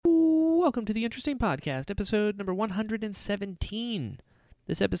Welcome to the Interesting Podcast, episode number 117.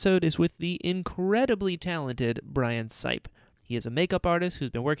 This episode is with the incredibly talented Brian Sipe. He is a makeup artist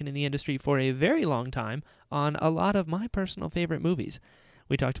who's been working in the industry for a very long time on a lot of my personal favorite movies.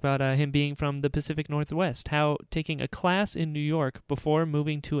 We talked about him being from the Pacific Northwest, how taking a class in New York before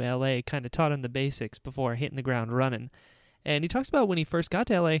moving to LA kind of taught him the basics before hitting the ground running. And he talks about when he first got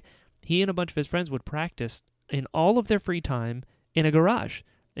to LA, he and a bunch of his friends would practice in all of their free time in a garage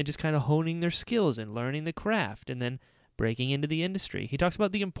and just kind of honing their skills and learning the craft and then breaking into the industry. He talks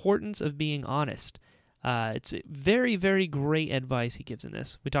about the importance of being honest. It's very, very great advice he gives in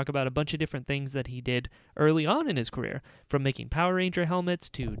this. We talk about a bunch of different things that he did early on in his career, from making Power Ranger helmets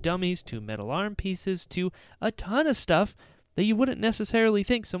to dummies to metal arm pieces to a ton of stuff that you wouldn't necessarily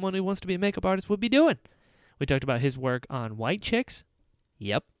think someone who wants to be a makeup artist would be doing. We talked about his work on White Chicks.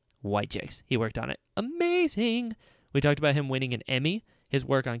 Yep, White Chicks. He worked on it. Amazing. We talked about him winning an Emmy, his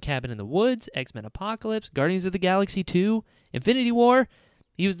work on Cabin in the Woods, X-Men Apocalypse, Guardians of the Galaxy 2, Infinity War.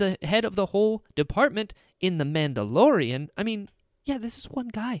 He was the head of the whole department in The Mandalorian. I mean, yeah, this is one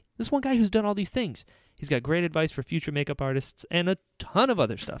guy. This is one guy who's done all these things. He's got great advice for future makeup artists and a ton of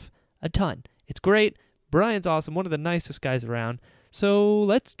other stuff. A ton. It's great. Brian's awesome. One of the nicest guys around. So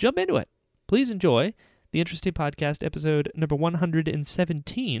let's jump into it. Please enjoy the Interesting Podcast, episode number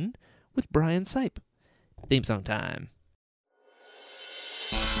 117 with Brian Sipe. Theme song time.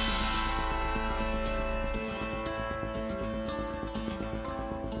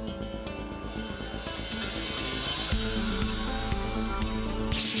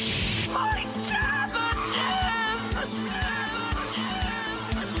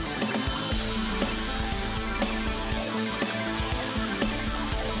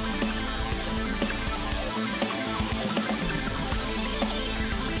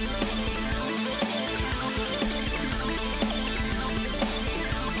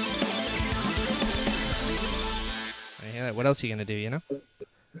 What else are you going to do, you know?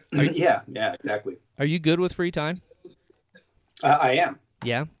 Yeah, exactly. Are you good with free time? I am.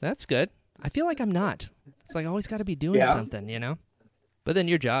 Yeah, that's good. I feel like I'm not. It's like I always got to be doing something, you know? But then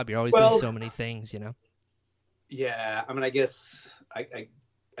your job, you're always doing so many things, you know? Yeah, I mean, I guess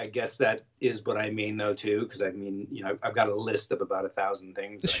that is what I mean, though, too, because, I mean, you know, I've got a list of about 1,000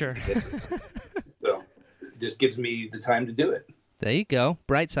 things. Sure. So it just gives me the time to do it. There you go.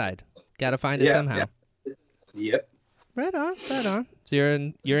 Bright side. Got to find it somehow. Yeah. Yep. Right on, right on. So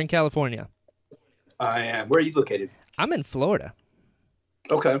you're in California. I am. Where are you located? I'm in Florida.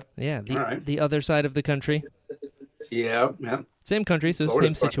 Okay. Yeah, All right. The other side of the country. Yeah. Same country, so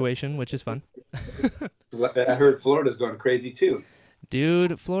Florida's same situation, which is fun. I heard Florida's going crazy, too.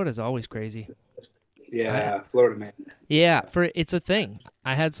 Dude, Florida's always crazy. Yeah, Florida, man. Yeah, it's a thing.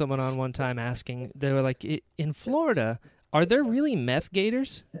 I had someone on one time asking, they were like, in Florida, are there really meth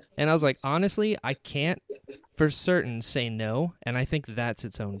gators? And I was like, honestly, I can't for certain say no, and I think that's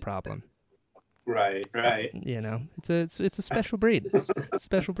its own problem. Right. You know, it's a special breed.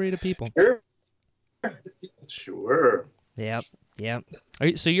 Special breed of people. Sure. Yep. Are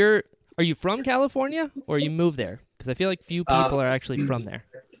you from California, or you moved there? Because I feel like few people are actually from there.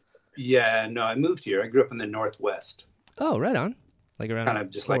 Yeah, no, I moved here. I grew up in the Northwest. Oh, right on. Like around kind of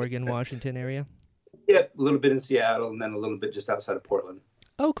just Oregon, Washington area? Yep, a little bit in Seattle, and then a little bit just outside of Portland.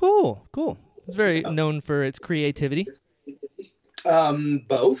 Oh, cool. It's very known for its creativity.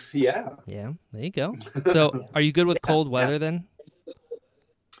 Both, yeah. Yeah, there you go. So, are you good with cold weather then?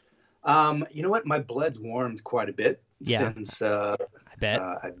 You know what? My blood's warmed quite a bit since I bet.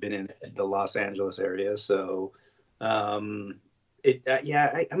 I've been in the Los Angeles area. So, I'm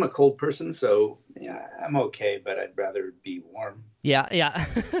a cold person, so yeah, I'm okay, but I'd rather be warm. Yeah.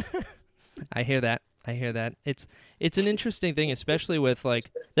 I hear that. It's an interesting thing, especially with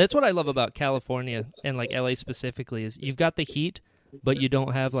that's what I love about California and LA specifically is you've got the heat, but you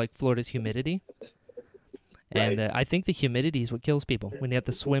don't have Florida's humidity. And Right. I think the humidity is what kills people. When you have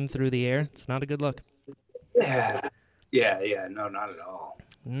to swim through the air, it's not a good look. Yeah, no, not at all.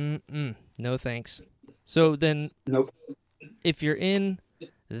 No thanks. So then, Nope. if you're in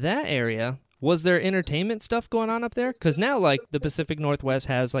that area, was there entertainment stuff going on up there? Because now, the Pacific Northwest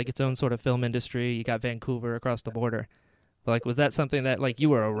has, its own sort of film industry. You got Vancouver across the border. Was that something that, you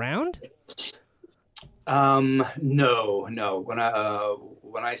were around? No.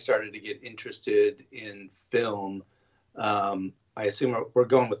 When I started to get interested in film, I assume we're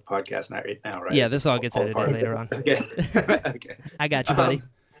going with the podcast right now, right? Yeah, this all gets edited later on. Okay. Okay. I got you, buddy.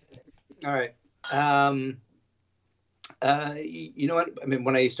 All right. You know what? I mean,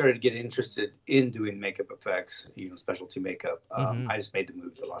 when I started to get interested in doing makeup effects, specialty makeup, I just made the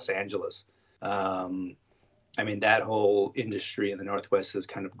move to Los Angeles. I mean, that whole industry in the Northwest has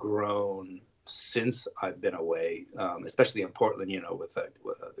kind of grown since I've been away, especially in Portland.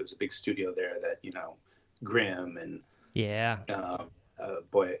 There's a big studio there that Grimm and Yeah.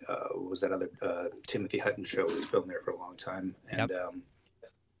 what was that other Timothy Hutton show was filmed there for a long time, and Yep.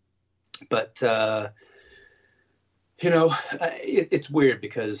 But it's weird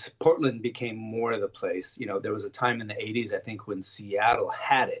because Portland became more of the place. There was a time in the '80s, I think, when Seattle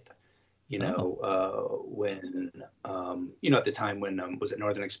had it. When at the time when was it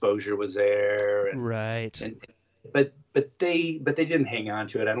Northern Exposure was there, Right. But they didn't hang on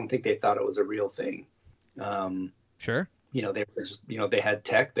to it. I don't think they thought it was a real thing. Sure. They had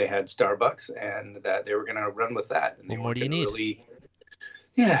tech, they had Starbucks, and that they were going to run with that. And what more do you need? Really,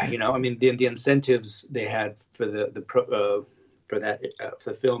 yeah, I mean, the incentives they had for for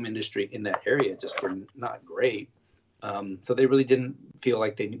the film industry in that area just were not great. So they really didn't feel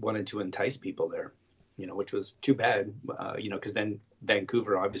like they wanted to entice people there, which was too bad, because then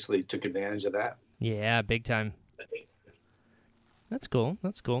Vancouver obviously took advantage of that. Yeah, big time. That's cool.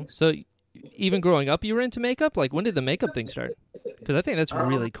 So even growing up, you were into makeup? Like, when did the makeup thing start? Because I think that's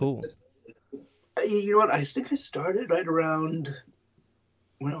really cool. You know what? I think I started right around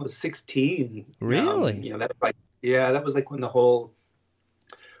when I was 16. Really? That was like when it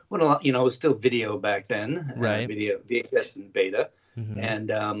was still video back then, right? Video, VHS and beta,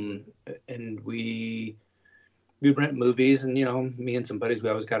 and we rent movies, and me and some buddies, we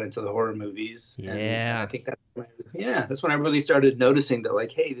always got into the horror movies. Yeah, and I think that's when I really started noticing that,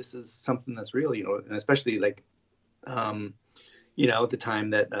 like, hey, this is something that's real, and especially like, at the time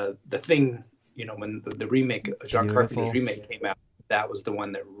that the Thing, when the remake, John Carpenter's remake came out, that was the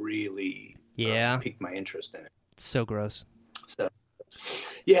one that really piqued my interest in it. It's so gross. So.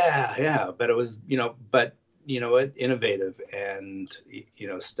 Yeah, but it was, innovative, and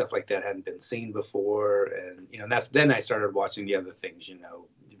stuff like that hadn't been seen before, and then I started watching the other things,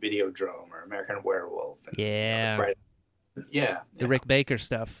 Videodrome or American Werewolf. And, the Rick Baker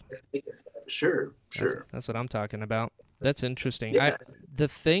stuff. Sure. That's what I'm talking about. That's interesting. Yeah. The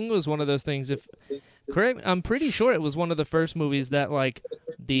Thing was one of those things. I'm pretty sure it was one of the first movies that, like,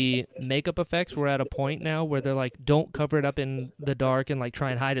 the makeup effects were at a point now where they're like, don't cover it up in the dark and like try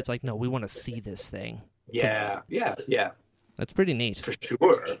and hide it. It's like, no, we want to see this thing. Yeah. That's pretty neat. For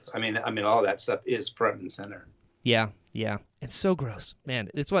sure. I mean, all that stuff is front and center. Yeah. It's so gross, man.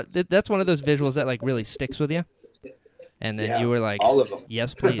 That's one of those visuals that like really sticks with you. And then you were like, all of them.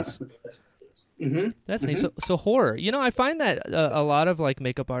 Yes, please. That's neat. So horror. I find that a lot of like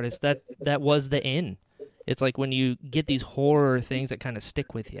makeup artists that was the in. It's like when you get these horror things that kind of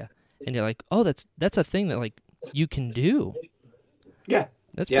stick with you, and you're like, oh, that's a thing that like you can do. Yeah,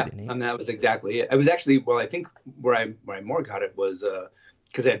 that's pretty neat. And that was exactly it. I was actually, I think where I more got it was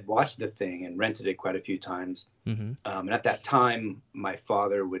because I had watched The Thing and rented it quite a few times. And at that time, my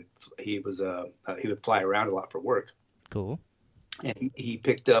father would fly around a lot for work. Cool. And he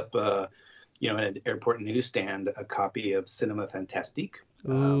picked up at an airport newsstand a copy of Cinema Fantastique,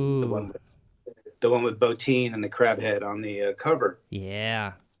 the one with Botine and the crab head on the cover.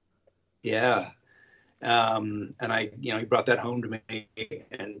 Yeah. And he brought that home to me,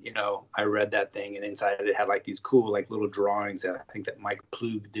 and I read that thing, and inside it had like these cool like little drawings that I think that Mike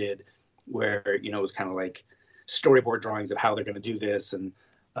Plug did, where it was kind of like storyboard drawings of how they're going to do this, and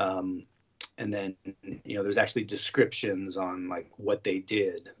then there's actually descriptions on like what they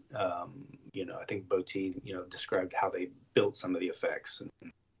did. I think Botine described how they built some of the effects,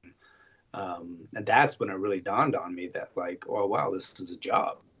 and that's when it really dawned on me that like, oh wow, this is a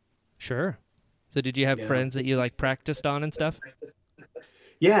job. Sure. So did you have friends that you like practiced on and stuff?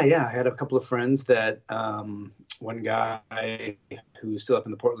 Yeah. I had a couple of friends that one guy who's still up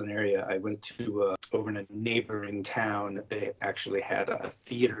in the Portland area, I went to over in a neighboring town. They actually had a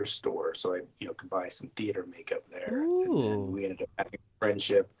theater store, so I could buy some theater makeup there. Ooh. And we ended up having a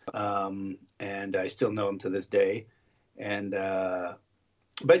friendship, and I still know him to this day. And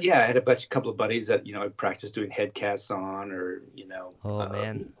but yeah, I had a couple of buddies that I practiced doing head casts on, or Oh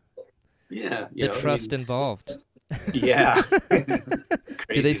man. Yeah. The trust involved. Yeah.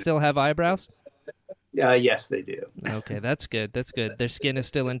 Do they still have eyebrows? Yes, they do. Okay, that's good. Their skin is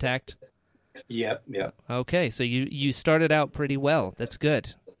still intact? Yep. Okay, so you started out pretty well. That's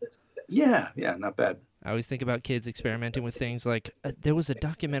good. Yeah, not bad. I always think about kids experimenting with things like, there was a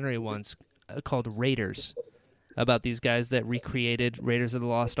documentary once called Raiders about these guys that recreated Raiders of the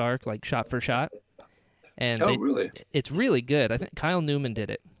Lost Ark, like shot for shot. And really? It's really good. I think Kyle Newman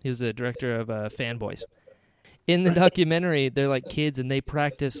did it. He was the director of Fanboys. In the documentary, they're like kids, and they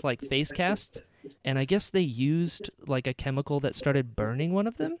practice like face casts. And I guess they used like a chemical that started burning one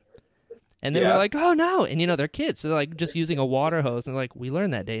of them. And they were like, oh, no. And, they're kids. So they're like just using a water hose. And they're like, we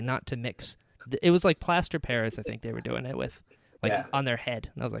learned that day not to mix. It was like plaster Paris, I think they were doing it with, on their head.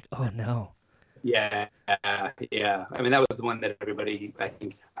 And I was like, oh, no. Yeah. Yeah. I mean, that was the one that everybody, I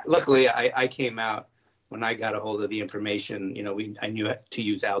think, luckily I came out when I got a hold of the information, I knew to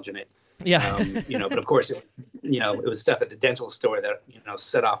use alginate. Yeah. But of course, it was stuff at the dental store that,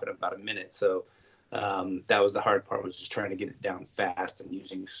 set off in about a minute. So that was the hard part, was just trying to get it down fast and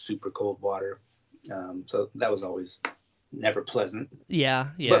using super cold water. So that was always never pleasant. Yeah.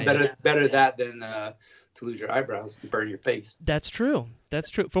 But better that than to lose your eyebrows and burn your face. That's true.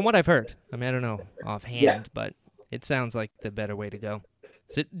 From what I've heard. I mean, I don't know offhand, but it sounds like the better way to go.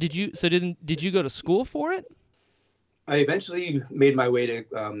 So did you go to school for it? I eventually made my way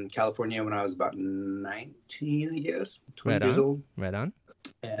to California when I was about 19, I guess, 20 years old. Right on.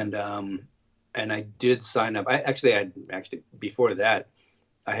 And I did sign up. I actually before that,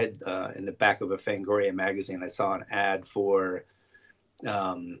 I had in the back of a Fangoria magazine, I saw an ad for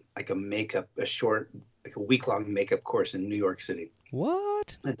like a week-long makeup course in New York City.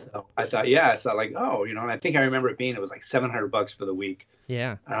 What? And so I thought, and I think I remember it was like $700 for the week.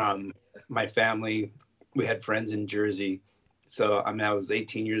 Yeah. My family, we had friends in Jersey. So, I was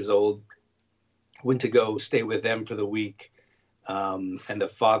 18 years old, went to go stay with them for the week. And the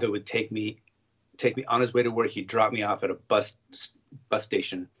father would take me on his way to work. He'd drop me off at a bus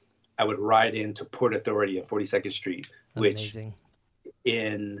station. I would ride into Port Authority at 42nd Street, Amazing. Which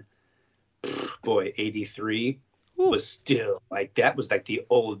in 83 was still that was like the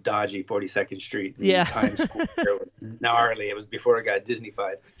old dodgy 42nd Street. Yeah. Times Square was gnarly. It was before it got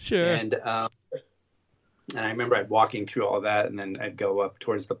Disney-fied. Sure. And I remember I'd walking through all that, and then I'd go up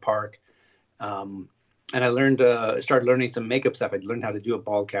towards the park. And I started learning some makeup stuff. I'd learned how to do a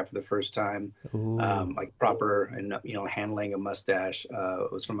bald cap for the first time, like proper and, handling a mustache.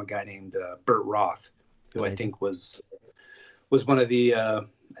 It was from a guy named Burt Roth, who I think was one of the,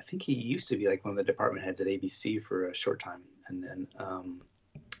 I think he used to be like one of the department heads at ABC for a short time. And then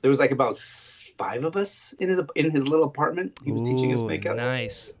there was like about 5 of us in his little apartment. He was teaching us makeup.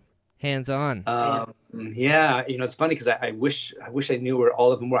 Nice. Hands-on. Yeah. It's funny because I wish I knew where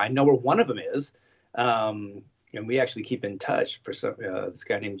all of them were. I know where one of them is. And we actually keep in touch for some this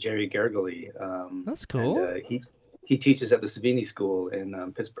guy named Jerry Gergely. That's cool. And, he teaches at the Savini School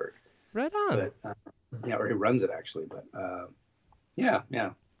in Pittsburgh. Right on. But, or he runs it actually. But yeah.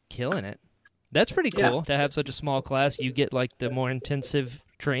 Killing it. That's pretty cool to have such a small class. You get like the more intensive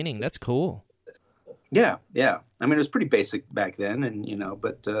training. That's cool. Yeah. I mean, it was pretty basic back then, and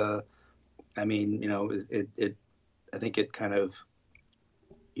but I mean, it I think it kind of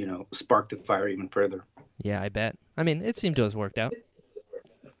sparked the fire even further. Yeah, I bet. I mean, it seemed to have worked out.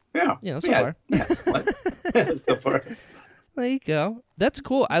 Yeah. So far. Yeah, so far. There you go. That's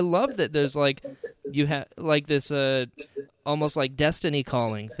cool. I love that there's you have this almost like destiny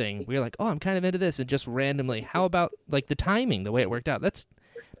calling thing. We're like, oh, I'm kind of into this, and just randomly. How about the timing, the way it worked out?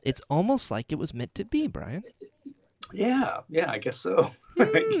 It's almost like it was meant to be, Brian. Yeah, I guess so.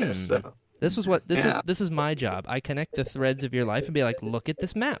 I guess so. This is my job. I connect the threads of your life and be like, look at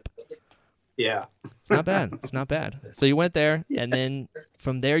this map. Yeah. It's not bad. So you went there, and then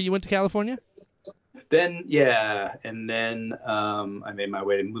from there you went to California? Then, and then I made my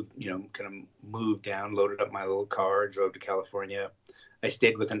way to move down, loaded up my little car, drove to California. I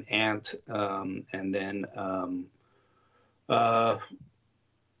stayed with an aunt, and then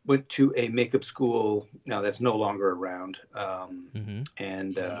went to a makeup school now that's no longer around.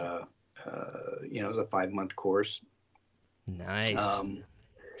 And it was a 5-month course. Nice.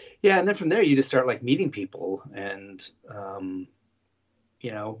 And then from there you just start meeting people, and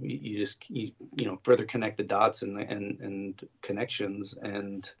you just further connect the dots and connections,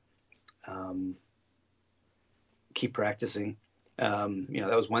 and keep practicing.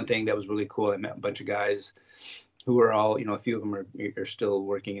 That was one thing that was really cool. I met a bunch of guys who are all, a few of them are still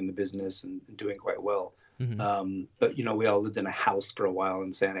working in the business and doing quite well. But we all lived in a house for a while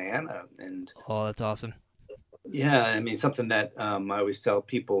in Santa Ana, and oh, that's awesome. Yeah, I mean, something that I always tell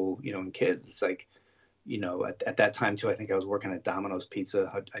people, and kids, it's like, at that time too, I think I was working at Domino's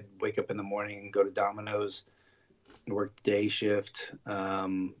Pizza. I'd wake up in the morning and go to Domino's, work day shift,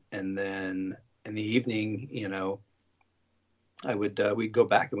 and then in the evening, we'd go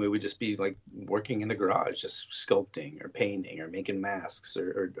back and we would just be working in the garage, just sculpting or painting or making masks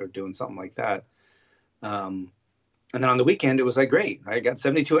or doing something like that. And then on the weekend, it was great. I got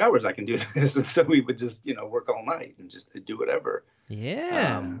 72 hours. I can do this. And so we would just, work all night and just do whatever.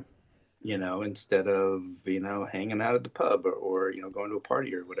 Yeah. Instead of, hanging out at the pub or going to a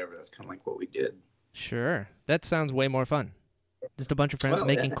party or whatever. That's kind of what we did. Sure. That sounds way more fun. Just a bunch of friends Well,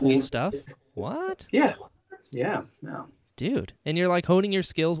 making I cool mean, stuff? What? yeah, yeah, yeah. Dude. And you're like honing your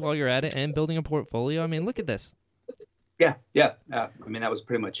skills while you're at it and building a portfolio. I mean, look at this. Yeah, yeah, yeah. I mean, that was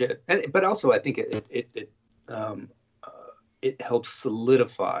pretty much it. But also, I think um, uh, it helps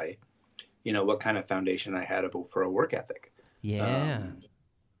solidify, what kind of foundation I had for a work ethic. Yeah. Um,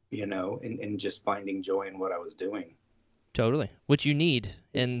 and just finding joy in what I was doing. Totally. Which you need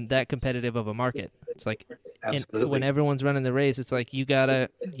in that competitive of a market. It's like when Absolutely. everyone's running the race, it's like you gotta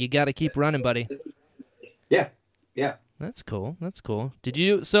keep running, buddy. Yeah, yeah. That's cool. That's cool.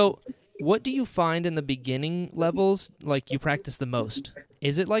 So what do you find in the beginning levels like you practice the most?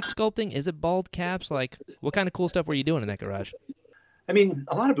 Is it like sculpting? Is it bald caps? Like what kind of cool stuff were you doing in that garage? I mean,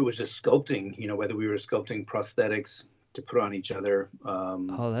 a lot of it was just sculpting. Whether we were sculpting prosthetics to put on each other. Oh,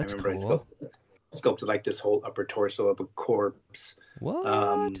 I that's remember I cool. sculpted like this whole upper torso of a corpse. Um,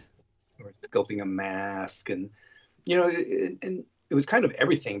 What? or sculpting a mask, and and it was kind of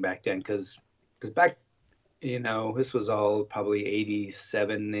everything back then, because back, this was all probably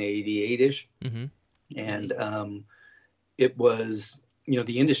 87, 88-ish. Mm-hmm. And it was,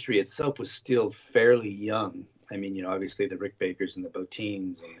 the industry itself was still fairly young. I mean, obviously the Rick Bakers and the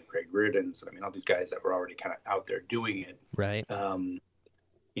Boteens and the Greg Riordans, I mean, all these guys that were already kind of out there doing it. Right.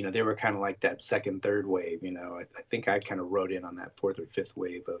 They were kind of like that second, third wave. I think I kind of rode in on that fourth or fifth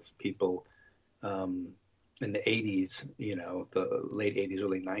wave of people in the 80s, the late 80s,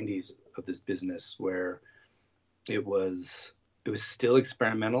 early 90s of this business, where it was still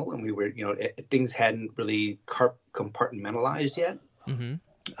experimental, and we were, things hadn't really compartmentalized yet.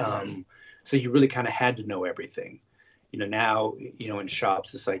 Mm-hmm. So you really kind of had to know everything. Now, in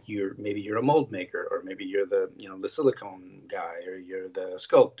shops, it's like maybe you're a mold maker, or maybe you're the silicone guy, or you're the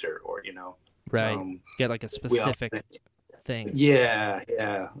sculptor, or, Right. Get like a specific thing. Yeah,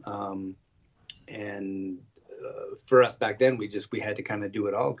 yeah. And for us back then, we had to kind of do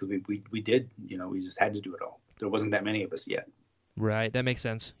it all, because we did, we just had to do it all. There wasn't that many of us yet. Right, that makes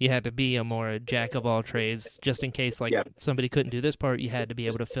sense. You had to be a more jack of all trades, just in case like Yeah. somebody couldn't do this part. You had to be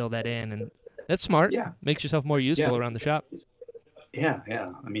able to fill that in, and that's smart. Yeah. Makes yourself more useful Yeah. around the shop. Yeah,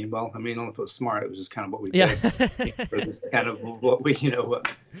 yeah. I mean, I don't know if it was smart. It was just kind of what we Yeah. did. It was kind of what we, what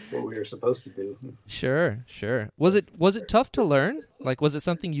we were supposed to do. Sure, sure. Was it tough to learn? Like, was it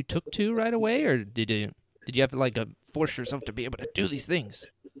something you took to right away, or did you have to like force yourself to be able to do these things?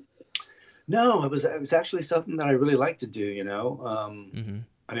 No, it was actually something that I really liked to do. Mm-hmm.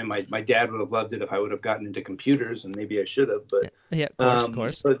 I mean, my dad would have loved it if I would have gotten into computers, and maybe I should have. But Yeah, of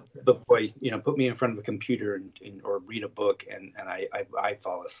course. But boy, put me in front of a computer or read a book, and I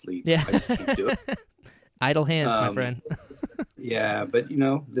fall asleep. Yeah. I just can't do it. Idle hands, my friend. Yeah, but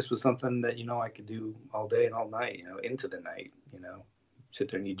this was something that I could do all day and all night. Into the night. Sit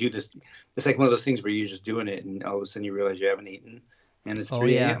there and you do this. It's like one of those things where you're just doing it, and all of a sudden you realize you haven't eaten, and it's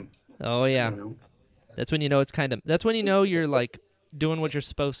 3 a.m. Oh yeah. That's when that's when you're like doing what you're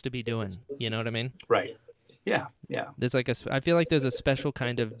supposed to be doing. You know what I mean? Right. Yeah. Yeah. There's like I feel like there's a special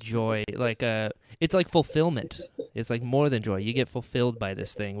kind of joy, like it's like fulfillment. It's like more than joy. You get fulfilled by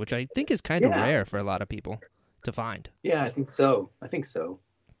this thing, which I think is kind of rare for a lot of people to find. Yeah, I think so.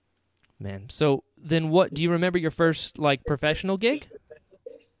 Man. So then what, do you remember your first like professional gig?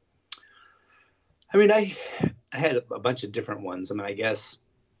 I mean, I had a bunch of different ones. I mean, I guess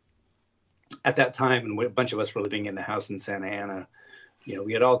at that time, and a bunch of us were living in the house in Santa Ana,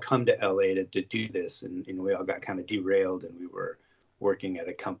 we had all come to LA to do this, and we all got kind of derailed, and we were working at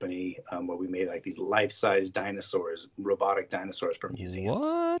a company where we made like these life-size dinosaurs, robotic dinosaurs for museums.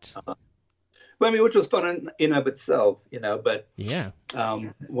 What? Well, I mean, which was fun in of itself, but yeah.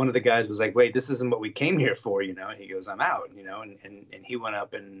 One of the guys was like, "Wait, this isn't what we came here for," and he goes, "I'm out," and he went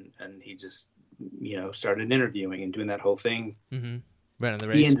up and he just, started interviewing and doing that whole thing. Mm-hmm. Right on the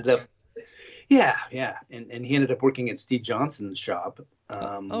race. He ended up, yeah, and he ended up working at Steve Johnson's shop.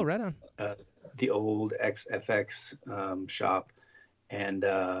 Oh, right on. The old XFX shop, and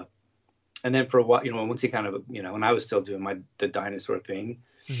then for a while, once he kind of, and I was still doing the dinosaur thing.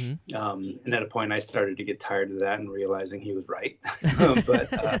 Mm-hmm. And at a point I started to get tired of that and realizing he was right. But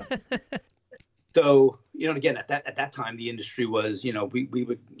so, again, at that time, the industry was, we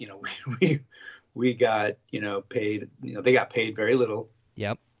would, we got, paid, they got paid very little.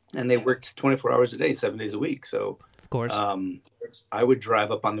 Yep. And they worked 24 hours a day, 7 days a week. So of course, I would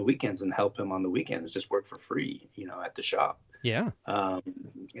drive up on the weekends and help him on the weekends, just work for free, at the shop. Yeah.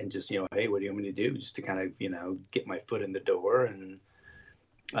 And just, hey, what do you want me to do? Just to kind of, get my foot in the door, and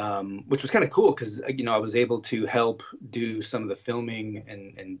which was kind of cool because, I was able to help do some of the filming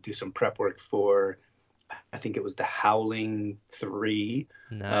and do some prep work for, I think it was The Howling 3.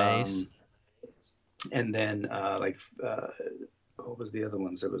 Nice. and then what was the other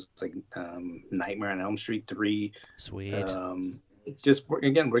ones? It was like Nightmare on Elm Street 3. Sweet. Just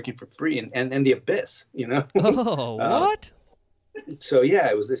working for free, and The Abyss, you know. Oh, what? So yeah,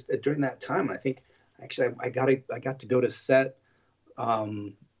 it was this during that time. I think actually I got to go to set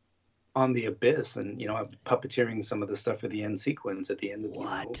on The Abyss, and you know, I'm puppeteering some of the stuff for the end sequence at the end of the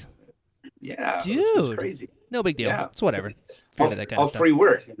What? Yeah, Dude, it was crazy. No big deal. Yeah. It's whatever. All free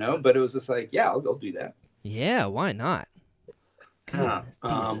work, you know. But it was just like, yeah, I'll go do that. Yeah, why not? Yeah,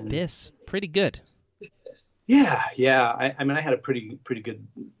 The Abyss, pretty good. Yeah. I mean, I had a pretty good,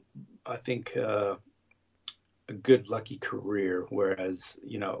 I think, a good lucky career. Whereas,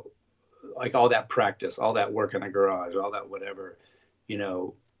 you know, like all that practice, all that work in the garage, all that whatever, you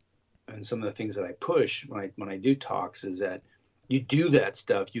know, and some of the things that I push when I do talks is that you do that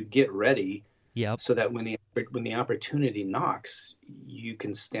stuff, you get ready, so that when the opportunity knocks, you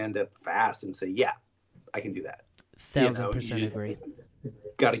can stand up fast and say, yeah, I can do that. 1000% agree.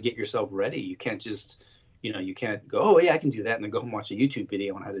 Got to get yourself ready. You can't just, you know, you can't go, oh yeah, I can do that, and then go home and watch a YouTube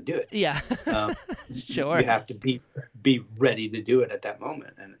video on how to do it. Yeah, sure. You have to be ready to do it at that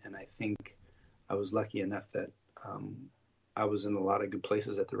moment, and I think I was lucky enough that I was in a lot of good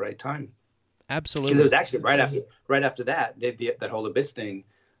places at the right time. Absolutely. Because it was actually right after that, that whole Abyss thing.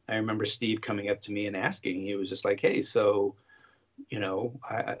 I remember Steve coming up to me and asking. He was just like, "Hey, so, you know,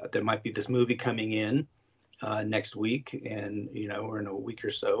 there might be this movie coming in next week, and you know, or in a week or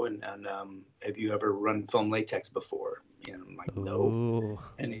so, and have you ever run foam latex before?" You know, I'm like, "No." Ooh.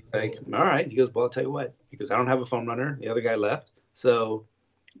 And he's like, "All right." He goes, "Well, I'll tell you what." He goes, "I don't have a foam runner. The other guy left, so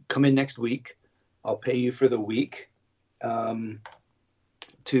come in next week. I'll pay you for the week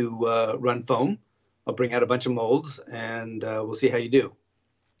to run foam. I'll bring out a bunch of molds, and we'll see how you do.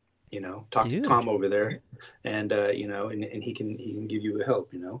 You know, talk to Tom over there, and you know, and he can give you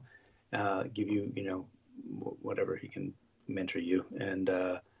help. You know, give you, you know, whatever, he can mentor you. And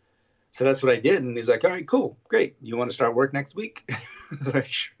so that's what I did. And he's like, all right, cool, great. You want to start work next week? I was like,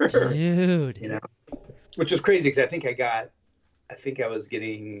 sure. Dude. You know, which was crazy because I think I was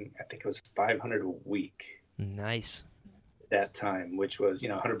getting, it was $500 a week. Nice. That time, which was, you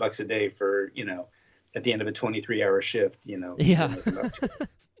know, $100 a day for, you know, at the end of a 23-hour shift, you know. Yeah.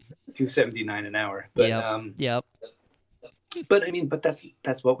 $279 an hour. But yep. But I mean, but that's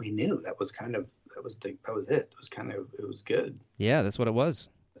what we knew. That was it. It was good. Yeah, that's what it was.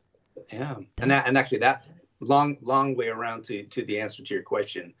 Yeah. And actually that long way around to the answer to your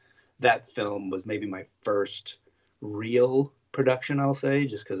question, that film was maybe my first real production, I'll say,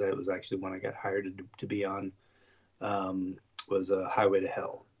 just because it was actually when I got hired to be on was Highway to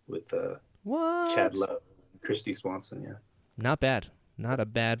Hell with Chad Lowe, Christy Swanson. Yeah. Not bad. Not a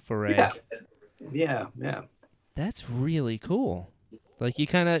bad foray. Yeah. That's really cool. Like you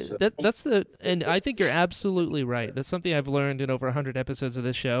kind of and I think you're absolutely right. That's something I've learned in over 100 episodes of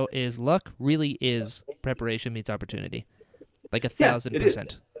this show is luck really is preparation meets opportunity. Like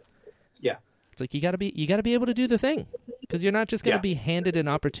 1,000%. Yeah. It's like you gotta be able to do the thing because you're not just gonna be handed an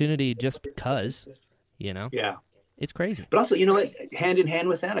opportunity just because, you know. Yeah. It's crazy. But also, you know what? Hand in hand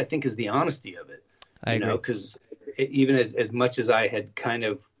with that, I think, is the honesty of it. I agree. Know, because even as much as I had kind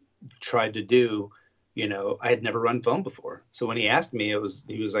of tried to do, you know, I had never run foam before. So when he asked me, he was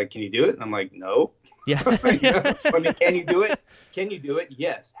like, "Can you do it?" And I'm like, "No." Yeah. You know? I mean, can you do it? Can you do it?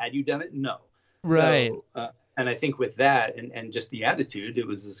 Yes. Had you done it? No. Right. So, and I think with that and just the attitude, it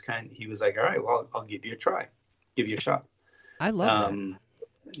was this he was like, "All right, well, I'll give you a try, give you a shot." I love that.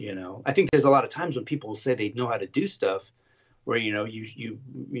 You know, I think there's a lot of times when people say they know how to do stuff, where you know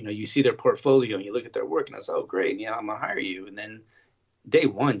you see their portfolio and you look at their work and it's, oh great, yeah, I'm gonna hire you, and then day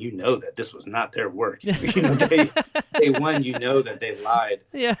one you know that this was not their work. You know, day one you know that they lied.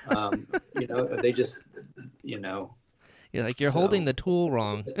 Yeah. You know, they just, you know. You're like you're holding the tool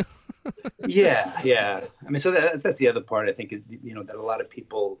wrong. Yeah. I mean, so that's the other part. I think is, you know, that a lot of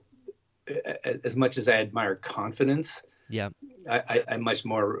people, as much as I admire confidence. Yeah. I much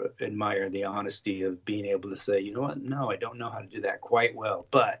more admire the honesty of being able to say, you know what, no, I don't know how to do that quite well,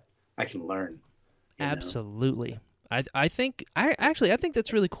 but I can learn. Absolutely. I think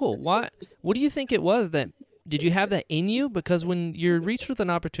that's really cool. What do you think it was that, did you have that in you? Because when you're reached with an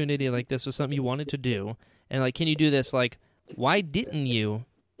opportunity like this was something you wanted to do, and like, can you do this? Like, why didn't you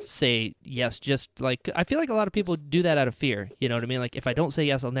say yes? Just like, I feel like a lot of people do that out of fear. You know what I mean? Like, if I don't say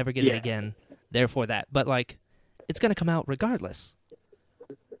yes, I'll never get it again. Therefore that. But like, it's going to come out regardless.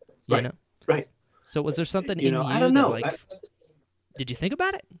 You know? Right. So was there something in you I don't know. that, like, did you think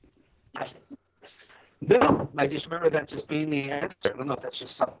about it? No, I just remember that just being the answer. I don't know if that's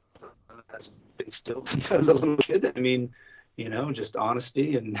just something that's been instilled since I was a little kid. I mean, just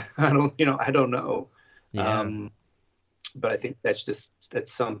honesty. And I don't know. Yeah. But I think that's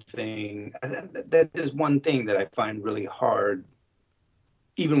something that is one thing that I find really hard,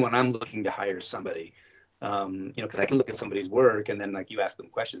 even when I'm looking to hire somebody. Because I can look at somebody's work and then like you ask them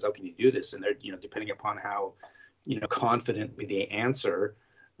questions, oh, can you do this? And they're, depending upon how, confident with the answer,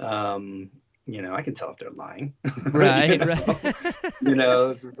 I can tell if they're lying. Right, right.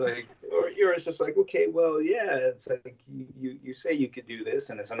 It's like, or it's just like, okay, well, yeah, it's like you say you could do this,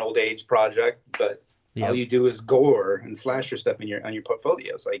 and it's an old age project, but all Yep. you do is gore and slash your stuff on your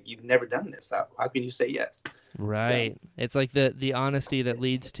portfolio. It's like you've never done this. How can you say yes? So, Right. It's like the honesty that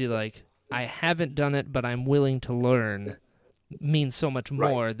leads to like, I haven't done it, but I'm willing to learn means so much right,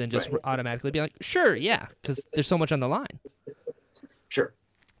 more than just right, automatically be like, sure, yeah, because there's so much on the line. sure,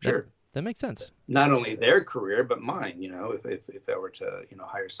 That sure. that makes sense. Not only their career but mine. If I were to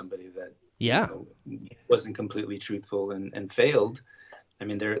hire somebody that Yeah, wasn't completely truthful and failed, I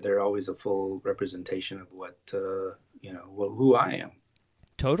mean they're always a full representation of what who I am.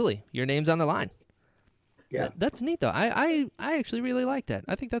 totally. Your name's on the line. Yeah. That's neat though. I actually really like that.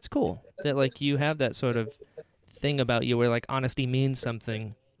 I think that's cool. That like you have that sort of thing about you where like honesty means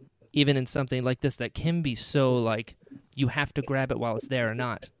something, even in something like this that can be so like you have to grab it while it's there or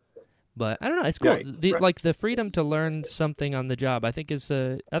not. But I don't know. It's cool. Right, right. Like the freedom to learn something on the job. I think I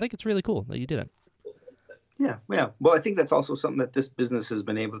think it's really cool that you did it. Yeah, yeah. Well, I think that's also something that this business has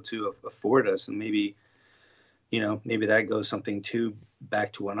been able to afford us, and maybe that goes something too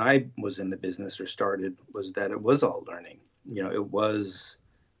back to when I was in the business or started, was that it was all learning.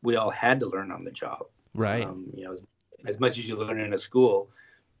 We all had to learn on the job. Right. As much as you learn in a school,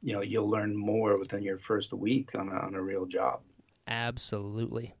 you'll learn more within your first week on a real job.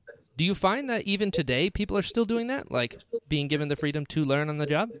 Absolutely. Do you find that even today people are still doing that, like being given the freedom to learn on the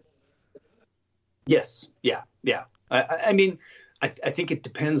job? Yes. Yeah. Yeah. I mean, I think it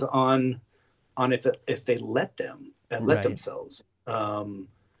depends on if they let Right. themselves,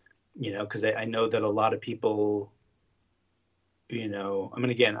 because I know that a lot of people, I mean,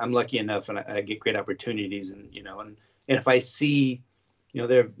 again, I'm lucky enough and I get great opportunities, and if I see,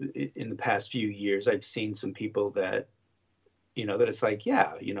 there in the past few years, I've seen some people that, that it's like,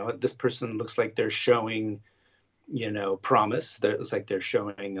 yeah, this person looks like they're showing, promise. It's like they're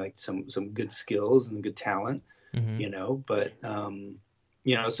showing like some good skills and good talent, Mm-hmm. but,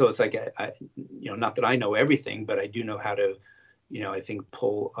 so it's like, not that I know everything, but I do know how to, I think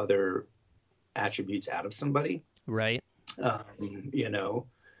pull other attributes out of somebody, Right. um, you know,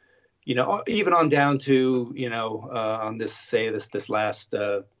 even on down to, on this last,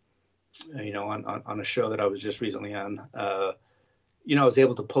 on a show that I was just recently on, I was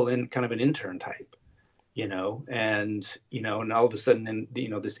able to pull in kind of an intern type, and all of a sudden,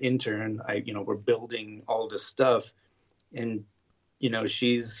 this intern, we're building all this stuff, and,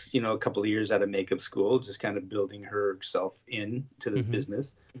 she's, a couple of years out of makeup school, just kind of building herself into this Mm-hmm.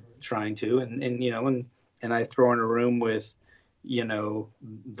 business, trying to, and I throw in a room with,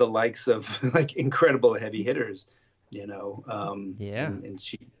 the likes of like incredible heavy hitters, Yeah. and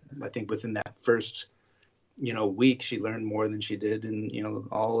she, I think within that first, week, she learned more than she did in,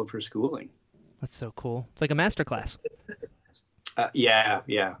 all of her schooling. That's so cool. It's like a master class. Yeah,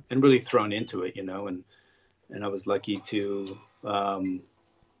 yeah, and really thrown into it, and I was lucky to, lucky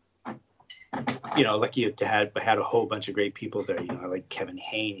to had a whole bunch of great people there, like Kevin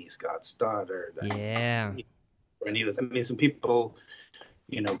Haney, Scott Stoddard, Yeah. Anita. I mean, some people,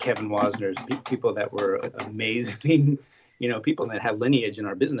 Kevin Wasner, people that were amazing, people that have lineage in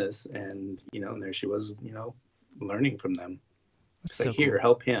our business, and and there she was, learning from them. That's It's like, so here, cool.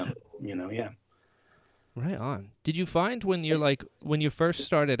 help him, yeah. Right on. Did you find when you first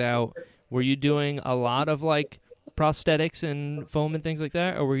started out, were you doing a lot of like prosthetics and foam and things like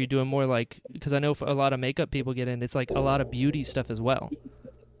that, or were you doing more like, because I know for a lot of makeup people get in, it's like a lot of beauty stuff as well.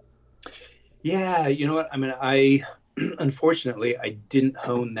 Yeah, you know what? I mean, I unfortunately I didn't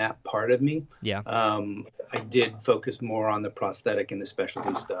hone that part of me. Yeah. I did focus more on the prosthetic and the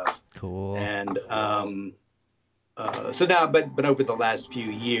specialty stuff, Cool. and so now, but over the last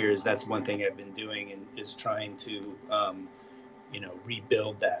few years, that's one thing I've been doing, and is trying to,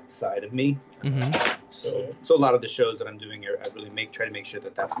 rebuild that side of me. Mm-hmm. So a lot of the shows that I'm doing I really try to make sure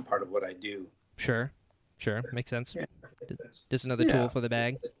that that's part of what I do. Sure. Sure. Makes sense. Yeah. Just another Yeah. tool for the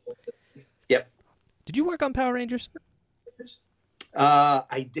bag. Yep. Did you work on Power Rangers?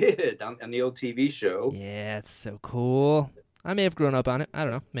 I did on the old TV show. Yeah, it's so cool. I may have grown up on it. I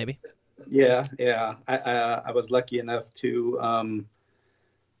don't know. Maybe. Yeah, yeah. I was lucky enough to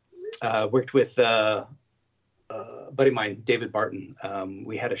worked with a buddy of mine, David Barton.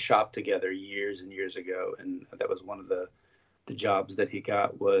 We had a shop together years and years ago, and that was one of the the jobs that he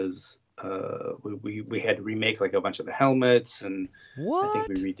got was we had to remake like a bunch of the helmets, and I think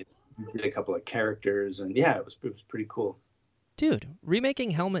What? we did a couple of characters, and yeah, it was pretty cool. Dude,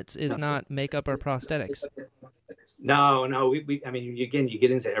 remaking helmets is not makeup or prosthetics. No, we I mean, again, you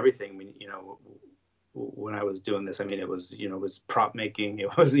get into everything. I mean, when I was doing this, I mean, it was, it was prop making.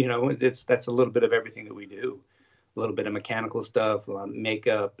 It was, that's a little bit of everything that we do. A little bit of mechanical stuff, a lot of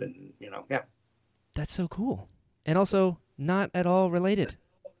makeup, and, yeah. That's so cool. And also not at all related.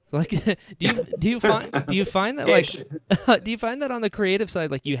 Like, do you find that like do you find that on the creative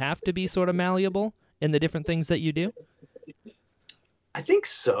side, like you have to be sort of malleable in the different things that you do? I think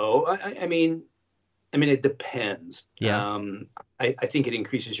so. I mean, it depends. Yeah. I think it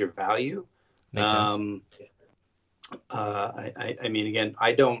increases your value. Makes sense. I mean, again,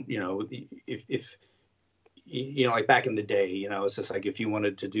 I don't, if like back in the day, it's just like if you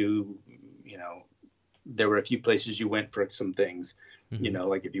wanted to do, there were a few places you went for some things,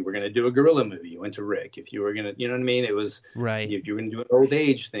 like if you were going to do a gorilla movie, you went to Rick. If you were going to, you know what I mean? It was right. If you were going to do an old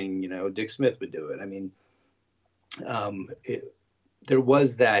age thing, Dick Smith would do it. I mean, there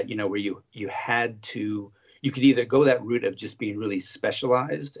was that, where you had to, you could either go that route of just being really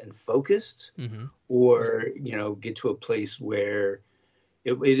specialized and focused, or, get to a place where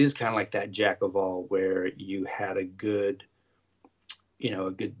it is kind of like that jack of all, where you had a good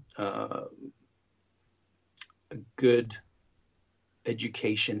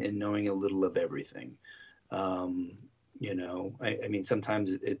education in knowing a little of everything. I mean,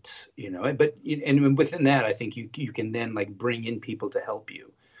 sometimes it's, but, and within that, I think you can then like bring in people to help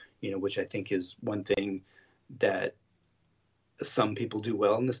you, which I think is one thing that some people do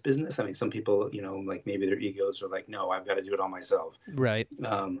well in this business. I mean, some people, like maybe their egos are like, no, I've got to do it all myself. Right.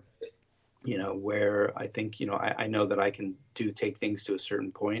 Where I think, I know that I can take things to a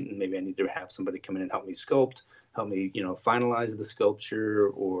certain point, and maybe I need to have somebody come in and help me sculpt, help me, finalize the sculpture,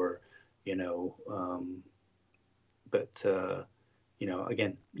 or, but,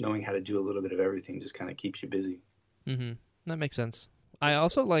 again, knowing how to do a little bit of everything just kind of keeps you busy. That makes sense. I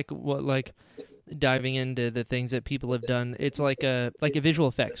also like diving into the things that people have done. It's like a visual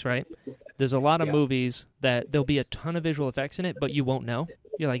effects, right? There's a lot of movies that there'll be a ton of visual effects in it, but you won't know.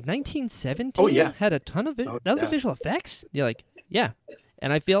 You're like, 1917 had a ton of that was a visual effects? You're like, yeah.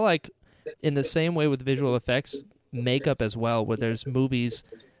 And I feel like in the same way with visual effects, makeup as well, where there's movies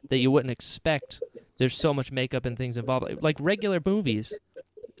that you wouldn't expect. There's so much makeup and things involved. Like regular movies,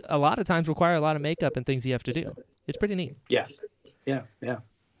 a lot of times require a lot of makeup and things you have to do. It's pretty neat. Yeah.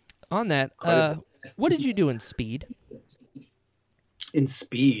 On that, what did you do in Speed? In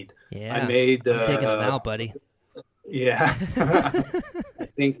Speed, yeah, I made. I'm taking them out, buddy. Yeah, I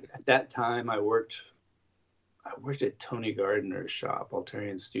think at that time I worked at Tony Gardner's shop,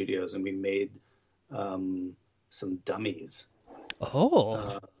 Altarian Studios, and we made some dummies.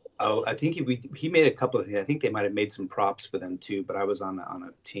 I think he made a couple of things. I think they might have made some props for them too. But I was on a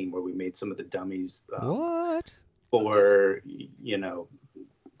team where we made some of the dummies. What? For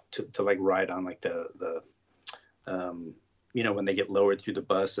to like ride on like the when they get lowered through the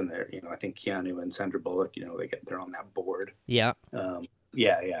bus, and they're, I think Keanu and Sandra Bullock, they're on that board. Yeah.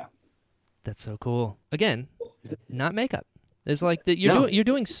 Yeah. That's so cool. Again, not makeup. It's like that you're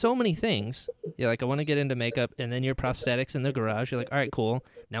doing so many things. You're like, I want to get into makeup, and then your prosthetics in the garage. You're like, all right, cool.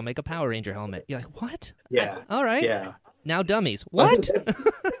 Now make a Power Ranger helmet. You're like, what? Yeah. All right. Yeah. Now dummies. What?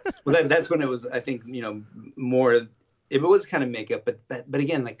 Well, that's when it was, I think, more. It was kind of makeup, but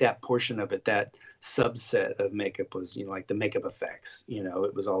again, like that portion of it, that subset of makeup was, like the makeup effects.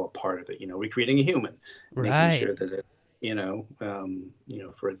 It was all a part of it. Recreating a human, making sure that it,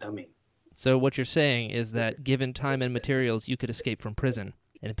 for a dummy. So what you're saying is that given time and materials, you could escape from prison,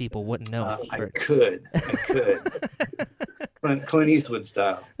 and people wouldn't know. I could. Clint Eastwood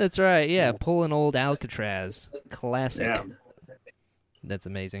style. That's right. Yeah, pull an old Alcatraz. Classic. Yeah. That's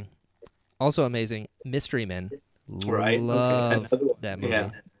amazing. Also amazing, Mystery Men. Right. Love that movie. Yeah.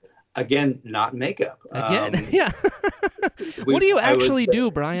 Again, not makeup. Again, yeah. What do you actually do,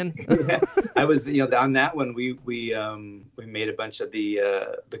 Brian? I was, on that one, we made a bunch of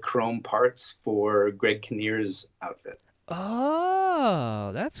the chrome parts for Greg Kinnear's outfit.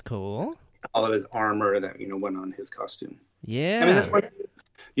 Oh, that's cool. All of his armor that went on his costume. Yeah. I mean, that's what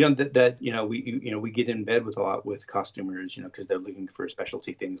we get in bed with a lot with costumers, because they're looking for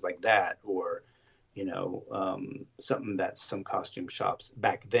specialty things like that, or something that some costume shops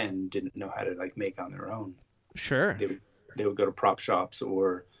back then didn't know how to like make on their own. Sure. They would go to prop shops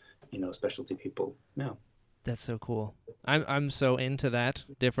or, specialty people. No. That's so cool. I'm so into that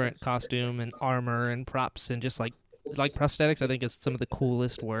different costume and armor and props and just like prosthetics. I think is some of the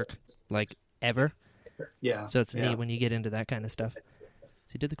coolest work like ever. Yeah. So it's Yeah. neat when you get into that kind of stuff.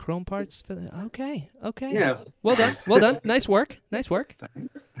 So you did the chrome parts for the, okay. Yeah. Well done. Nice work.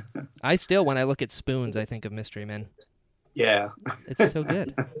 I still, when I look at spoons, I think of Mystery Men. Yeah. It's so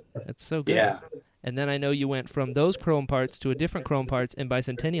good. It's so good. Yeah. And then I know you went from those chrome parts to a different chrome parts in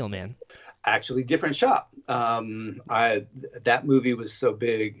Bicentennial Man. Actually, different shop. That movie was so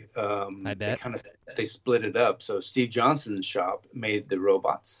big. I bet. They split it up. So Steve Johnson's shop made the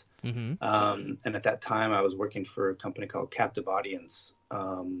robots. Mm-hmm. And at that time, I was working for a company called Captive Audience.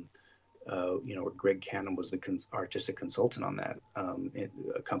 Where Greg Cannon was the artistic consultant on that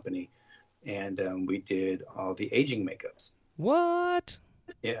company, and we did all the aging makeups. What?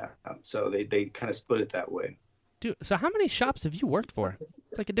 Yeah. So they kind of split it that way. Dude, so how many shops have you worked for?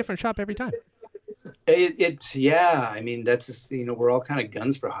 It's like a different shop every time. Yeah. I mean, that's just, we're all kind of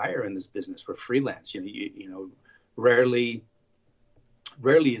guns for hire in this business. We're freelance. Rarely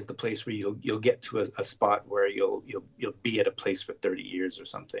is the place where you'll get to a spot where you'll be at a place for 30 years or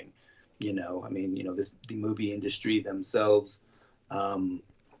something. I mean, the movie industry themselves,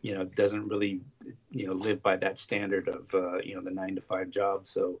 doesn't really, live by that standard of, the 9-to-5 job.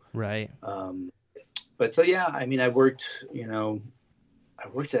 So, right. But so, yeah, I mean, I worked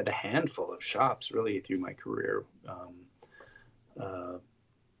at a handful of shops really through my career.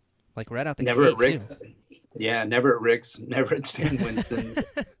 Like right out the never gate, at Rick's. Too. Yeah, never at Rick's, never at Stan Winston's.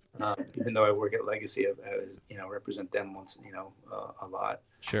 Even though I work at Legacy, I represent them once, a lot.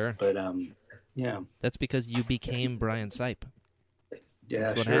 Sure. But yeah. That's because you became Brian Sipe. Yeah,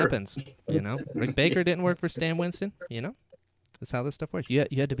 that's what sure. happens. Rick Baker didn't work for Stan Winston. That's how this stuff works. You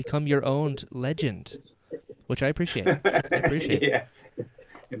had to become your own legend, which I appreciate. Yeah,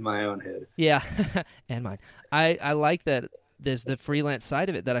 in my own head. Yeah, and mine. I like that there's the freelance side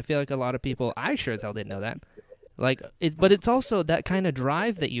of it that I feel like a lot of people, I sure as hell didn't know that. But it's also that kind of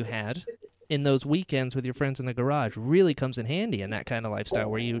drive that you had in those weekends with your friends in the garage really comes in handy in that kind of lifestyle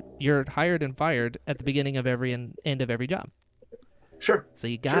where you're hired and fired at the beginning of every and end of every job. Sure. So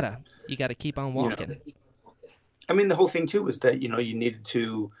you gotta keep on walking. I mean, the whole thing too was that you needed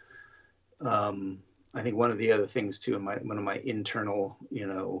to. I think one of the other things too, one of my internal,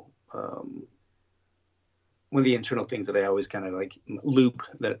 one of the internal things that I always kind of like loop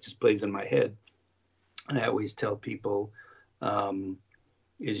that just plays in my head, and I always tell people,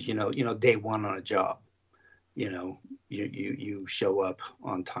 is day one on a job, you show up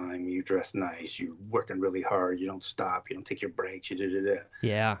on time, you dress nice, you're working really hard, you don't stop, you don't take your breaks,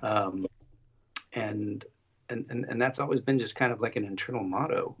 Yeah. And that's always been just kind of like an internal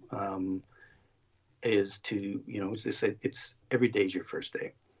motto, is to, it's every day's your first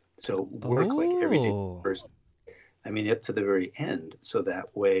day. So work like every day first. I mean, up to the very end. So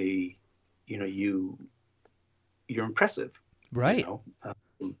that way, you're impressive. Right.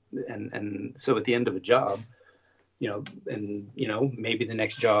 And so at the end of a job, maybe the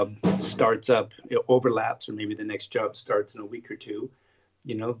next job starts up, it overlaps, or maybe the next job starts in a week or two,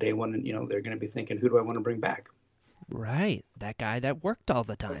 they want to, they're going to be thinking, who do I want to bring back? Right. That guy that worked all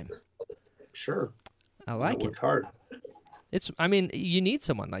the time. Sure. I like it. Worked hard. You need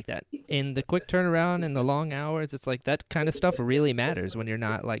someone like that. In the quick turnaround and the long hours, it's like that kind of stuff really matters when you're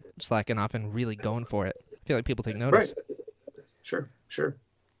not like slacking off and really going for it. I feel like people take notice. Right. Sure.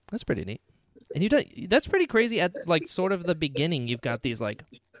 That's pretty neat. And that's pretty crazy at like sort of the beginning. You've got these like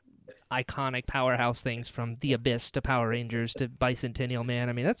iconic powerhouse things from The Abyss to Power Rangers to Bicentennial Man.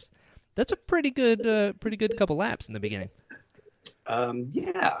 I mean, that's a pretty good couple laps in the beginning.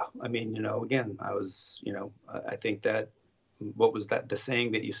 Yeah. I mean, again, I was, I think that, what was that, the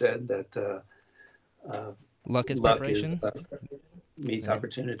saying that you said that, luck is preparation meets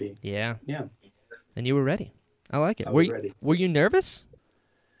opportunity. Yeah. Yeah. And you were ready. I like it. I was ready. Were you nervous?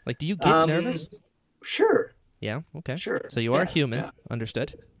 Like, do you get nervous? Sure. Yeah. Okay. Sure. So you are human. Yeah.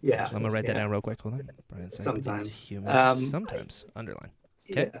 Understood. Yeah. I'm gonna write that down real quick. Hold on. Brian Sipe Sometimes. Human. Sometimes. Underline.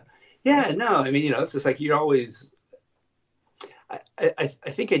 Okay. Yeah. No. I mean, it's just like you're always. I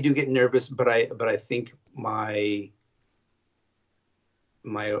think I do get nervous, but I think my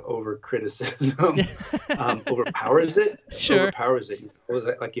over criticism overpowers it. Sure. Overpowers it.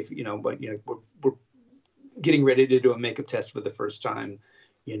 Like if we're getting ready to do a makeup test for the first time,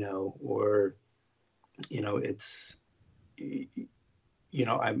 or it's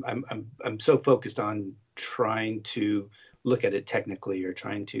I'm so focused on trying to look at it technically, or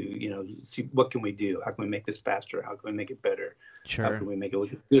trying to see what can we do, how can we make this faster, how can we make it better, Sure. how can we make it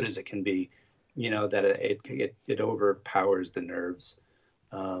look as good as it can be, that it overpowers the nerves.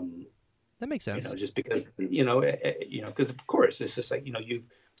 That makes sense. Just because because of course it's just like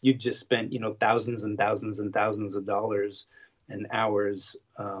you've just spent thousands and thousands and thousands of dollars, and hours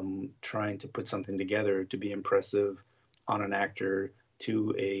trying to put something together to be impressive on an actor,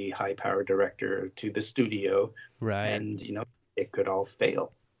 to a high-powered director, to the studio. Right. And, it could all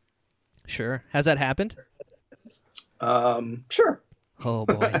fail. Sure. Has that happened? Sure. Oh,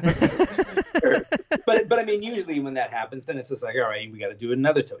 boy. Sure. But I mean, usually when that happens, then it's just like, all right, we got to do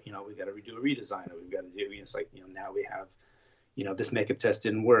another, we got to redo a redesign, or we've got to do, it's like, now we have, this makeup test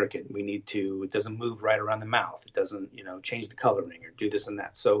didn't work, and it doesn't move right around the mouth. It doesn't, change the coloring or do this and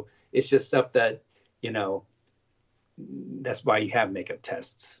that. So it's just stuff that, that's why you have makeup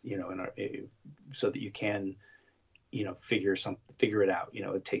tests, so that you can, figure it out.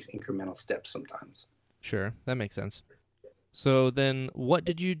 It takes incremental steps sometimes. Sure. That makes sense. So then what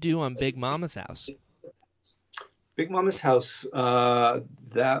did you do on Big Mama's House? Big Mama's House, I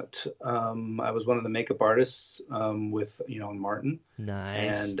was one of the makeup artists with, Martin.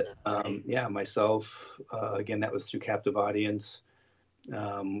 Nice. And myself, again, that was through Captive Audience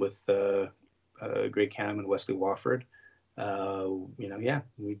with Greg Canham and Wesley Wofford.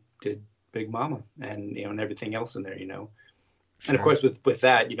 We did Big Mama and, and everything else in there, Sure. And of course, with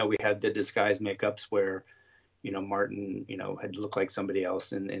that, we had the disguise makeups where, Martin, had looked like somebody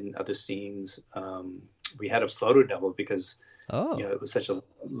else in other scenes. We had a photo double because, it was such a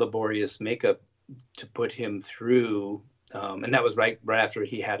laborious makeup to put him through. And that was right after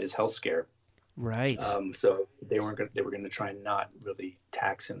he had his health scare. Right. So they were going to try and not really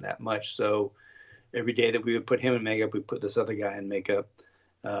tax him that much. So every day that we would put him in makeup, we put this other guy in makeup,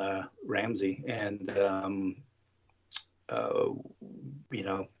 Ramsey. And,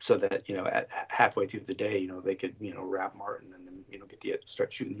 so that, at halfway through the day, they could, wrap Martin and then,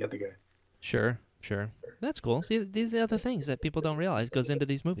 start shooting the other guy. Sure. That's cool. See, these are the other things that people don't realize goes into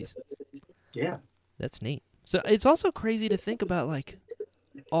these movies. Yeah. That's neat. So it's also crazy to think about, like,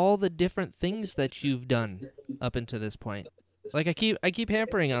 all the different things that you've done up until this point. Like, I keep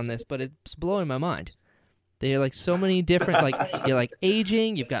hampering on this, but it's blowing my mind. They're, like, so many different, like, you're, like,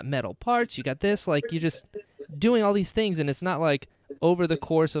 aging, you've got metal parts, you got this, like, you're just doing all these things, and it's not like over the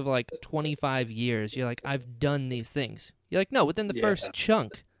course of, like, 25 years, you're like, I've done these things. You're like, no, within the first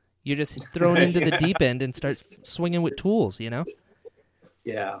chunk, you're just thrown into the deep end and start swinging with tools, Yeah.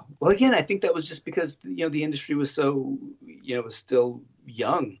 Well, again, I think that was just because, the industry was so, was still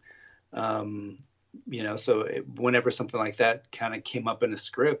young. So whenever something like that kind of came up in a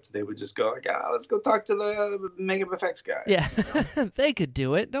script, they would just go like, let's go talk to the makeup effects guy. Yeah. They could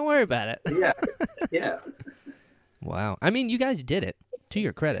do it. Don't worry about it. Yeah. Yeah. Wow. I mean, you guys did it, to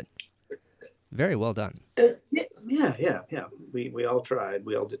your credit. Very well done. Yeah. We all tried.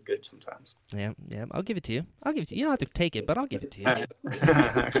 We all did good sometimes. Yeah. I'll give it to you. You don't have to take it, but I'll give it to you.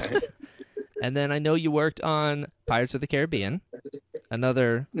 And then I know you worked on Pirates of the Caribbean,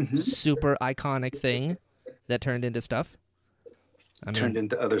 another super iconic thing that turned into stuff. Turned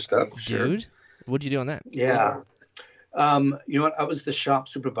into other stuff, dude. Sure. What'd you do on that? Yeah. You know what? I was the shop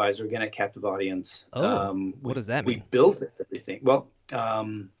supervisor again at Captive Audience. What does that mean? We built everything. Well,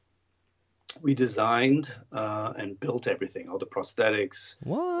 we designed and built everything, all the prosthetics.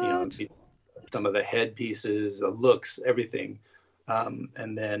 What? Some of the headpieces, the looks, everything.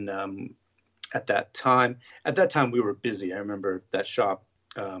 And then at that time we were busy. I remember that shop.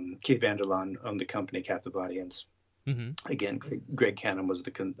 Keith Vanderlaan owned the company, Captive Audience. Mm-hmm. Again, Greg Canham was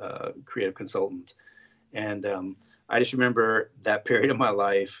the creative consultant. And I just remember that period of my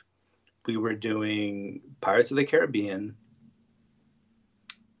life, we were doing Pirates of the Caribbean,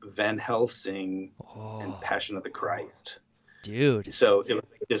 Van Helsing, and Passion of the Christ. Dude. So it was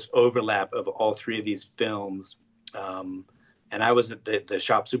like this overlap of all three of these films. And I was the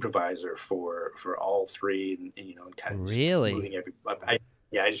shop supervisor for all three, and kind of really moving everybody.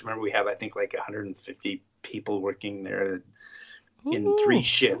 I just remember we have, I think, like 150 people working there in 3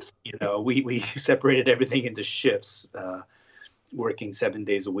 shifts. We separated everything into shifts, working 7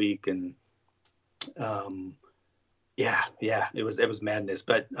 days a week, and it was madness.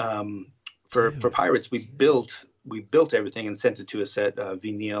 But for Pirates, we built everything and sent it to a set.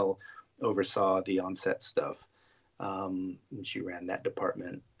 V. Neal oversaw the on-set stuff. And she ran that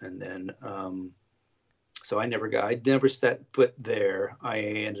department, and then so I never set foot there. I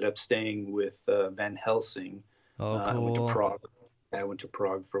ended up staying with Van Helsing. Cool. I went to Prague. I went to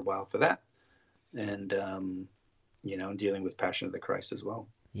Prague for a while for that, and dealing with Passion of the Christ as well.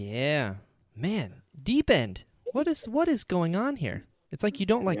 Yeah, man, deep end. What is going on here? It's like you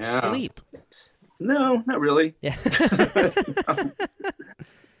don't sleep. No, not really. Yeah.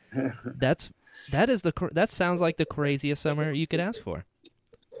 That sounds like the craziest summer you could ask for.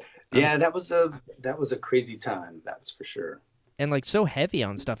 Yeah, that was a crazy time. That's for sure. and like so heavy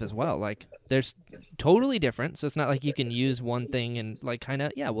on stuff as well. Like there's totally different. So it's not like you can use one thing and like kind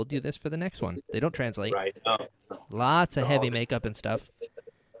of, yeah, we'll do this for the next one. They don't translate. Right. Oh, Lots of heavy makeup and stuff.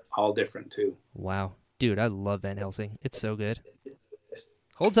 all different too. Wow. Dude, I love Van Helsing. It's so good.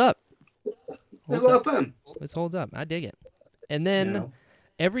 Holds up. It's a lot of fun. It holds up. I dig it. And then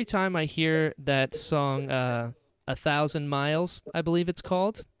every time I hear that song, 1,000 Miles, I believe it's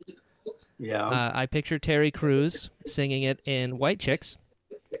called. Yeah. I picture Terry Crews singing it in White Chicks,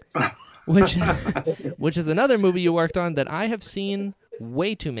 which is another movie you worked on that I have seen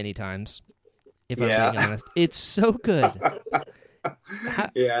way too many times, if I'm being honest. It's so good.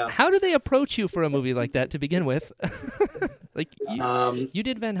 How do they approach you for a movie like that to begin with? Like you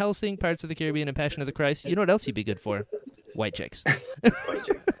did Van Helsing, Pirates of the Caribbean, and Passion of the Christ. You know what else you'd be good for? White Chicks. White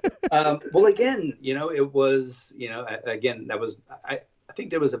Chicks. Well, again, it was, again, that was, I think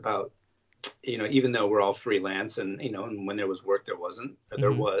there was about, even though we're all freelance and, and when there was work, there wasn't,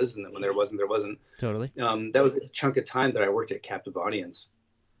 there was, and then when there wasn't, there wasn't. Totally. That was a chunk of time that I worked at Captive Audience.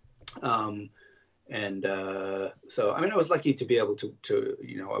 And so, I mean, I was lucky to be able to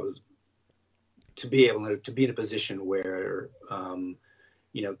be in a position where,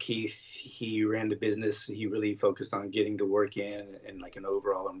 Keith, he ran the business. He really focused on getting the work in and like an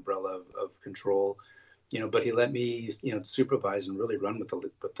overall umbrella of control, but he let me, supervise and really run with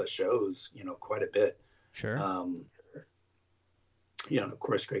the shows, quite a bit. Sure. Of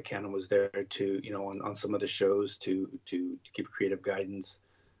course, Greg Cannon was there to, on some of the shows to give creative guidance.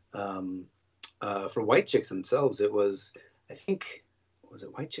 For White Chicks themselves, it was, I think, was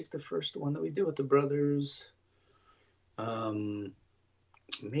it White Chicks the first one that we did with the brothers?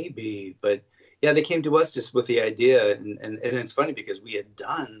 Maybe, but yeah, they came to us just with the idea, and it's funny because we had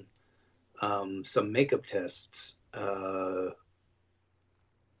done some makeup tests, and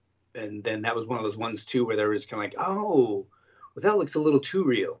then that was one of those ones too where there was kind of like, oh, well, that looks a little too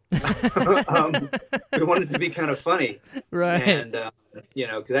real. We wanted it to be kind of funny, right? And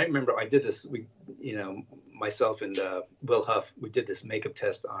because I remember I did this. Myself and Will Huff, we did this makeup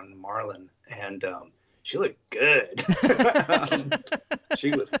test on Marlon, and she looked good.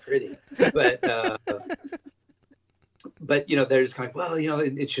 She was pretty, but they're just kind of, well,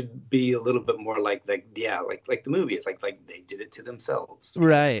 it should be a little bit more like the movie. It's like they did it to themselves,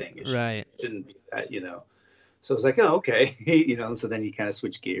 right? Right. Shouldn't be that, So I was like, oh, okay, So then you kind of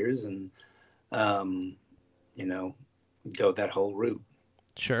switch gears and, go that whole route.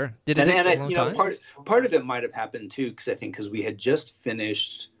 Sure. Did it take a long time? Part of it might have happened too, because we had just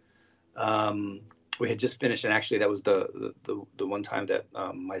finished. And actually that was the one time that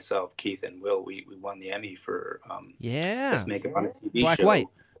myself, Keith, and Will we won the Emmy for best makeup on a TV Black show White.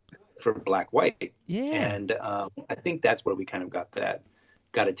 For Black White. Yeah. And I think that's where we kind of got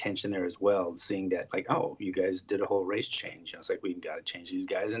attention there as well, seeing that like, oh, you guys did a whole race change. It's like, we got to change these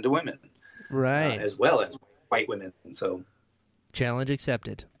guys into women, right? As well as white women. So challenge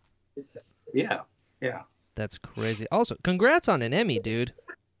accepted. Yeah. That's crazy. Also, congrats on an Emmy, dude.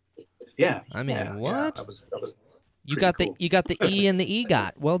 Yeah. I mean, what? Yeah, that was you got cool. You got the E and the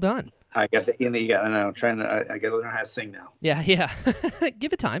EGOT. Well done. I got the E and the EGOT. I know. I got to learn how to sing now. Yeah.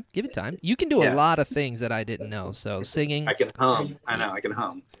 Give it time. You can do a lot of things that I didn't know. So singing. I can hum. I know. I can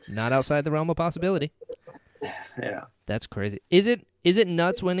hum. Not outside the realm of possibility. Yeah. That's crazy. Is it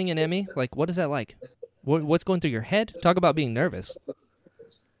nuts winning an Emmy? Like, what is that like? What's going through your head? Talk about being nervous.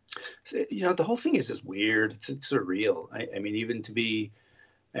 The whole thing is just weird. It's surreal. I mean, even to be.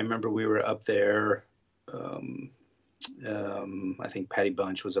 I remember we were up there. I think Patty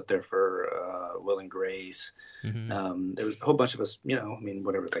Bunch was up there for Will and Grace. Mm-hmm. There was a whole bunch of us,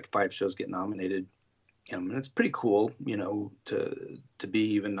 like 5 shows get nominated. And it's pretty cool, to be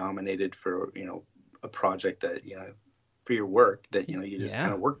even nominated for, a project that, for your work that, you just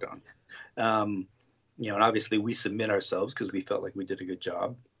kind of worked on. And obviously we submit ourselves because we felt like we did a good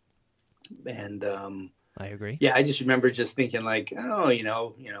job. And I agree. Yeah, I just remember just thinking like, oh,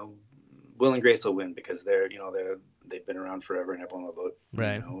 Will and Grace will win because they've been around forever and everyone will vote.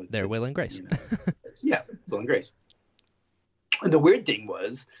 Right. They're Will and Grace. Yeah, Will and Grace. And the weird thing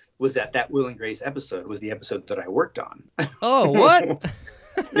was that Will and Grace episode was the episode that I worked on. Oh, what?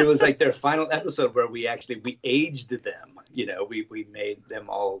 It was like their final episode where we aged them. We made them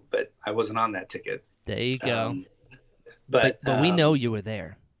all, but I wasn't on that ticket. There you go. But we know you were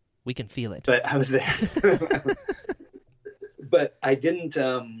there. We can feel it. But I was there. But I didn't.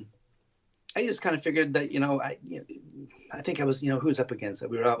 I just kind of figured that I think I was who was up against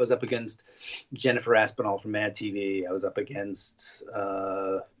it. I was up against Jennifer Aspinall from Mad TV. I was up against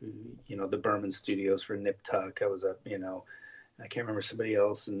the Berman Studios for Nip Tuck. I was up I can't remember somebody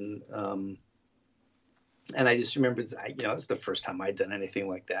else, and And I just remembered, it's the first time I'd done anything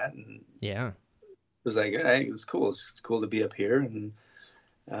like that, and Yeah. it was like, hey, it was cool. It's cool to be up here, and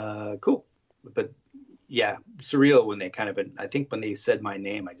cool. But yeah, surreal when they kind of, I think when they said my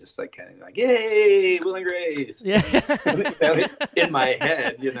name, I just like kind of like, yay, Will and Grace. Yeah. In my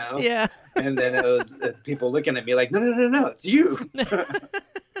head, Yeah. And then it was people looking at me like, no, it's you.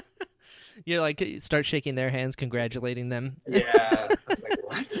 You're like, start shaking their hands, congratulating them. Yeah. I was like,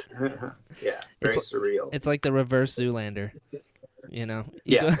 what? Yeah, very surreal. It's like the reverse Zoolander,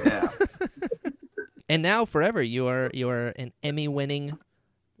 Yeah. And now forever, you are an Emmy-winning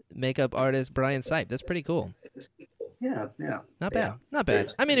makeup artist, Brian Sipe. That's pretty cool. Yeah. Not bad. Not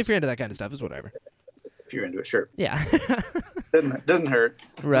bad. I mean, if you're into that kind of stuff, it's whatever. If you're into it, sure. Yeah. doesn't hurt.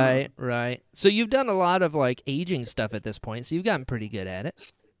 Right. So you've done a lot of like aging stuff at this point, so you've gotten pretty good at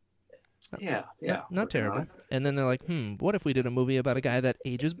it. Yeah. Not terrible. And then they're like, what if we did a movie about a guy that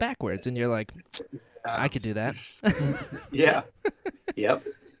ages backwards? And you're like, I could do that. Yeah. Yep.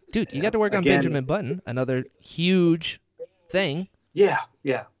 Dude, you got to work on Benjamin Button, another huge thing. Yeah.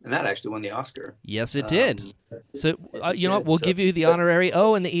 And that actually won the Oscar. Yes, it did. So, you know what? We'll give you the honorary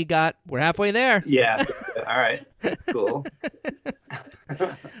O and the EGOT. We're halfway there. Yeah. All right. Cool.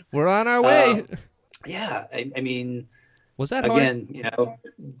 We're on our way. Yeah. I mean, was that hard? Again,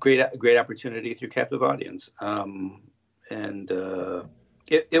 great opportunity through captive audience. And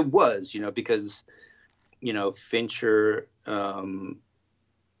it was, because, Fincher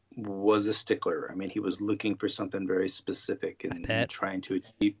was a stickler. I mean, he was looking for something very specific and trying to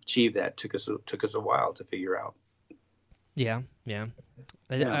achieve that. Took us a while to figure out. Yeah.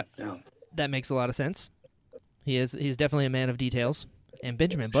 That makes a lot of sense. He's definitely a man of details, and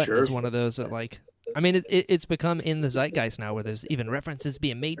Benjamin Button is one of those that it's become in the zeitgeist now, where there's even references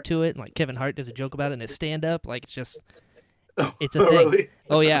being made to it. Like Kevin Hart does a joke about it in his stand-up. Like it's a thing. Really?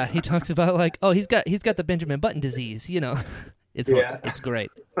 Oh yeah, he talks about like, he's got the Benjamin Button disease. It's great.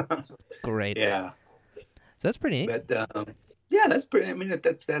 Great. Yeah. So that's pretty neat. But that's pretty. I mean,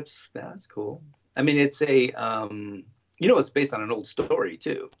 that's cool. I mean, it's a it's based on an old story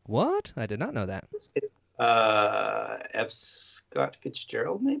too. What? I did not know that. F. Scott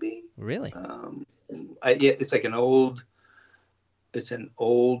Fitzgerald, maybe. Really? It's like an old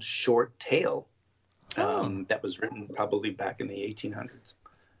short tale that was written probably back in the 1800s.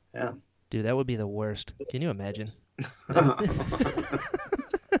 Yeah. Dude, that would be the worst. Can you imagine?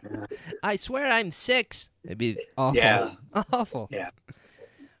 I swear I'm 6. It'd be awful. Yeah. Awful. Yeah.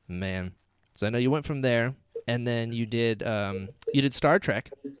 Man. So I know you went from there, and then you did Star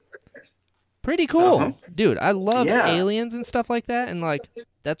Trek. Pretty cool. Uh-huh. Dude, I love aliens and stuff like that, and like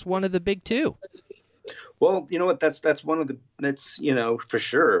that's one of the big two. Well, you know what? That's for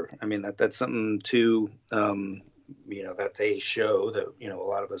sure. I mean, that's something to that's a show that a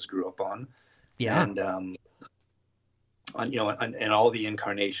lot of us grew up on. Yeah. And and all the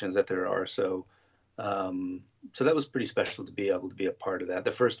incarnations that there are. So that was pretty special to be able to be a part of that.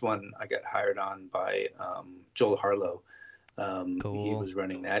 The first one I got hired on by Joel Harlow. Cool. He was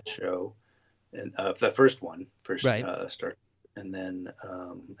running that show, and the first right. start. And then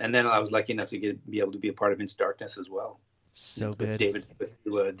I was lucky enough to be able to be a part of Into Darkness as well. So good.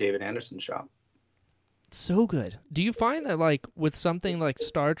 With David Anderson's shop. So good. Do you find that like with something like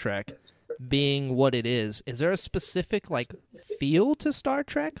Star Trek being what it is there a specific like feel to Star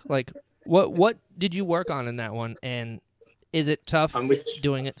Trek? Like what did you work on in that one, and is it tough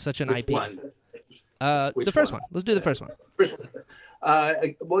doing it such an IP? One? The first one. Let's do the first one. First one.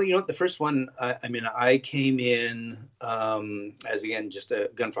 Well, the first one, I came in as, again, just a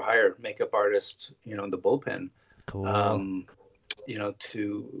gun for hire makeup artist, in the bullpen. Cool.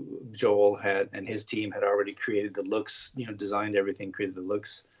 To Joel and his team had already created the looks, designed everything, created the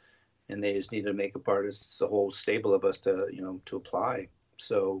looks, and they just needed a makeup artist. It's a whole stable of us to apply.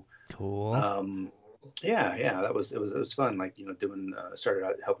 So cool. It was fun. Like, started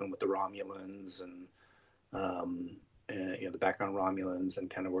out helping with the Romulans and the background Romulans, and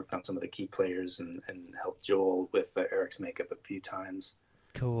kind of worked on some of the key players and helped Joel with Eric's makeup a few times.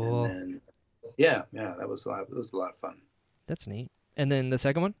 Cool. And then, that was a lot of fun. That's neat. And then the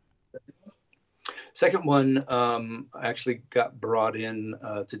second one? Second one, I actually got brought in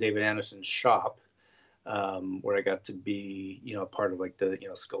to David Anderson's shop, where I got to be, a part of like the,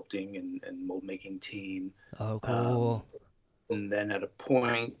 sculpting and mold making team. Oh, cool. And then at a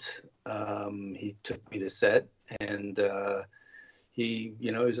point, he took me to set, and he,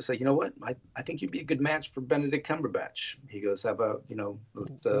 he was just like, you know what? I think you'd be a good match for Benedict Cumberbatch. He goes, how about,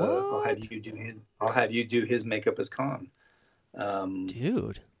 let's, I'll have you do his makeup as Khan.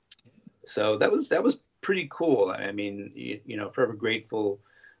 Dude. So that was pretty cool. I mean, forever grateful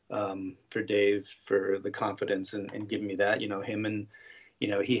for Dave for the confidence and giving me that. Him and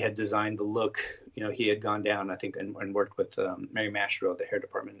he had designed the look. He had gone down, I think, and worked with Mary Mastro, the hair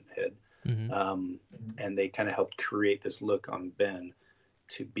department head, and they kind of helped create this look on Ben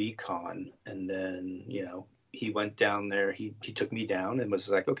to be Khan. And then he went down there. He took me down and was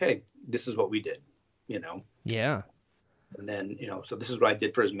like, okay, this is what we did. Yeah. And then so this is what I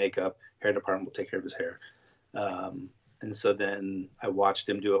did for his makeup. Hair department will take care of his hair. And so then I watched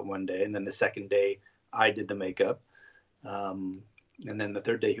him do it one day, and then the second day I did the makeup. And then the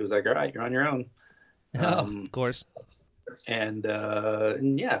third day he was like, all right, you're on your own. Of course. And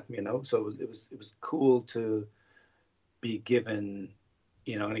yeah, so it was cool to be given,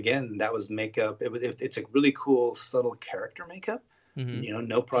 and again, that was makeup. It's a really cool, subtle character makeup,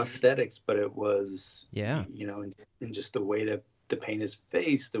 no prosthetics, but it was, and just the way to paint his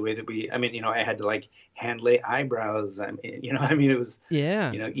face, the way that I had to like hand lay eyebrows. It was,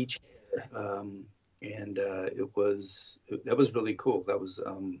 each, that was really cool. That was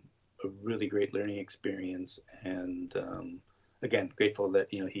a really great learning experience. And again, grateful that,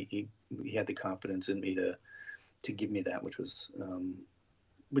 he had the confidence in me to give me that, which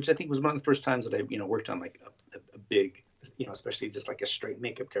I think was one of the first times that I, worked on like a big, especially just like a straight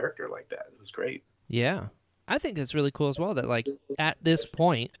makeup character like that. It was great. Yeah. I think that's really cool as well that, like, at this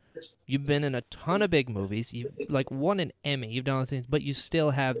point, you've been in a ton of big movies. You've, like, won an Emmy. You've done other things, but you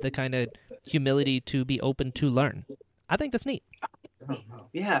still have the kind of humility to be open to learn. I think that's neat.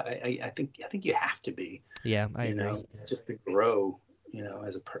 Yeah, I think you have to be. Yeah, I agree. Just to grow,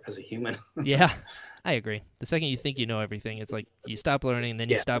 as a human. Yeah, I agree. The second you think you know everything, it's like you stop learning, then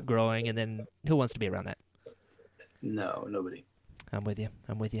you stop growing, and then who wants to be around that? No, nobody. I'm with you.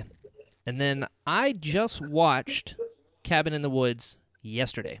 And then I just watched Cabin in the Woods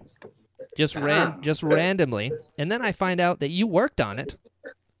yesterday, just randomly, and then I find out that you worked on it.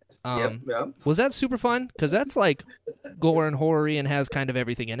 Was that super fun? Because that's like gore and horror-y and has kind of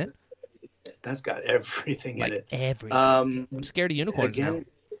everything in it. That's got everything in it. Everything. I'm scared of unicorns now.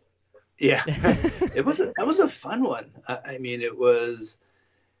 Yeah, that was a fun one. That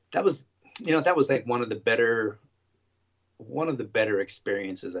was like one of the better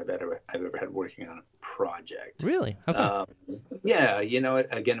experiences I've ever had working on a project. Really? Okay. Yeah,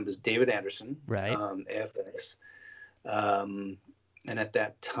 again, it was David Anderson, right? AFX, and at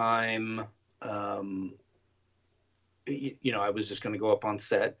that time, I was just going to go up on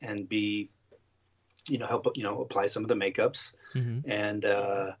set and be, help, apply some of the makeups, and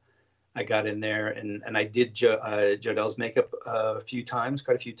I got in there and I did Jodell's makeup quite a few times,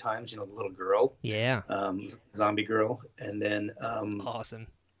 the little girl. Yeah. Zombie girl. And then awesome.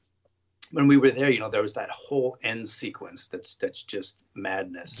 When we were there, there was that whole end sequence that's just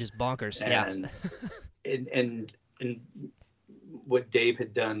madness. Just bonkers. And, and what Dave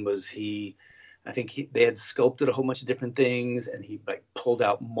had done was they had sculpted a whole bunch of different things, and he like pulled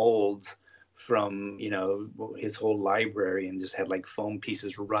out molds from his whole library and just had like foam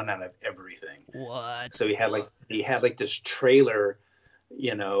pieces run out of everything. What? So he had like this trailer,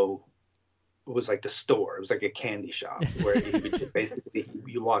 it was like the store. It was like a candy shop where he would just basically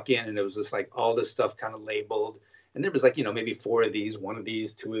you walk in and it was just like all this stuff kind of labeled, and there was like maybe 4 of these, 1 of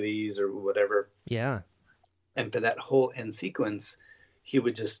these, 2 of these, or whatever. Yeah. And for that whole end sequence, he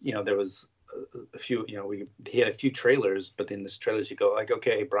would just there was a few he had a few trailers, but in this trailers he'd go like,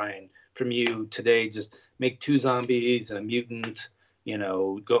 okay, Brian, from you today, just make 2 zombies and a mutant,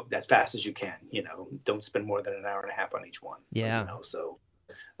 go as fast as you can, don't spend more than an hour and a half on each one. Yeah. So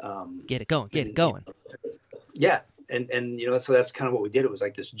get it going. Yeah. And so that's kind of what we did. It was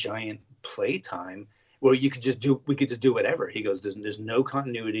like this giant playtime where we could just do whatever. He goes, there's no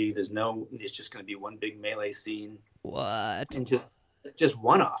continuity. It's just going to be one big melee scene. What? And just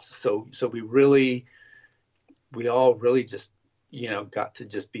one-offs. So we all really just, got to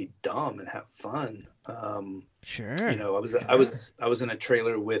just be dumb and have fun. Sure. I was in a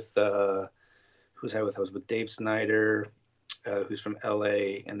trailer with, who was I with? I was with Dave Snyder, who's from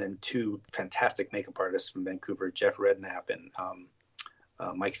LA, and then 2 fantastic makeup artists from Vancouver, Jeff Redknapp and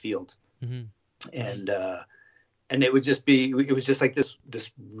Mike Fields. Mm-hmm. And it was just like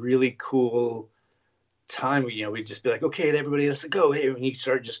this really cool time where, we'd just be like, okay, everybody, let's go. Hey, and you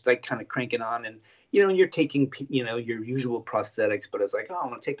start just like kind of cranking on, and, and you're taking, your usual prosthetics, but it's like, oh, I'm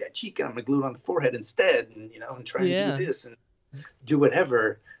going to take that cheek and I'm going to glue it on the forehead instead. And, and try and do this and do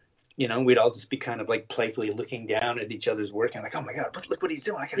whatever, we'd all just be kind of like playfully looking down at each other's work and like, oh my God, look what he's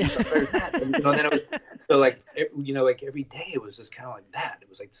doing. I got to do something better than that. And, then it was, so like, like every day it was just kind of like that. It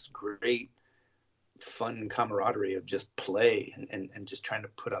was like this great fun camaraderie of just play and just trying to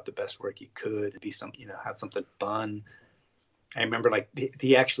put out the best work you could, be some, have something fun. I remember like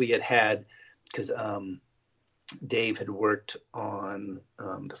he actually had because Dave had worked on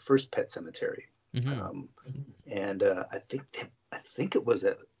the first Pet Cemetery, Mm-hmm. um, and I think it was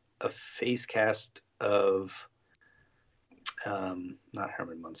a face cast of not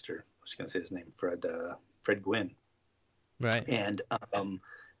Herman Munster. I was going to say his name, Fred Gwynn, Right. and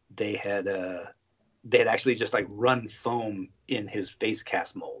they had they had actually just like run foam in his face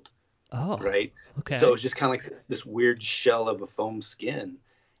cast mold, Oh, right? So it okay. was just kind of like this weird shell of a foam skin.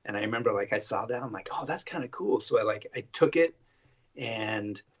 And I remember like I saw that, I'm like, oh, that's kind of cool. So I took it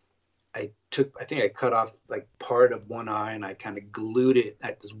and I think I cut off like part of one eye and I kind of glued it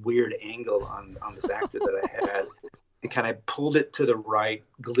at this weird angle on this actor that I had. And kind of pulled it to the right,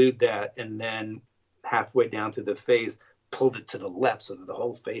 glued that, and then halfway down to the face, pulled it to the left so that the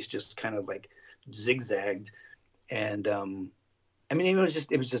whole face just kind of like zigzagged. And I mean, it was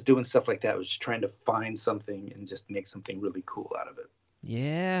just doing stuff like that. It was just trying to find something and just make something really cool out of it.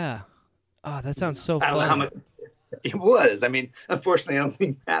 Yeah. Oh, that sounds so I don't know how fun. much it was. I mean, unfortunately, I don't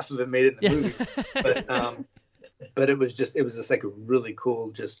think half of it made it in the Yeah. movie, but it was just like a really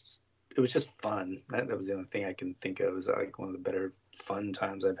cool. It was just fun. That was the only thing I can think of. It was like one of the better fun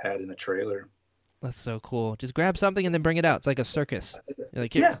times I've had in a trailer. That's so cool. Just grab something and then bring it out. It's like a circus. You're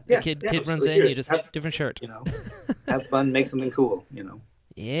like, here, Yeah, the yeah, kid yeah. kid runs So in, here, you just have different shirt. you know, have fun, make something cool.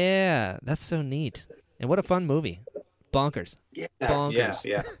 Yeah, that's so neat. And what a fun movie. Bonkers. Yeah, yeah, Bonkers.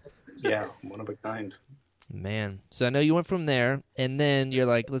 yeah, yeah. One of a kind. Man. So I know you went from there and then you're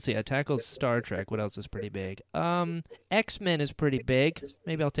like, let's see, I tackled Star Trek. What else is pretty big? X-Men is pretty big.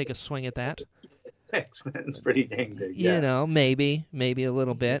 Maybe I'll take a swing at that. X-Men's pretty dang big. You Yeah, know, maybe a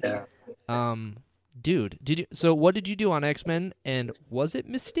little bit. yeah. Um Dude, so what did you do on X-Men and was it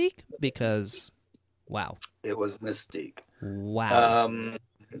Mystique? Because wow. It was Mystique. Wow. Um,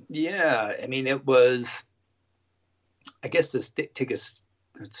 yeah, I mean, it was. I guess take a.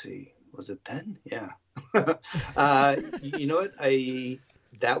 Let's see, was it then? Yeah. You know what?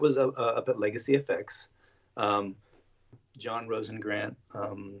 That was up at Legacy FX. Um, John Rosengrant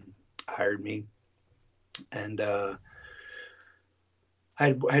hired me, and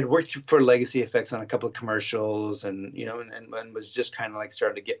I had worked for Legacy FX on a couple of commercials, and and was just kind of like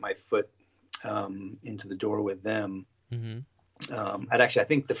starting to get my foot into the door with them. Mm-hmm. I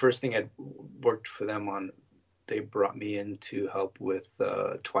think the first thing I'd worked for them on, they brought me in to help with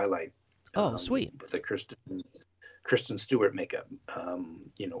Twilight. Oh, sweet. With the Kristen Stewart makeup,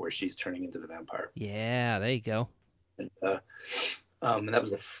 where she's turning into the vampire. Yeah, there you go. And that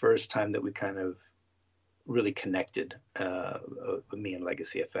was the first time that we kind of really connected, with me and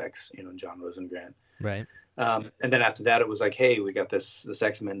Legacy FX, John Rosengrant. Right. And then after that, it was like, hey, we got this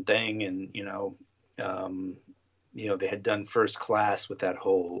X-Men thing, and they had done First Class with that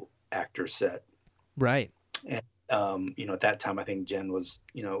whole actor set. Right. And at that time, I think Jen was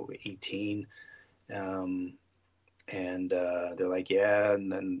 18, and they're like, yeah,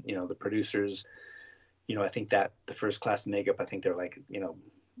 and then the producers, I think that the First Class makeup, I think they're like,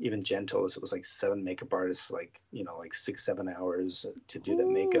 even Jen told us it was like 7 makeup artists, like like 6-7 hours to do the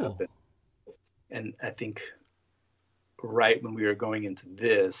makeup, and I think right when we were going into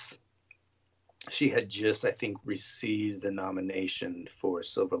this, she had just, I think, received the nomination for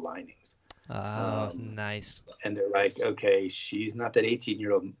Silver Linings. Oh, nice. And they're like, okay, she's not that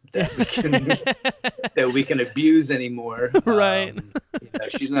 18-year-old that we can abuse anymore. Right.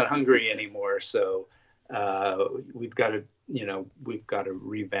 She's not hungry anymore, so we've got to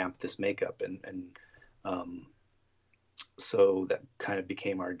revamp this makeup, and so that kind of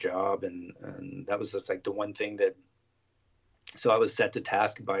became our job, and that was just like the one thing that. So I was set to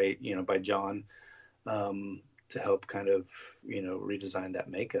task by John, to help kind of redesign that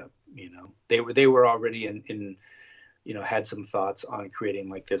makeup. They were already in had some thoughts on creating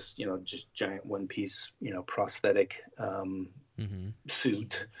like this just giant one piece prosthetic Mm-hmm.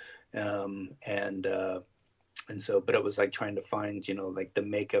 suit, and so, but it was like trying to find like the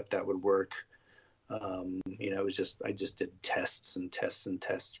makeup that would work. It was just, I just did tests and tests and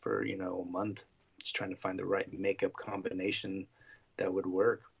tests for a month, just trying to find the right makeup combination that would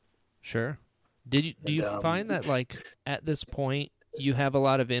work. Sure. Do you find that like at this point you have a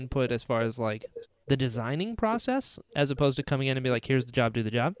lot of input as far as like the designing process, as opposed to coming in and be like, here's the job, do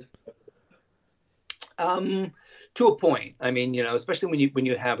the job? To a point. I mean, especially when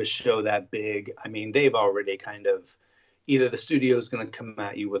you have a show that big, I mean, they've already kind of, either the studio is going to come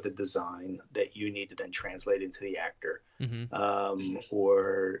at you with a design that you need to then translate into the actor, Mm-hmm.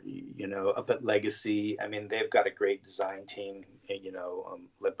 or up at Legacy, I mean, they've got a great design team,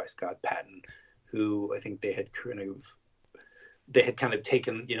 led by Scott Patton, who I think they had kind of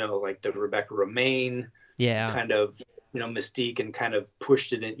taken like the Rebecca Romaine Yeah. kind of Mystique and kind of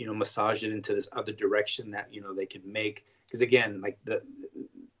pushed it in, massaged it into this other direction that, they could make. Because again, like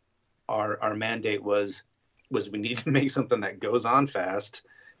our mandate was we need to make something that goes on fast,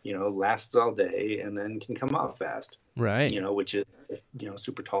 lasts all day, and then can come off fast. Right. Which is,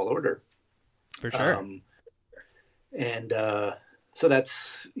 super tall order. For sure. And so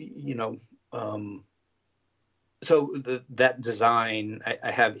that's, so that design,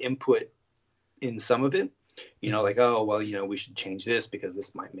 I have input in some of it, like, oh, well, we should change this because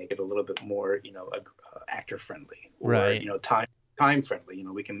this might make it a little bit more, actor friendly, or, right. Time friendly.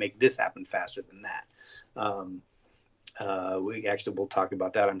 We can make this happen faster than that. We actually will talk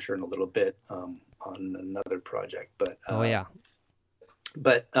about that, I'm sure, in a little bit on another project. But oh yeah.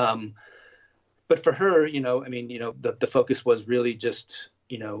 But for her, the focus was really just,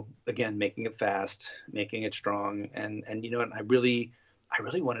 again, making it fast, making it strong, and and I really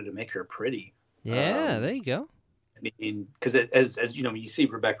wanted to make her pretty. Yeah, there you go. I mean, because as you you see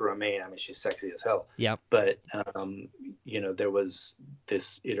Rebecca Romaine, I mean, she's sexy as hell. Yeah. But there was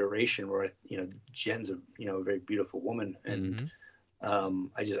this iteration where Jen's a very beautiful woman, and I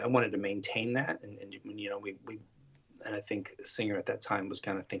wanted to maintain that, and we and I think the singer at that time was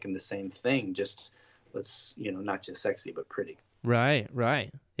kind of thinking the same thing. Just let's not just sexy but pretty. Right.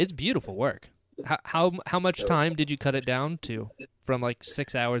 It's beautiful work. How much time did you cut it down to, from like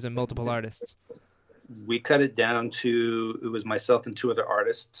 6 hours and multiple artists? We cut it down to, it was myself and two other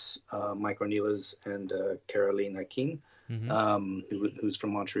artists, Mike Ornelas and Carolina King, who's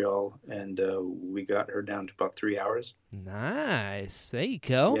from Montreal, and we got her down to about 3 hours. Nice. There you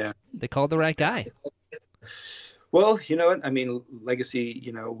go. Yeah. They called the right guy. Well, you know what? I mean,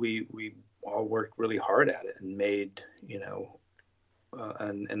 Legacy, we all worked really hard at it and made, and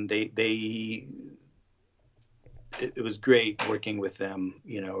it was great working with them,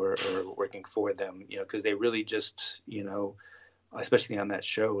 or working for them, because they really just, especially on that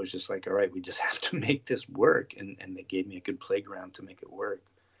show, was just like, all right, we just have to make this work. And they gave me a good playground to make it work.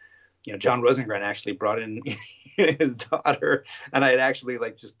 John Rosengren actually brought in his daughter, and I had actually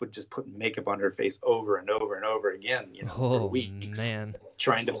just put makeup on her face over and over and over again, for weeks,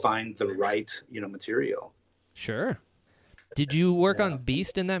 trying to find the right, material. Sure. Did you work on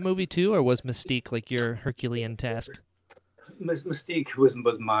Beast in that movie too, or was Mystique like your Herculean task? Mystique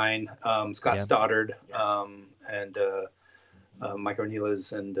was mine. Scott Stoddard and Mike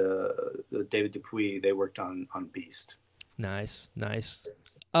Ornelas and David Dupuis, they worked on Beast. Nice.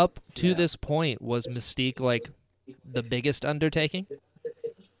 Up to this point, was Mystique like the biggest undertaking?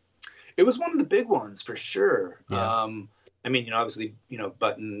 It was one of the big ones for sure. Yeah. I mean, obviously,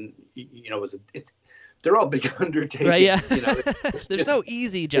 Button, they're all big undertakings. Right, yeah. There's no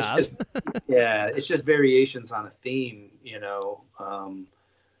easy jobs. It's just variations on a theme,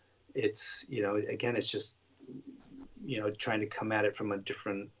 it's, again, it's just, trying to come at it from a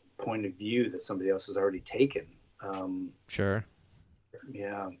different point of view that somebody else has already taken. Sure.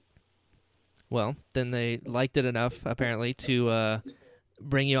 Yeah. Well, then they liked it enough, apparently, to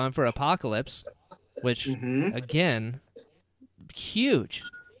bring you on for Apocalypse, which, again, huge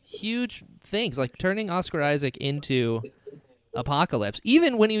things, like turning Oscar Isaac into Apocalypse.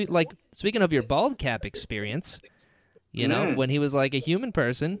 Even when he, speaking of your bald cap experience, when he was like a human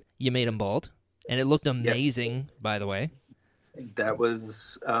person, you made him bald, and it looked amazing, by the way. That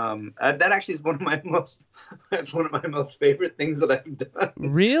was that actually is one of my most favorite things that I've done.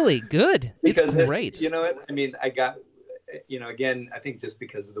 Really good. Because it's great. I mean, I got, again, I think just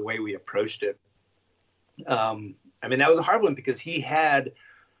because of the way we approached it. I mean, that was a hard one because he had,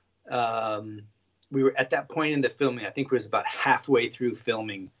 we were at that point in the filming, I think we was about halfway through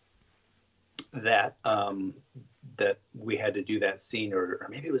filming that, that we had to do that scene, or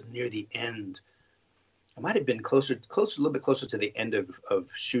maybe it was near the end. It might have been a little bit closer to the end of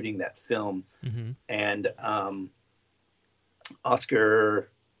shooting that film. And Oscar,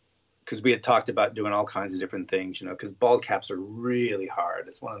 because we had talked about doing all kinds of different things, because bald caps are really hard.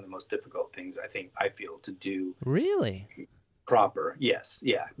 It's one of the most difficult things I feel to do. Really? Proper. Yes.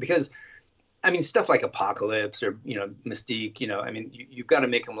 Yeah. Because, I mean, stuff like Apocalypse or, Mystique, I mean, you've got to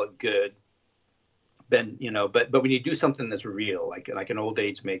make them look good. Then, but when you do something that's real, like an old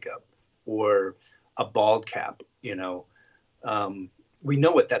age makeup or a bald cap, we know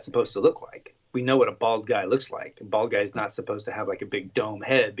what that's supposed to look like. We know what a bald guy looks like. A bald guy's not supposed to have like a big dome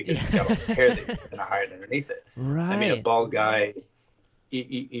head because he's got all this hair that he's gonna hide underneath it. Right. I mean, a bald guy,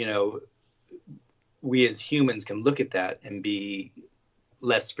 we as humans can look at that and be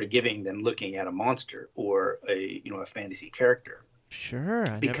less forgiving than looking at a monster or a fantasy character. Sure.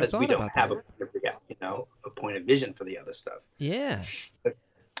 Because we don't have a point of vision for the other stuff. Yeah.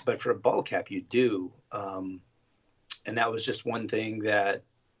 But for a bald cap, you do. And that was just one thing that,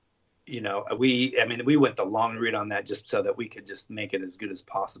 we went the long route on that just so that we could just make it as good as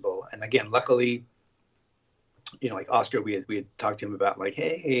possible. And again, luckily, like Oscar, we had talked to him about like,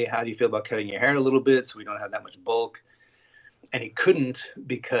 hey, how do you feel about cutting your hair a little bit so we don't have that much bulk? And he couldn't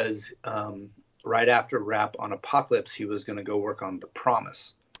because right after Rap on Apocalypse, he was going to go work on The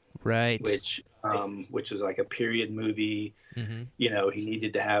Promise, right? Which was like a period movie. Mm-hmm. He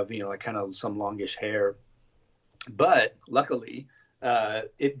needed to have like kind of some longish hair, but luckily,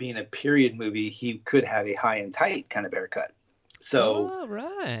 it being a period movie, he could have a high and tight kind of haircut. So,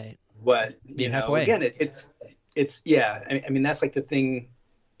 right. What halfway. Again, it's yeah. I mean, that's like the thing.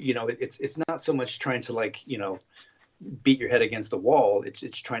 It's not so much trying to like beat your head against the wall.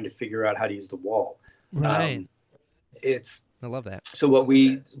 It's trying to figure out how to use the wall. Right. I love that. So what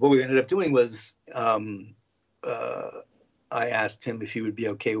we ended up doing was I asked him if he would be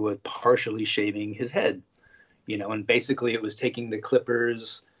okay with partially shaving his head, and basically it was taking the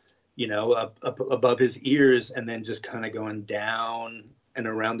clippers, up above his ears and then just kind of going down and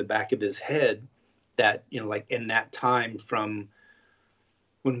around the back of his head. That, like in that time from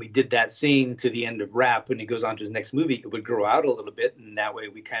when we did that scene to the end of Rap, when he goes on to his next movie, it would grow out a little bit. And that way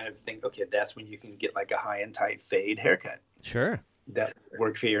we kind of think, okay, that's when you can get like a high and tight fade haircut. Sure. That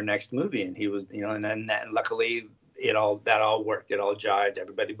worked for your next movie. And he was, and luckily that all worked. It all jived.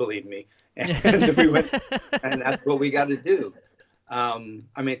 Everybody believed me. And we went, and that's what we got to do. I mean,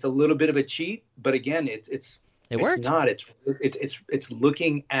 it's a little bit of a cheat, but again, it worked.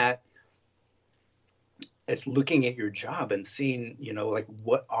 It's looking at your job and seeing, like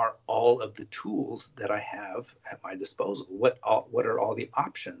what are all of the tools that I have at my disposal? What are all the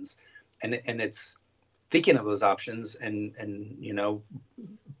options? And it's thinking of those options and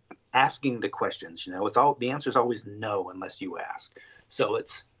asking the questions. The answer is always no unless you ask. So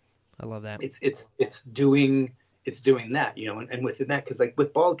I love that. It's doing that, and within that, because like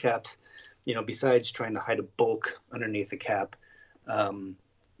with bald caps, besides trying to hide a bulk underneath the cap,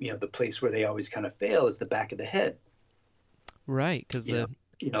 the place where they always kind of fail is the back of the head. Right, because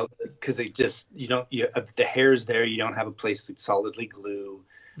because they just if the hair's there, you don't have a place to solidly glue.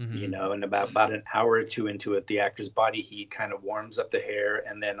 Mm-hmm. And about an hour or two into it, the actor's body heat kind of warms up the hair,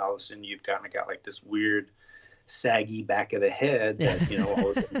 and then all of a sudden you've kind of got like this weird, saggy back of the head that all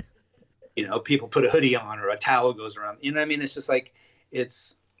of a sudden, people put a hoodie on or a towel goes around. You know what I mean? It's just like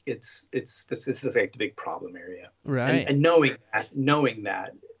this is like the big problem area, right? And knowing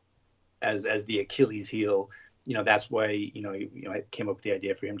that as the Achilles heel, that's why I came up with the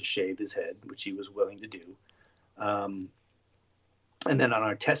idea for him to shave his head, which he was willing to do. And then on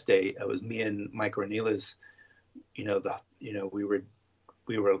our test day, it was me and Mike Ornelas. We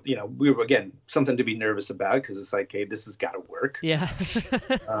were again something to be nervous about because it's like, hey, this has got to work. Yeah.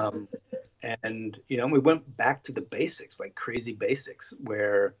 And we went back to the basics, like crazy basics,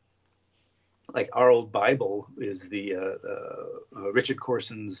 where like our old Bible is the Richard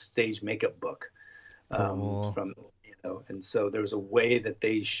Corson's stage makeup book. Cool. From and so there's a way that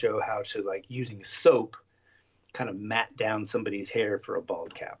they show how to, like, using soap kind of mat down somebody's hair for a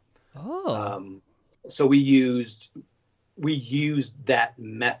bald cap. So we used that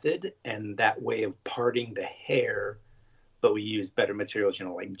method and that way of parting the hair, but we used better materials,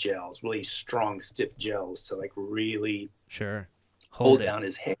 like gels, really strong, stiff gels to like really hold down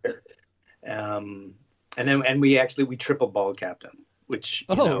his hair. And we triple bald capped him, which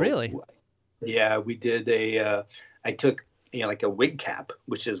really? Yeah, we did I took like a wig cap,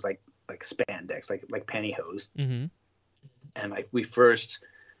 which is like spandex, like pantyhose. Mm-hmm. And we first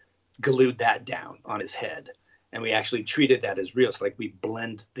glued that down on his head, and we actually treated that as real. So like we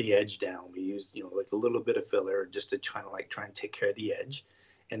blend the edge down. We used like a little bit of filler just to try and take care of the edge,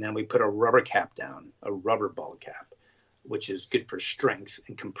 and then we put a rubber cap down, a rubber bald cap, which is good for strength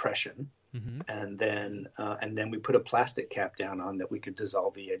and compression. Mm-hmm. And then we put a plastic cap down on that we could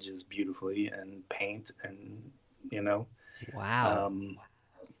dissolve the edges beautifully and paint and Wow.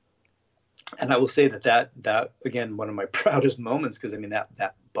 And I will say that again, one of my proudest moments, because I mean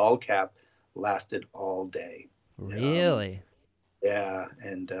that bald cap lasted all day. Really? Yeah,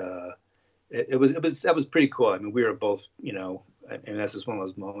 and that was pretty cool. I mean, we were both, and that's just one of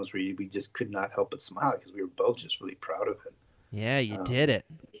those moments where we just could not help but smile because we were both just really proud of it. Yeah, you did it.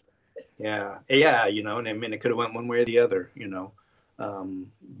 Yeah, and I mean, it could have went one way or the other,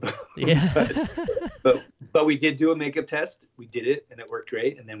 Yeah. but we did do a makeup test. We did it, and it worked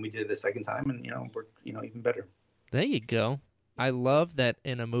great. And then we did it the second time, and it worked, even better. There you go. I love that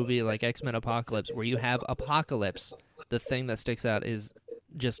in a movie like X-Men Apocalypse, where you have Apocalypse, the thing that sticks out is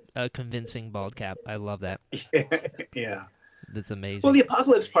just a convincing bald cap. I love that. Yeah. That's amazing. Well, the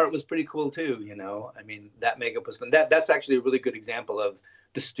apocalypse part was pretty cool too. You know, I mean, that makeup was fun. That's actually a really good example of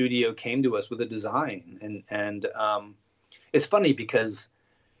the studio came to us with a design, and it's funny because,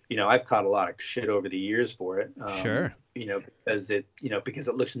 you know, I've caught a lot of shit over the years for it. Sure. You know, because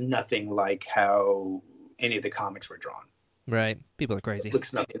it looks nothing like how any of the comics were drawn. Right. People are crazy. It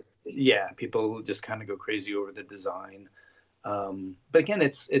looks nothing. Yeah, people just kind of go crazy over the design. But again,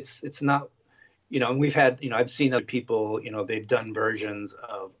 it's not. You know, and we've had, you know, I've seen other people, you know, they've done versions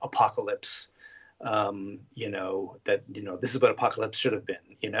of Apocalypse, you know, that, you know, this is what Apocalypse should have been,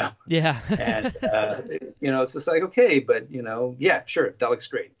 you know? Yeah. And, you know, it's just like, okay, but, you know, yeah, sure, that looks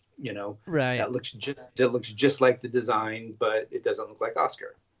great, you know? Right. It looks just like the design, but it doesn't look like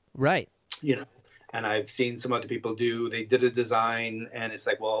Oscar. Right. You know? And I've seen some other people they did a design and it's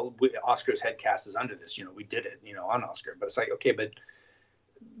like, well, Oscar's head cast is under this, you know, we did it, you know, on Oscar. But it's like, okay, but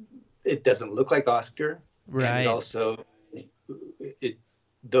it doesn't look like Oscar. Right. And it also,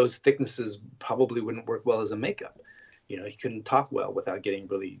 those thicknesses probably wouldn't work well as a makeup. You know, he couldn't talk well without getting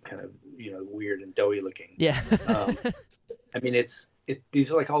really kind of, you know, weird and doughy looking. Yeah. I mean,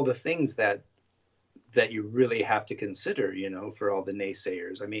 these are like all the things that you really have to consider, you know, for all the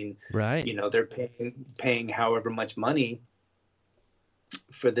naysayers. I mean, right. You know, they're paying however much money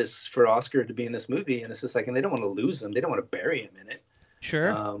for Oscar to be in this movie. And it's just like, and they don't want to lose him. They don't want to bury him in it.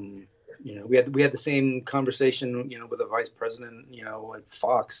 Sure. You know, we had the same conversation, you know, with the vice president, you know, at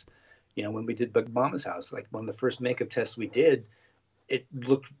Fox, you know, when we did Obama's house, like one of the first makeup tests we did, it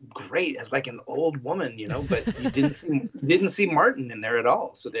looked great as like an old woman, you know, but you didn't see Martin in there at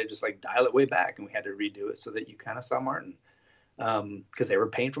all. So they just like dial it way back and we had to redo it so that you kind of saw Martin, because they were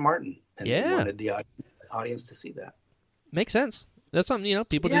paying for Martin and they wanted the audience to see that. Makes sense. That's something, you know,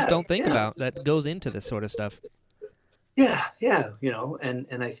 people just don't think about that goes into this sort of stuff. Yeah, you know,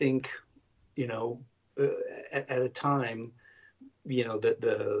 and I think, you know, at a time, you know,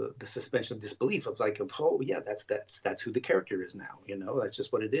 the suspension of disbelief of like, oh yeah, that's who the character is now, you know, that's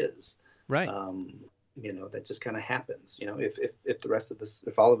just what it is. Right. You know, that just kind of happens, you know, if the rest of us,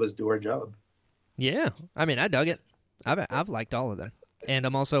 if all of us do our job. Yeah. I mean, I dug it. I've liked all of them. And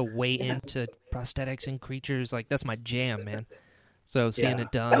I'm also way into prosthetics and creatures. Like, that's my jam, man. So seeing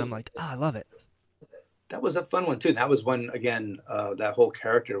it done, I'm like, I love it. That was a fun one too. That was one, again, that whole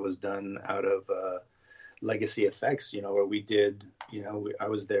character was done out of Legacy Effects, you know, where we did, you know, I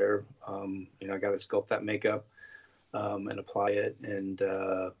was there, you know, I got to sculpt that makeup and apply it. And,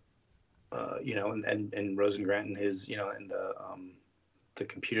 you know, and Rosengrant and his, you know, and the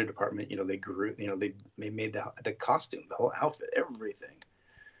computer department, you know, they grew, you know, they made the costume, the whole outfit, everything,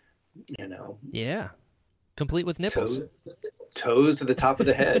 you know. Yeah. Complete with nipples. Toes to the top of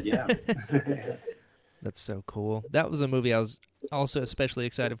the head, yeah. That's so cool. That was a movie I was also especially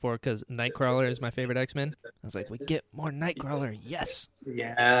excited for because Nightcrawler is my favorite X-Men. I was like, we get more Nightcrawler, yes.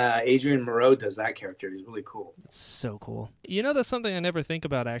 Yeah, Adrian Moreau does that character. He's really cool. It's so cool. You know, that's something I never think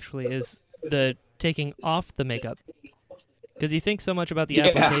about, actually, is the taking off the makeup. Because you think so much about the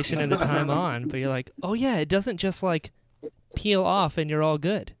application and the time on, but you're like, oh yeah, it doesn't just like peel off and you're all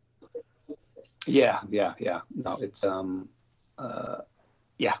good. Yeah. No, it's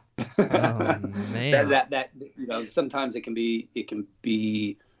yeah. Oh man. that you know, sometimes it can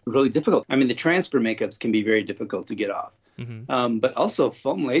be really difficult. I mean, the transfer makeups can be very difficult to get off. Mm-hmm. But also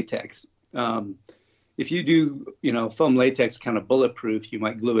foam latex. If you do, you know, foam latex kind of bulletproof, you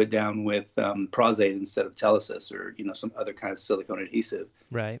might glue it down with Pros-Aide instead of Telesis or, you know, some other kind of silicone adhesive.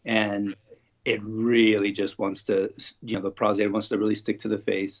 Right. And it really just wants to, you know, the Pros-Aide wants to really stick to the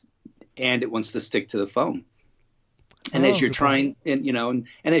face and it wants to stick to the foam. And as you're trying, and you know, and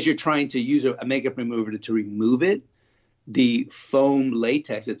as you're trying to use a makeup remover to remove it, the foam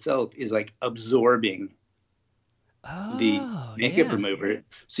latex itself is like absorbing the makeup remover.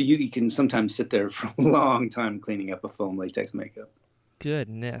 So you can sometimes sit there for a long time cleaning up a foam latex makeup.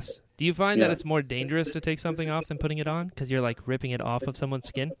 Goodness. Do you find that it's more dangerous to take something off than putting it on because you're like ripping it off of someone's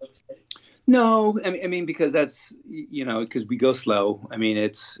skin? No, I mean because that's, you know, because we go slow. I mean,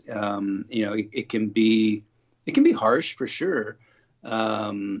 it's you know, it can be harsh for sure.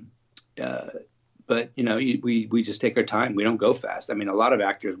 But, you know, we just take our time. We don't go fast. I mean, a lot of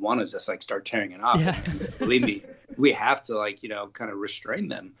actors want to just like start tearing it off. Yeah. And believe me, we have to like, you know, kind of restrain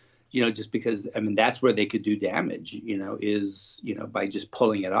them, you know, just because, I mean, that's where they could do damage, you know, is, you know, by just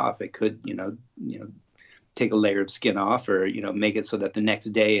pulling it off. It could, you know, take a layer of skin off or, you know, make it so that the next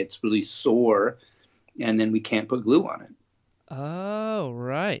day it's really sore and then we can't put glue on it. Oh,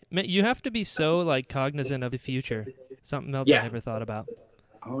 right. You have to be so like cognizant of the future. Something else I never thought about.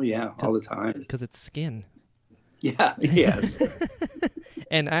 Oh, yeah, all the time. Because it's skin. Yeah, yes.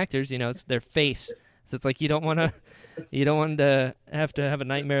 And actors, you know, it's their face. So it's like you don't want to have a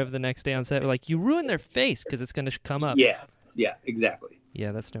nightmare of the next day on set. Like you ruin their face because it's going to come up. Yeah, exactly.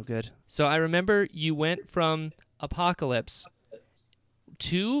 Yeah, that's no good. So I remember you went from Apocalypse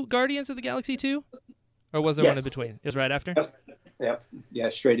to Guardians of the Galaxy 2? Or was there one in between? It was right after? Yep. Yeah,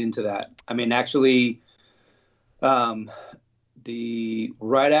 straight into that. I mean, actually, the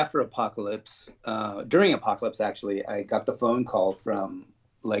right after Apocalypse, during Apocalypse, actually, I got the phone call from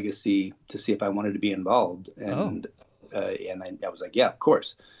Legacy to see if I wanted to be involved. And I was like, yeah, of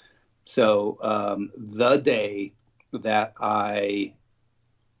course. So the day that I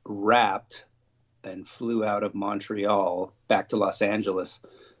wrapped and flew out of Montreal back to Los Angeles,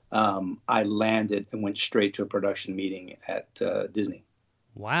 I landed and went straight to a production meeting at Disney.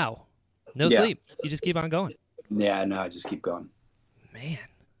 Wow. No sleep. You just keep on going. Yeah, no, I just keep going. Man.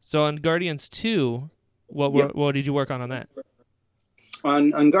 So on Guardians 2, what did you work on that?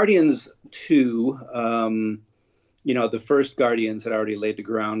 On Guardians 2, the first Guardians had already laid the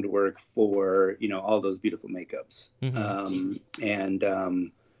groundwork for, all those beautiful makeups. Again,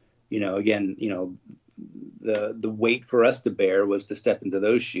 the weight for us to bear was to step into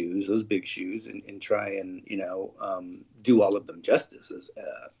those shoes, those big shoes, and try and, do all of them justice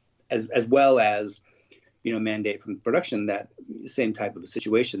as well as, mandate from production that same type of a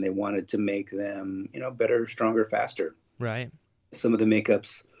situation. They wanted to make them, better, stronger, faster. Right. Some of the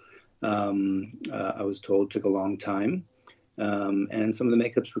makeups, I was told, took a long time. And some of the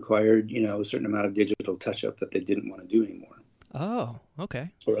makeups required, a certain amount of digital touch-up that they didn't want to do anymore. Oh, okay.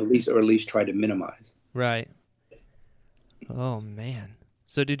 Or at least try to minimize. Right. Oh, man.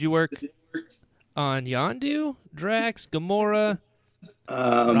 So did you work on Yondu, Drax, Gamora?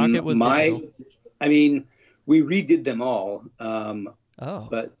 Rocket was digital. I mean, we redid them all.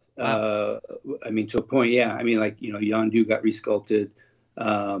 But wow. To a point, yeah. I mean, Yondu got resculpted.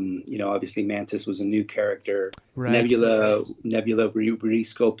 Obviously Mantis was a new character. Right. Nebula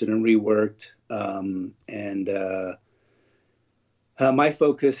resculpted and reworked. My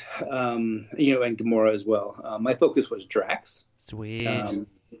focus, and Gamora as well. My focus was Drax. Sweet. That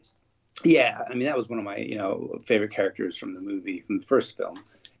was one of my, favorite characters from the first film.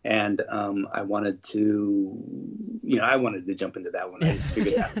 And I wanted to jump into that one. I just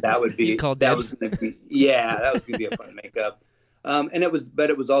figured that would be that was going to be a fun makeup. And it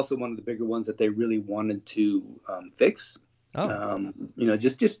was also one of the bigger ones that they really wanted to fix. Again,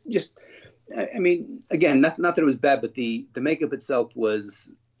 not that it was bad, but the makeup itself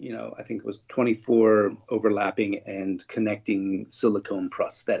was, I think it was 24 overlapping and connecting silicone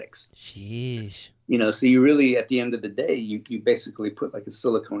prosthetics. Sheesh. So you really, at the end of the day, you basically put like a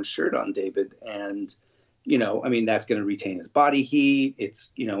silicone shirt on David, and, that's going to retain his body heat.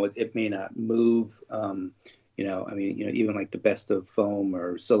 It's, it may not move. Even like the best of foam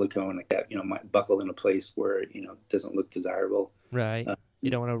or silicone like that, might buckle in a place where, it doesn't look desirable. Right.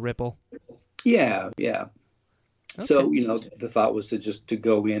 You don't want to ripple. Yeah. Okay. So, the thought was to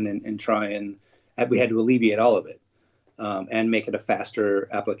go in and try and we had to alleviate all of it and make it a faster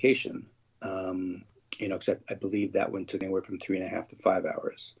application. Except I believe that one took anywhere from 3.5 to 5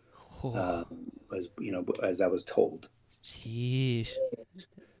 hours, as I was told. Jeez.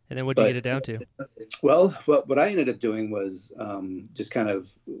 And then what did you get it down to? Well, what I ended up doing was just kind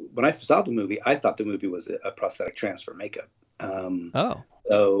of, when I saw the movie, I thought the movie was a prosthetic transfer makeup.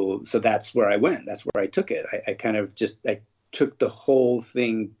 So that's where I went. That's where I took it. I kind of I took the whole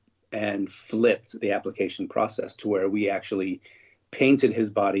thing and flipped the application process to where we actually painted his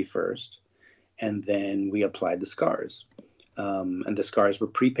body first, and then we applied the scars. And the scars were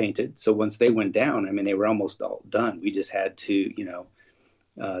pre-painted. So once they went down, they were almost all done. We just had to,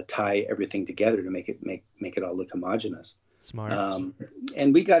 tie everything together to make it all look homogeneous. Smart.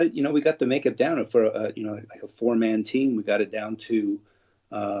 And we got it, we got the makeup down for like a 4-man team. We got it down to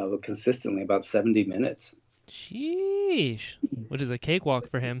consistently about 70 minutes. Sheesh. Which is a cakewalk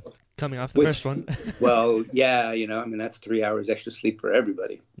for him coming off the first one. Well, yeah, that's 3 hours extra sleep for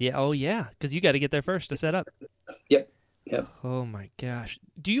everybody. Yeah. Oh yeah. Cause you got to get there first to set up. Yep. Oh my gosh.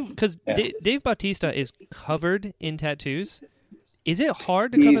 Because Dave Bautista is covered in tattoos. Is it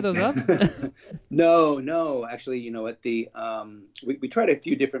hard to cover those up? No. Actually, you know what? We tried a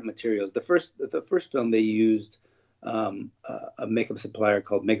few different materials. The first film they used a makeup supplier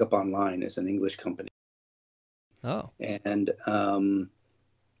called Makeup Online. It's an English company. Oh. And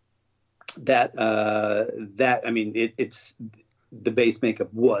it's the base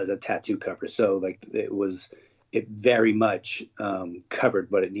makeup was a tattoo cover, so it very much covered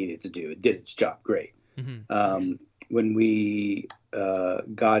what it needed to do. It did its job great. Mm-hmm. When we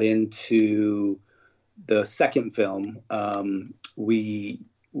got into the second film, we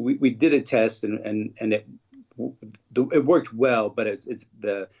we did a test and it worked well, but it's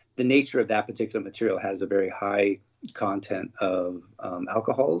the nature of that particular material has a very high content of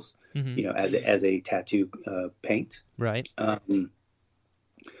alcohols, Mm-hmm. as a tattoo paint. Right.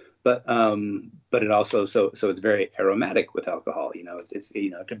 But it also so it's very aromatic with alcohol. It's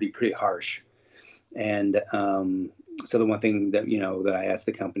it can be pretty harsh. And so the one thing that I asked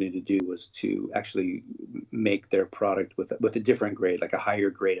the company to do was to actually make their product with a different grade, like a higher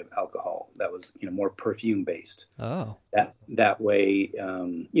grade of alcohol that was more perfume based. Oh. That way,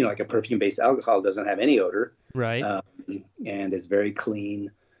 like a perfume based alcohol doesn't have any odor, Right. and is very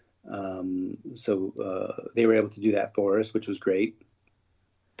clean. So they were able to do that for us, which was great.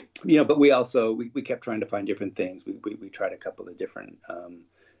 But we also we kept trying to find different things. We tried a couple of different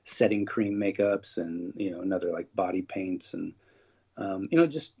setting cream makeups and another like body paints and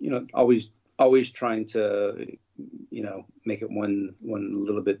just always trying to make it one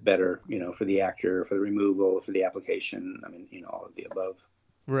little bit better for the actor, for the removal, for the application. I mean all of the above.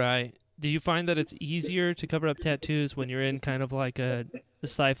 Right. Do you find that it's easier to cover up tattoos when you're in kind of like a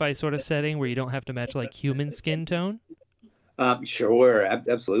sci-fi sort of setting where you don't have to match like human skin tone? Sure,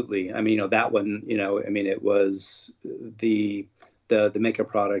 absolutely. I mean, that one, I mean, it was the makeup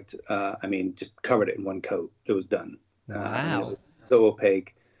product. I mean, just covered it in one coat. It was done. Wow. It was so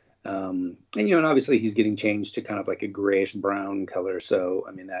opaque. And obviously he's getting changed to kind of like a grayish brown color. So,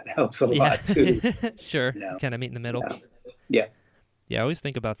 I mean, that helps a lot too. Sure. Kind of meet in the middle. Yeah. Yeah, I always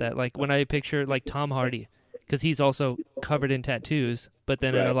think about that. Like when I picture like Tom Hardy, because he's also covered in tattoos, but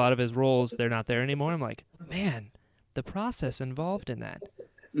then in a lot of his roles, they're not there anymore. I'm like, man, the process involved in that.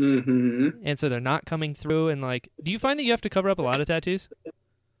 Mm-hmm. And so they're not coming through. And like, do you find that you have to cover up a lot of tattoos?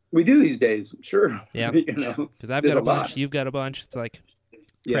 We do these days, sure. Yeah. Because I've got a bunch, you've got a bunch. It's like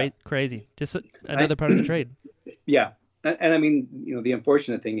crazy. Just another part of the trade. Yeah. And I mean, the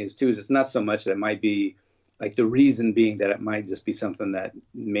unfortunate thing is it's not so much that it might be like the reason being that it might just be something that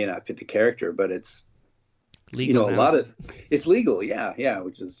may not fit the character, but it's legal. A lot of it's legal. Yeah.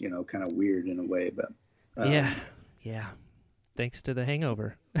 Which is, kind of weird in a way, but yeah. Thanks to The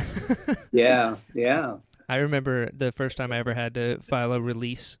Hangover. Yeah. I remember the first time I ever had to file a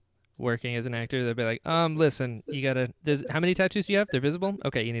release working as an actor. They'd be like, listen, you gotta, how many tattoos do you have? They're visible?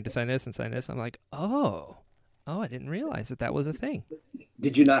 Okay, you need to sign this and sign this. I'm like, oh, I didn't realize that was a thing.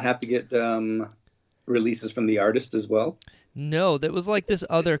 Did you not have to get releases from the artist as well? No, that was like this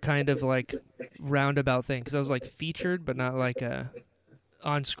other kind of like roundabout thing, because I was like featured, but not like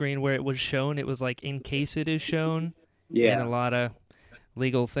on screen where it was shown. It was like in case it is shown. Yeah. And a lot of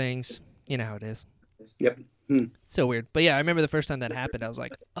legal things. You know how it is. Yep. So weird. But yeah, I remember the first time that happened, I was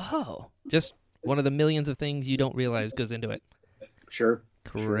like, oh, just one of the millions of things you don't realize goes into it. Sure.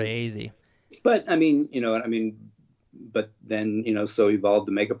 Crazy. Sure. But I mean, but then, so evolved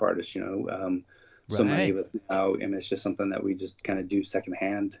the makeup artist, so many of us now, and it's just something that we just kind of do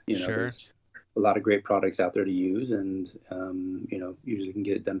secondhand. Sure. There's a lot of great products out there to use, and usually can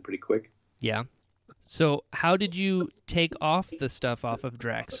get it done pretty quick. Yeah. So how did you take off the stuff off of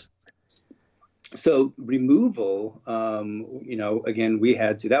Drax? So removal, again, we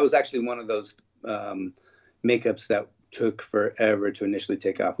had to. That was actually one of those makeups that took forever to initially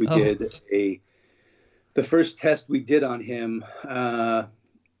take off. We did the first test we did on him.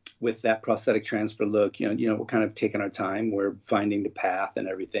 With that prosthetic transfer look, we're kind of taking our time. We're finding the path and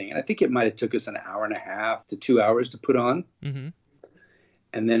everything. And I think it might have took us an hour and a half to 2 hours to put on. Mm-hmm.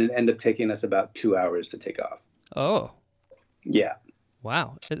 And then it ended up taking us about 2 hours to take off. Oh. Yeah.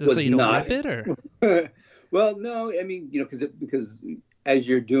 Wow. So you don't rip it, or? Well, no, I mean, because as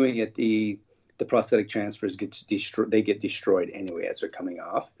you're doing it, the prosthetic transfers get destroyed anyway as they're coming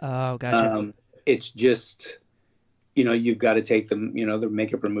off. Oh, gotcha. It's just... you've got to take them, the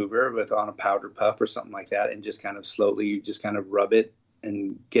makeup remover on a powder puff or something like that, and just kind of slowly, just kind of rub it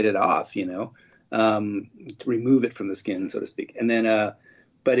and get it off, to remove it from the skin, so to speak. And then,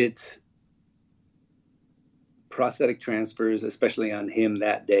 but it's prosthetic transfers, especially on him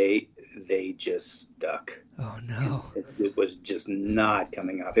that day, they just stuck. Oh no! It was just not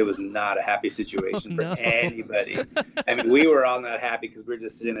coming off. It was not a happy situation for anybody. I mean, we were all not happy because we were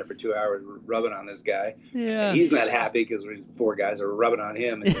just sitting there for 2 hours rubbing on this guy. Yeah. And he's not happy because we're 4 guys are rubbing on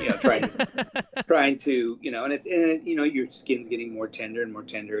him and trying to and your skin's getting more tender and more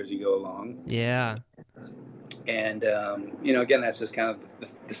tender as you go along. Yeah. And again, that's just kind of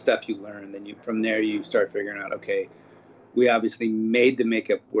the stuff you learn. Then from there you start figuring out, okay, we obviously made the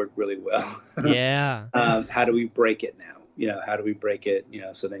makeup work really well. Yeah. How do we break it now? How do we break it?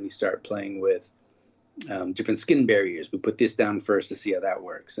 So then you start playing with different skin barriers. We put this down first to see how that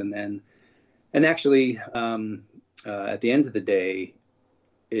works. And actually, at the end of the day,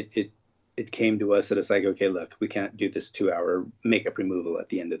 it came to us that it's like, okay, look, we can't do this 2 hour makeup removal at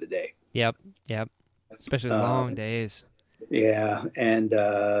the end of the day. Yep. Yep. Especially long days. Yeah. And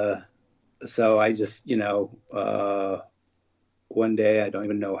so I just, one day, I don't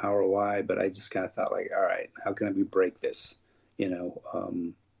even know how or why, but I just kind of thought like, all right, how can we break this?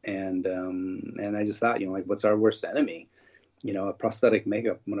 And I just thought, like, what's our worst enemy? A prosthetic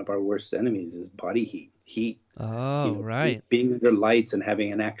makeup, one of our worst enemies is body heat. Oh, right. Being under lights and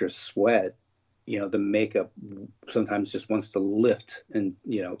having an actress sweat, the makeup sometimes just wants to lift and,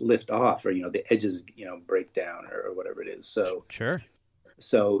 lift off, or, the edges, break down or whatever it is. So, sure.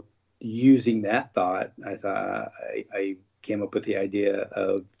 So using that thought, I came up with the idea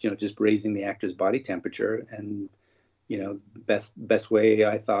of, just raising the actor's body temperature. And, best way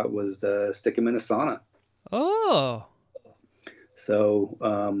I thought was stick him in a sauna. Oh. So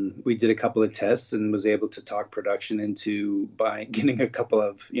we did a couple of tests and was able to talk production into getting a couple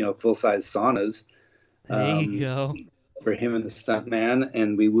of, full-size saunas. There you go. For him and the stuntman.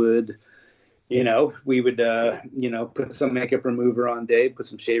 And we would put some makeup remover on Dave, put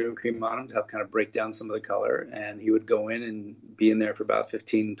some shaving cream on him to help kind of break down some of the color. And he would go in and be in there for about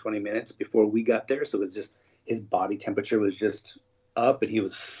 15, 20 minutes before we got there. So it was just, his body temperature was just up and he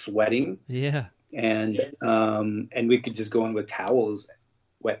was sweating. Yeah. And we could just go in with towels,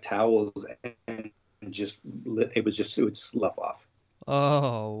 wet towels, and it would just slough off.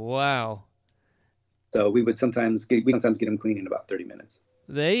 Oh, wow. So we sometimes get him clean in about 30 minutes.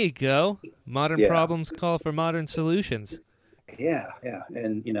 There you go. Modern problems call for modern solutions. Yeah.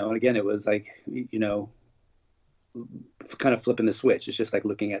 And, again, it was like, kind of flipping the switch. It's just like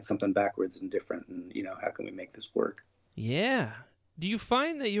looking at something backwards and different and, how can we make this work? Yeah. Do you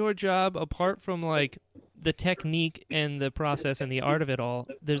find that your job, apart from like the technique and the process and the art of it all,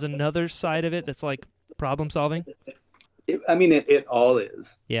 there's another side of it that's like problem solving? It all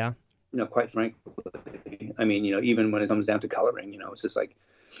is. Yeah. Quite frankly, even when it comes down to coloring, it's just like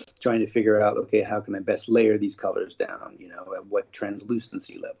trying to figure out, okay, how can I best layer these colors down? At what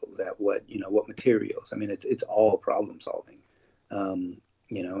translucency levels, at what materials? It's all problem solving. And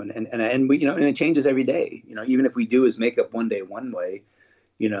it changes every day. Even if we do his makeup one day one way,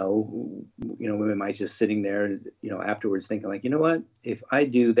 we might just sitting there, afterwards thinking like, you know what, if I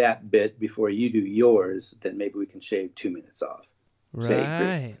do that bit before you do yours, then maybe we can shave 2 minutes off.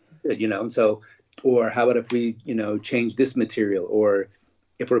 Right. So, or how about if we, change this material, or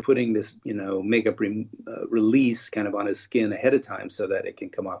if we're putting this, makeup release kind of on his skin ahead of time so that it can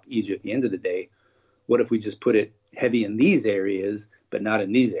come off easier at the end of the day. What if we just put it heavy in these areas, but not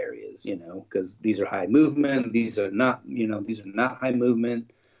in these areas, because these are high movement, these are not high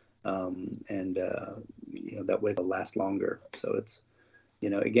movement. That way they'll last longer. So it's,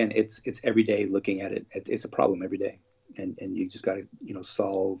 again, it's every day looking at it. It's a problem every day. And you just got to,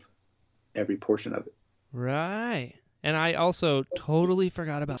 solve every portion of it. Right. And I also totally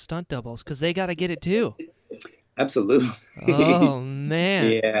forgot about stunt doubles because they got to get it too. Absolutely. Oh,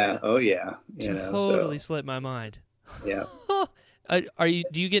 man. Yeah. Oh, yeah. Totally slipped my mind. Yeah.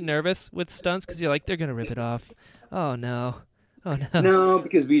 Do you get nervous with stunts because you're like, they're going to rip it off? Oh, no. Oh, no. No,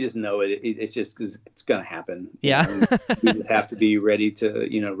 because we just know it's just because it's going to happen. Yeah. We just have to be ready to,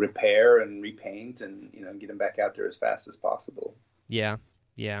 repair and repaint and, get them back out there as fast as possible. Yeah.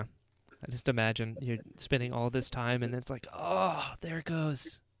 Yeah. I just imagine you're spending all this time and it's like, oh, there it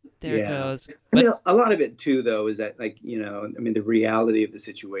goes. There it goes. But a lot of it too, though, is that like, the reality of the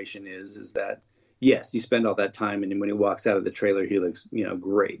situation is that, yes, you spend all that time and when he walks out of the trailer, he looks,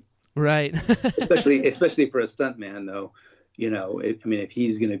 great. Right. especially for a stuntman, though, if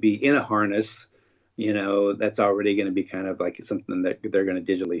he's going to be in a harness, that's already going to be kind of like something that they're going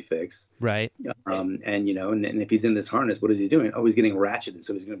to digitally fix. Right. And if he's in this harness, what is he doing? Oh, he's getting ratcheted.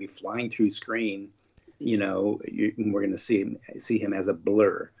 So he's going to be flying through screen, we're going to see him as a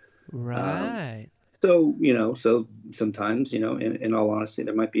blur. Right. So sometimes, in all honesty,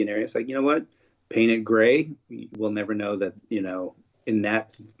 there might be an area. It's like, you know what? Paint it gray. We'll never know that, in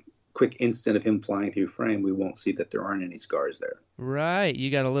that quick instant of him flying through frame, we won't see that there aren't any scars there. Right. You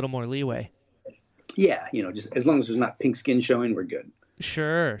got a little more leeway. Yeah. Just as long as there's not pink skin showing, we're good.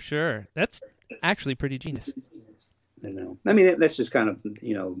 Sure. That's actually pretty genius. I know. That's just kind of,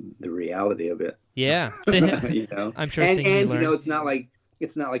 the reality of it. Yeah. I'm sure. And it's not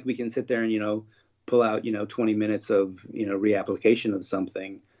like we can sit there and, pull out, 20 minutes of, reapplication of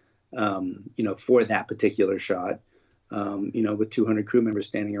something, for that particular shot, with 200 crew members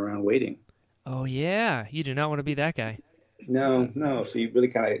standing around waiting. Oh, yeah. You do not want to be that guy. No. So you really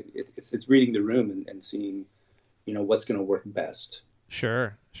kind of, it's reading the room and seeing, what's going to work best.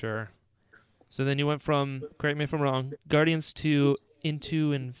 Sure. So then you went from, correct me if I'm wrong, Guardians to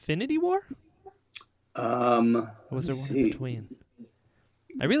into Infinity War? Or was there one in between?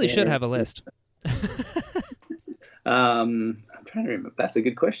 I really should have a list. I'm trying to remember. That's a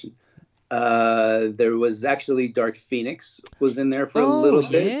good question. There was actually Dark Phoenix was in there for a little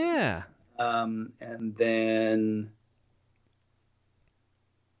bit. Yeah. And then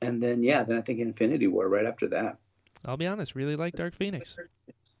I think Infinity War right after that. I'll be honest, really like Dark Phoenix.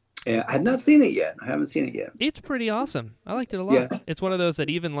 Yeah, I had not seen it yet. I haven't seen it yet. It's pretty awesome. I liked it a lot. Yeah. It's one of those that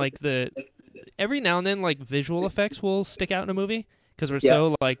even like every now and then like visual effects will stick out in a movie because we're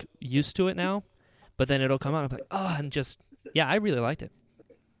so like used to it now. But then it'll come out and I'm like, and just I really liked it.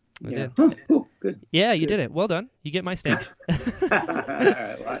 I did. Oh, cool. Good. Yeah, you did it. Well done. You get my stamp. All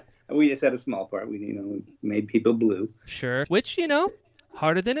right. Well, we just had a small part. We made people blue. Sure. Which,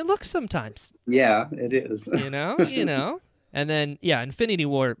 harder than it looks sometimes. Yeah, it is. You know. And then, Infinity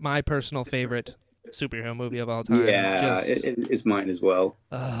War, my personal favorite superhero movie of all time. Yeah, it's mine as well.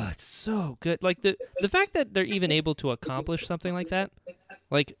 It's so good. Like the fact that they're even able to accomplish something like that,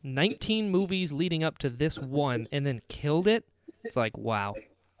 like 19 movies leading up to this one and then killed it. It's like, wow.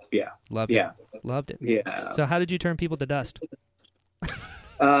 Yeah. Loved it. Loved it. Yeah. So how did you turn people to dust?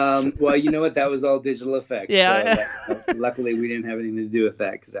 Well, you know what? That was all digital effects. Yeah. So luckily, we didn't have anything to do with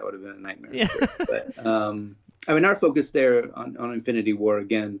that because that would have been a nightmare. Yeah. But our focus there on Infinity War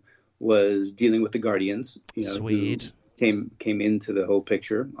again was dealing with the Guardians. Sweet. Who came into the whole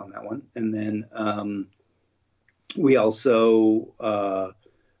picture on that one, and then we also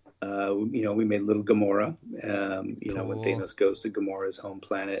we made Little Gamora. Cool. When Thanos goes to Gamora's home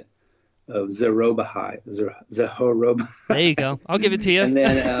planet of Zahoroba. There you go. I'll give it to you. And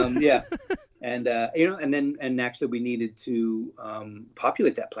then and actually we needed to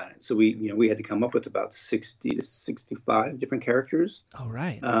populate that planet. So we had to come up with about 60 to 65 different characters. Oh,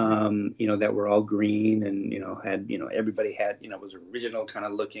 right. That were all green and had everybody had was original kind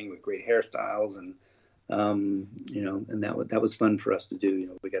of looking with great hairstyles and and that was fun for us to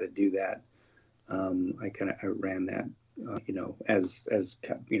do. We got to do that. I ran that. As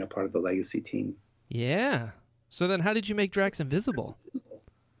part of the legacy team. Yeah. So then how did you make Drax invisible?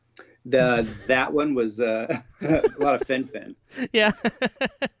 That one was a lot of fen. Yeah.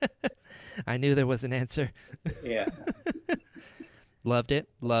 I knew there was an answer. Yeah. Loved it.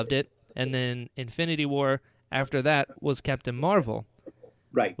 And then Infinity War after that was Captain Marvel.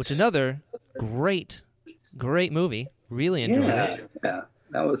 Right. Which another great movie. Really enjoyed it. Yeah.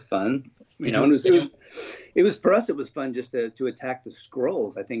 That was fun. It was for us. It was fun just to attack the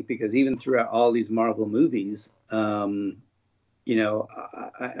Skrulls. I think because even throughout all these Marvel movies, I'm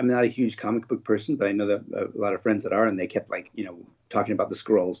not a huge comic book person, but I know that a lot of friends that are, and they kept talking about the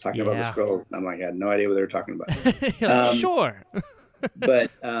Skrulls, about the Skrulls. And I'm like, I had no idea what they were talking about. Sure. But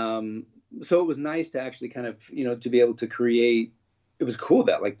so it was nice to actually kind of to be able to create. It was cool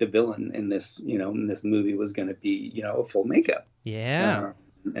that the villain in this movie was going to be a full makeup. Yeah.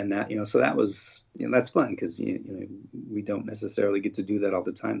 And that so that was that's fun because we don't necessarily get to do that all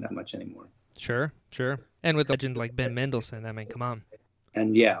the time that much anymore. Sure. And with a legend like Ben Mendelsohn, I mean, come on.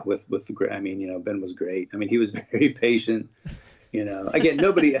 And with the great, Ben was great. He was very patient. Again,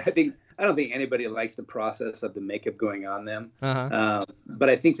 I don't think anybody likes the process of the makeup going on them. Uh-huh. But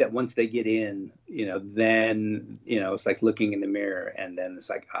I think that once they get in, then it's like looking in the mirror, and then it's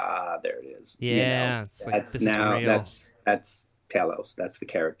like, there it is. Yeah, that's Talos. That's the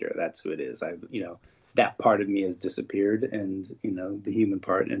character. That's who it is. That part of me has disappeared, and the human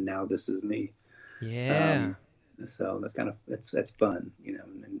part, and now this is me. Yeah. So that's kind of it's fun,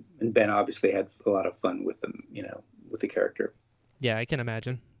 and Ben obviously had a lot of fun with them, with the character. Yeah, I can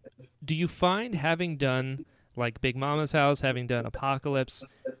imagine. Do you find having done like Big Mama's House, having done Apocalypse,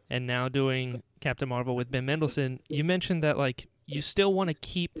 and now doing Captain Marvel with Ben Mendelsohn, you mentioned that you still want to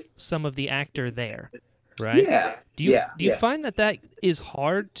keep some of the actor there, right? Yeah. Do you find that is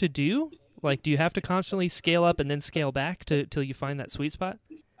hard to do? Do you have to constantly scale up and then scale back till you find that sweet spot?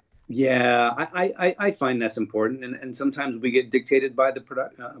 Yeah, I find that's important, and sometimes we get dictated by the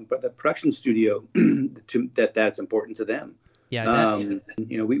production studio that's important to them. Yeah,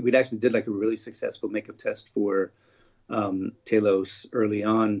 we actually did a really successful makeup test for Talos early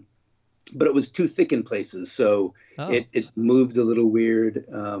on, but it was too thick in places, so it moved a little weird.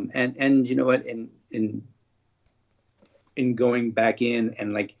 And you know what? In going back in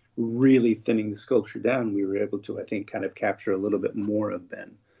and really thinning the sculpture down, we were able to, I think, kind of capture a little bit more of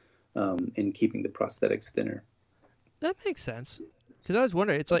Ben. In keeping the prosthetics thinner. That makes sense. Because I was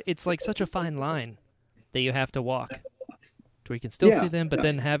wondering, it's like such a fine line that you have to walk, where you can still see them, but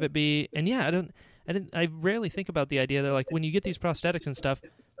then have it be. And I rarely think about the idea that when you get these prosthetics and stuff,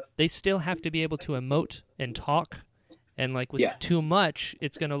 they still have to be able to emote and talk And like with Yeah. too much,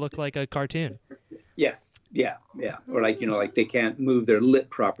 it's going to look like a cartoon. Yes. Yeah. Yeah. Or like, like they can't move their lip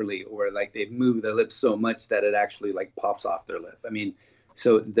properly, or like they move their lips so much that it actually like pops off their lip. I mean,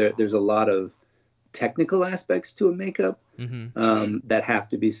 so there's a lot of technical aspects to a makeup that have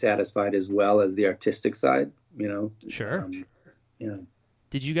to be satisfied, as well as the artistic side, Sure. Yeah.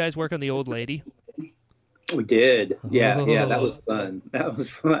 Did you guys work on the old lady? We did. Yeah. Yeah. That Oh. was fun. That was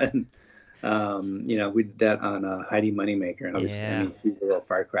fun. We did that on Heidi Moneymaker, and obviously, I mean, she's a real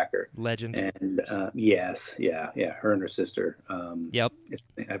firecracker. Legend. And yes, yeah, her and her sister. Yep.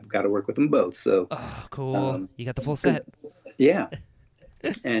 I've got to work with them both. So. Oh, cool. You got the full set. Yeah.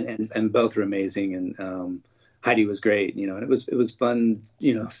 and both are amazing, and Heidi was great, and it was fun,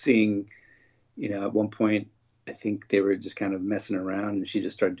 seeing, at one point I think they were just kind of messing around, and she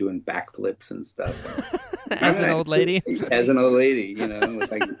just started doing backflips and stuff. As an old lady. As an old lady,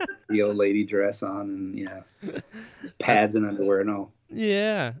 with like the old lady dress on, and pads and underwear and all.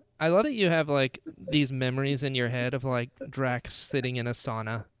 Yeah. I love that you have like these memories in your head of like Drax sitting in a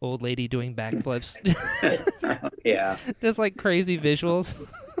sauna, old lady doing backflips. Yeah. Just like crazy visuals.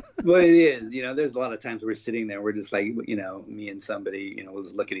 Well, it is, there's a lot of times we're sitting there, we're just like, me and somebody, we'll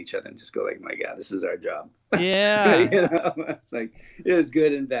just look at each other and just go like, my God, this is our job. Yeah. It's like, it was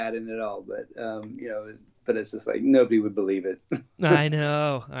good and bad in it all, but, but it's just like, nobody would believe it. I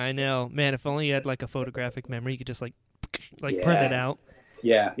know. Man, if only you had like a photographic memory, you could just like print it out.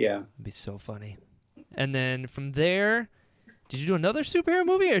 Yeah. It'd be so funny. And then from there, did you do another superhero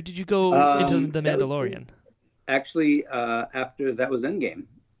movie, or did you go into The Mandalorian? Actually, after that was Endgame.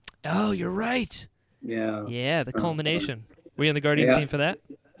 Oh, you're right. Yeah. Yeah, the culmination. Were you on the Guardians team for that?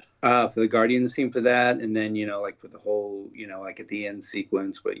 For the Guardians team for that, and then like for the whole, like at the end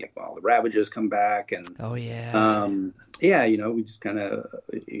sequence, where all the Ravagers come back, and oh yeah, we just kind of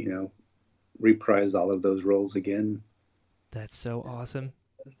reprised all of those roles again. That's so awesome.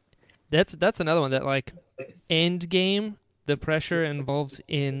 That's another one that like Endgame, the pressure involved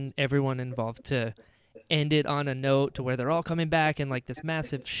in everyone involved to end it on a note to where they're all coming back in like this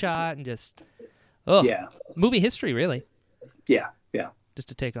massive shot, and just movie history really. Yeah. Just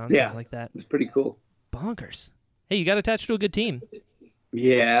to take on something like that. It's pretty cool. Bonkers. Hey, you got attached to a good team.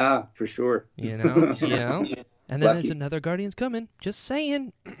 Yeah, for sure. And then there's another Guardians coming. Just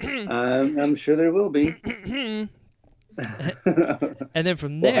saying. I'm sure there will be. And then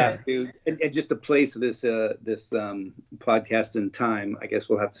from there, and just to place this podcast in time, I guess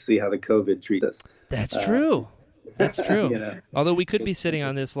we'll have to see how the COVID treats us. That's true. That's true. Although we could be sitting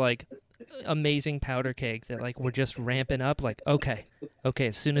on this like amazing powder keg that like we're just ramping up. Like okay,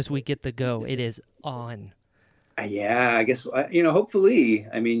 as soon as we get the go, it is on. Yeah, I guess hopefully.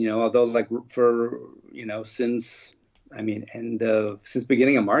 I mean, although like for since. Since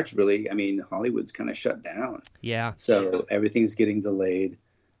beginning of March, really, Hollywood's kind of shut down. Yeah. So everything's getting delayed.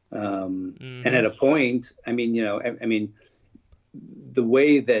 And at a point, the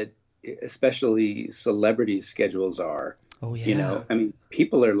way that especially celebrities' schedules are,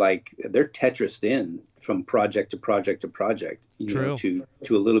 people are like, they're Tetrised in from project to project to project, to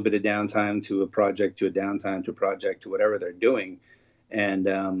a little bit of downtime, to a project, to a downtime, to a project, to whatever they're doing. And,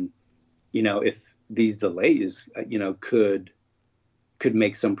 if these delays, could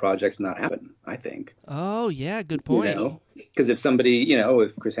make some projects not happen, I think. Oh, yeah, good point. Because if somebody,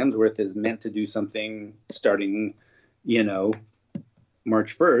 if Chris Hemsworth is meant to do something starting,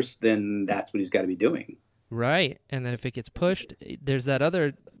 March 1st, then that's what he's got to be doing. Right. And then if it gets pushed, there's that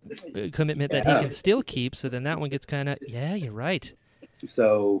other commitment that he can still keep. So then that one gets kind of, you're right.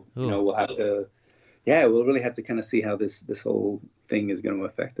 So, we'll have to, we'll really have to kind of see how this whole thing is going to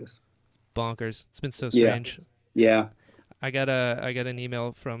affect us. Bonkers. It's been so strange. Yeah. I got an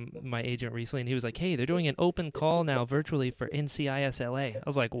email from my agent recently, and he was like, "Hey, they're doing an open call now virtually for NCISLA." I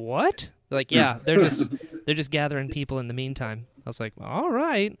was like, "What?" They're like, "Yeah, they're just gathering people in the meantime." I was like, "All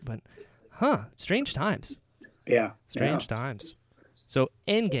right, but strange times." Yeah. Strange times. So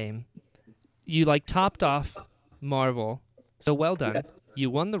Endgame, you like topped off Marvel. So well done. Yes. You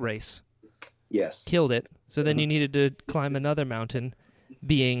won the race. Yes. Killed it. So then you needed to climb another mountain,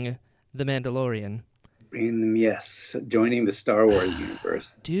 being The Mandalorian. Yes, joining the Star Wars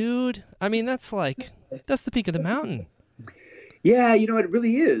universe. Dude, that's the peak of the mountain. Yeah, it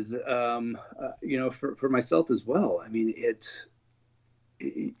really is. For myself as well.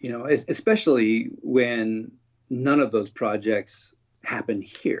 Especially when none of those projects happen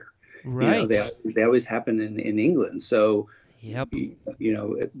here. Right. They always happen in England. So, yep.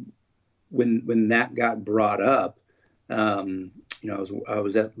 When that got brought up, I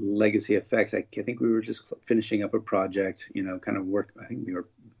was at Legacy Effects. I think we were just finishing up a project, I think we were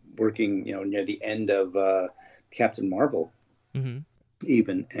working, near the end of Captain Marvel, Mm-hmm.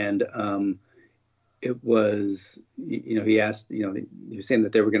 even. And it was, he asked, he was saying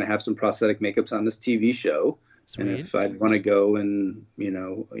that they were going to have some prosthetic makeups on this TV show, and Sweet. if I'd want to go and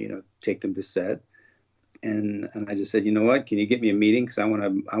take them to set. And I just said, you know what? Can you get me a meeting? Because I want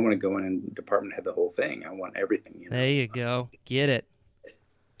to go in and department head the whole thing. I want everything. There you go. Get it.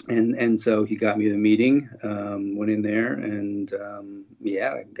 And so he got me the meeting. Went in there, and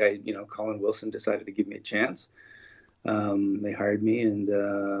guy, Colin Wilson decided to give me a chance. They hired me, and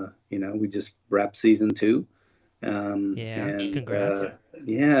we just wrapped season 2. Congrats.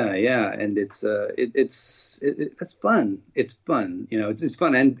 And it's fun. It's fun. It's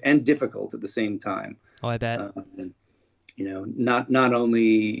fun and difficult at the same time. Oh, I bet. Not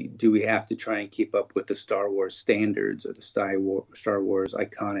only do we have to try and keep up with the Star Wars standards or the Star Wars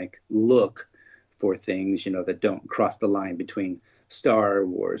iconic look for things, that don't cross the line between Star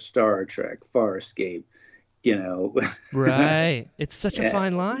Wars, Star Trek, Farscape, Right. It's such a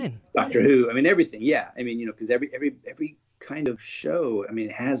fine line. Doctor Who. I mean, everything. Yeah. I mean, because every kind of show, I mean,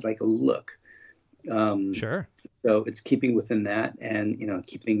 it has like a look. Sure. So it's keeping within that, and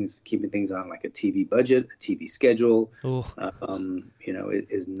keeping things on like a TV budget, a TV schedule. It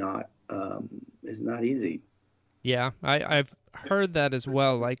is not easy. Yeah, I've heard that as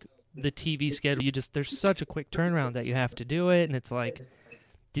well. Like the TV schedule, there's such a quick turnaround that you have to do it, and it's like,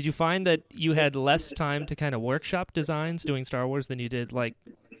 did you find that you had less time to kind of workshop designs doing Star Wars than you did, like,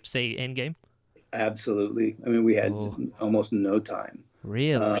 say, Endgame? Absolutely. I mean, we had almost no time.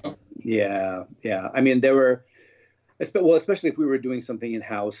 Really? Yeah. I mean, there were, especially if we were doing something in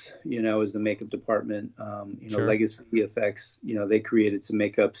house, as the makeup department. Sure. Legacy Effects. They created some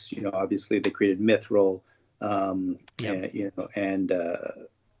makeups. Obviously they created Mithril,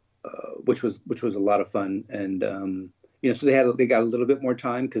 which was a lot of fun. And so they got a little bit more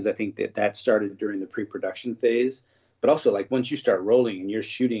time, because I think that started during the pre-production phase. But also, like, once you start rolling and you're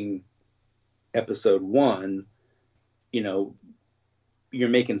shooting episode 1, you're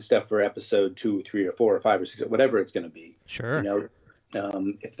making stuff for episode 2, 3, or 4, or 5, or 6, whatever it's going to be. Sure.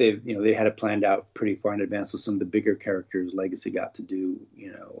 If they had it planned out pretty far in advance with some of the bigger characters Legacy got to do,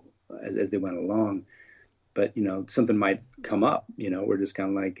 as they went along. But, something might come up, we're just kind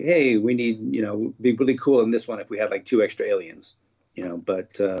of like, hey, we need, be really cool in this one if we had like 2 extra aliens, but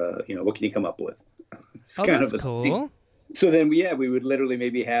what can you come up with? It's kind that's of cool. thing. So then, we would literally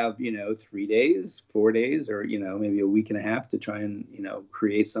maybe have, 3 days, 4 days, or, maybe a week and a half to try and,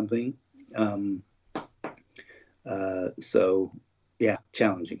 create something. So yeah,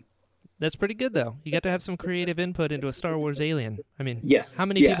 challenging. That's pretty good, though. You got to have some creative input into a Star Wars alien. I mean, yes. How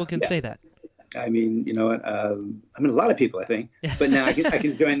many people can say that? I mean, you know what? A lot of people, I think. But now I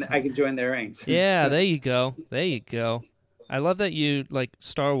can join their ranks. Yeah, there you go. There you go. I love that you like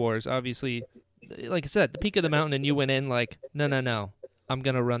Star Wars. Obviously, like I said, the peak of the mountain, and you went in like, no, I'm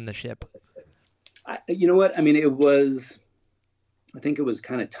gonna run the ship. You know what? I mean, I think it was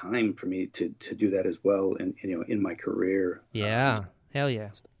kind of time for me to do that as well, and in my career. Yeah, hell yeah.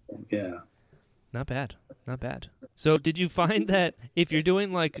 Yeah. Not bad. So, did you find that if you're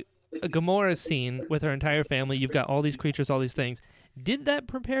doing like a Gamora scene with her entire family, you've got all these creatures, all these things, did that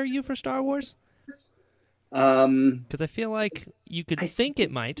prepare you for Star Wars? Because I feel like you could think it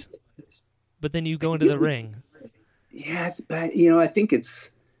might, but then you go into the ring. Yeah, but I think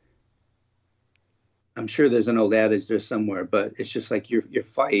I'm sure there's an old adage there somewhere, but it's just like your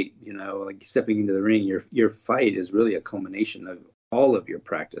fight, like stepping into the ring, your fight is really a culmination of all of your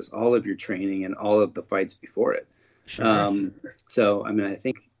practice, all of your training, and all of the fights before it. Sure. So, I mean, I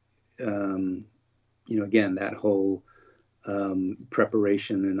think, again, that whole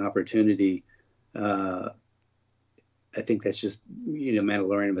preparation and opportunity, I think that's just,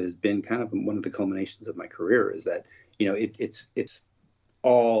 Mandalorian has been kind of one of the culminations of my career, is that, it's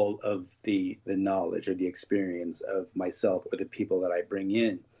all of the knowledge or the experience of myself or the people that I bring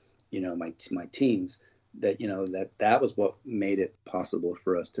in, my teams, that was what made it possible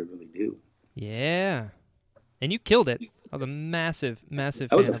for us to really do. Yeah. And you killed it. I was a massive fan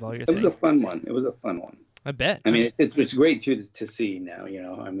of all your things. It was a fun one. I bet. I mean, it's great too to see now,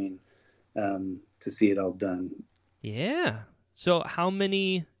 I mean, to see it all done. Yeah. So how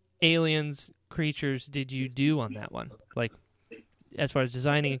many aliens, creatures did you do on that one? Like, as far as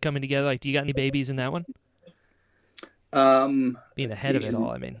designing and coming together, like, do you got any babies in that one? Being the head of it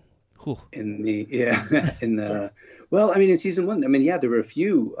all, I mean. Whew. Well, I mean, in season 1, I mean, yeah, there were a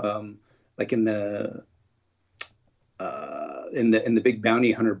few, like in the big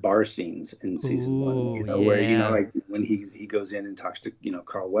bounty hunter bar scenes in season 1, where, like when he goes in and talks to,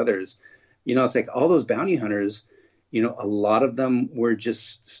 Carl Weathers, it's like all those bounty hunters, a lot of them were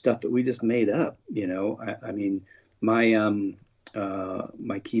just stuff that we just made up. I mean, my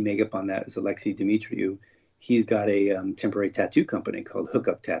key makeup on that is Alexei Dimitriou. He's got a temporary tattoo company called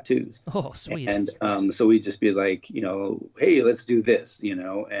Hookup Tattoos. Oh, sweet. And so we'd just be like, hey, let's do this,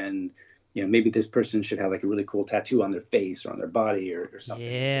 and maybe this person should have like a really cool tattoo on their face or on their body or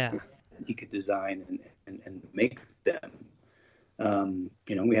something. Yeah. So he could design and make them.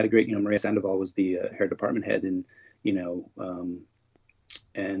 We had a great, Maria Sandoval was the hair department head, and it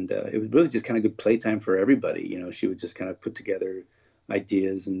was really just kind of good playtime for everybody. She would just kind of put together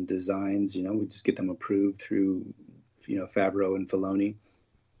ideas and designs. We'd just get them approved through, Favreau and Filoni.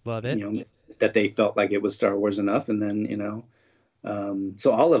 Love it. That they felt like it was Star Wars enough, and then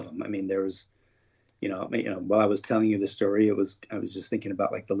so all of them. I mean, there was, while I was telling you the story, I was just thinking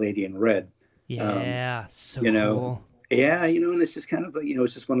about like the Lady in Red. Yeah, so cool. Yeah, and it's just kind of like,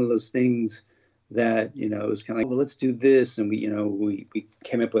 it's just one of those things that, it was kind of like, well, let's do this. And we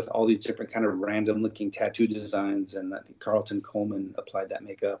came up with all these different kind of random looking tattoo designs. And I think Carlton Coleman applied that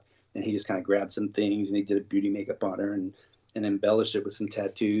makeup, and he just kind of grabbed some things and he did a beauty makeup on her and embellished it with some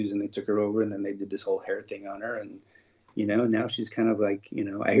tattoos, and they took her over and then they did this whole hair thing on her. And, now she's kind of like,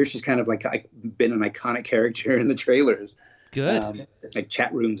 I hear she's kind of like been an iconic character in the trailers. Good. Like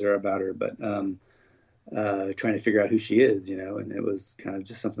chat rooms are about her, but trying to figure out who she is, and it was kind of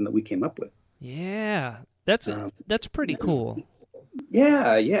just something that we came up with. Yeah, that's pretty cool.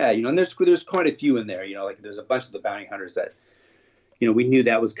 Yeah, and there's quite a few in there. Like there's a bunch of the bounty hunters that, we knew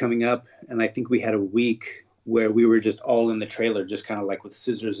that was coming up, and I think we had a week where we were just all in the trailer, just kind of like with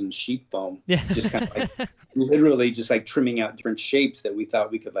scissors and sheet foam, just kind of like literally just like trimming out different shapes that we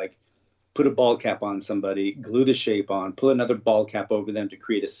thought we could like put a ball cap on somebody, glue the shape on, put another ball cap over them to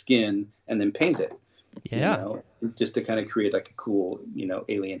create a skin, and then paint it. Yeah, just to kind of create like a cool,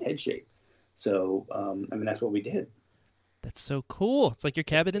 alien head shape. So, that's what we did. That's so cool. It's like your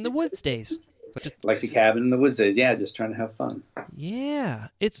Cabin in the Woods days. Like the Cabin in the Woods days. Yeah, just trying to have fun. Yeah,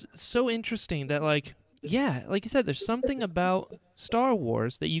 it's so interesting that like you said, there's something about Star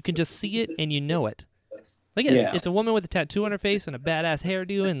Wars that you can just see it and it. Like it's a woman with a tattoo on her face and a badass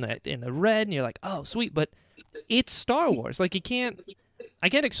hairdo in the red, and you're like, oh, sweet. But it's Star Wars. Like I can't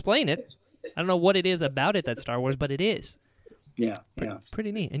explain it. I don't know what it is about it that's Star Wars, but it is. Yeah.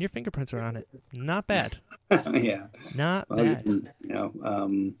 Pretty neat. And your fingerprints are on it. Not bad. Yeah. Not bad.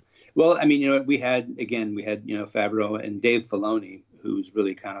 Well, I mean, we had Favreau and Dave Filoni, who's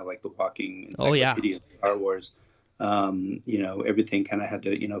really kind of like the walking encyclopedia of Star Wars. Everything kind of had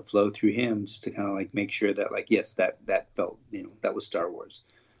to, flow through him just to kind of like make sure that like, yes, that felt, that was Star Wars.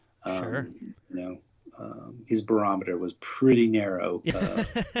 Sure. His barometer was pretty narrow.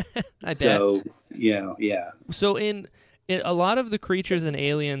 I so, bet. Yeah. So in a lot of the creatures and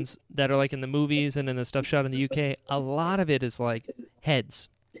aliens that are like in the movies and in the stuff shot in the UK, a lot of it is like heads,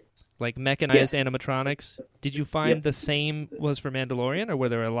 like mechanized animatronics. Did you find the same was for Mandalorian, or were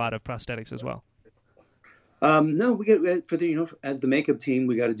there a lot of prosthetics as well? No, we get for the as the makeup team,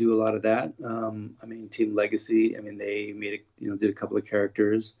 we got to do a lot of that. Team Legacy. They made did a couple of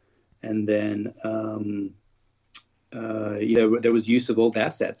characters, and then there was use of old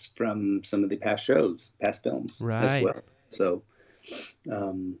assets from some of the past shows, past films as well. So,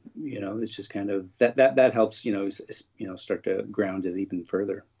 it's just kind of that helps start to ground it even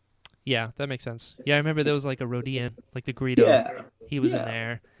further. Yeah, that makes sense. Yeah, I remember there was like a Rodian, like the Greedo. Yeah. He was in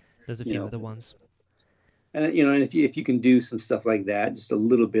there. There's a few other ones. And and if you can do some stuff like that, just a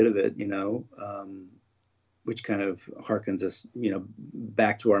little bit of it, which kind of harkens us,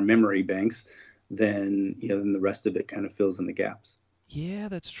 back to our memory banks, then then the rest of it kind of fills in the gaps. Yeah,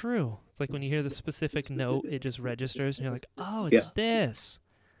 that's true. It's like when you hear the specific note, it just registers, and you're like, oh, it's this.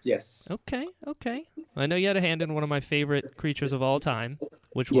 Yes. Okay. I know you had a hand in one of my favorite creatures of all time,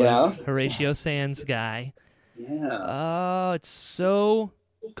 which was Horatio Sands' guy. Yeah. Oh, it's so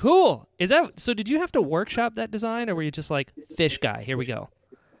cool. So did you have to workshop that design, or were you just like, fish guy, here we go?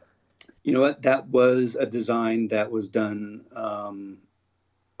 You know what? That was a design that was done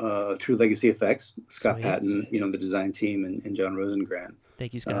through Legacy Effects. Scott Patton, the design team, and John Rosengren.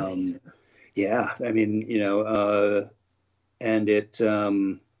 Thank you, Scott. And it,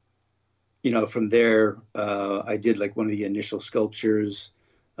 from there, I did like one of the initial sculptures.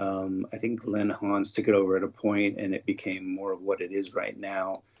 I think Glenn Hans took it over at a point, and it became more of what it is right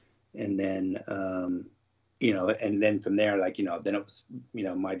now. And then, and then from there, then it was,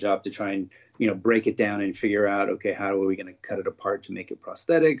 my job to try and, break it down and figure out, okay, how are we going to cut it apart to make it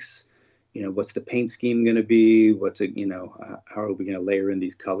prosthetics? What's the paint scheme going to be? How are we going to layer in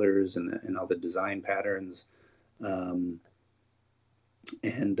these colors and all the design patterns?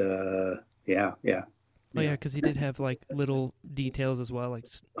 Oh yeah, because he did have like little details as well, like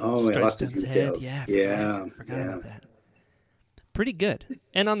Oh, yeah, stripes lots down of his head. details. Yeah, Yeah, forgot yeah. about that. Pretty good.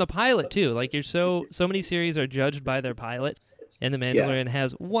 And on the pilot too, like you're so many series are judged by their pilot, and The Yeah. Mandalorian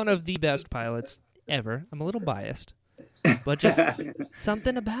has one of the best pilots ever. I'm a little biased, but just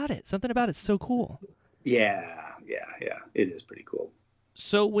something about it. Something about it's so cool. Yeah. It is pretty cool.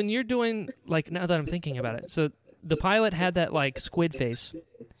 So when you're doing, like, now that I'm thinking about it, so the pilot had that like squid face,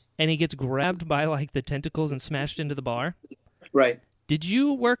 and he gets grabbed by like the tentacles and smashed into the bar. Right. Did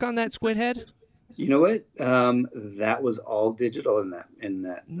you work on that squid head? You know what? That was all digital in that.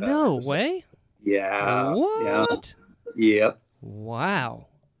 No Episode. way. Yeah. What? Yeah. Yep. Wow.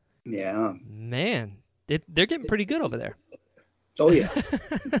 Yeah. Man, they're getting pretty good over there. Oh yeah.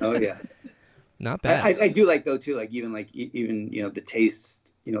 Oh yeah. Not bad. I do like though too, like even the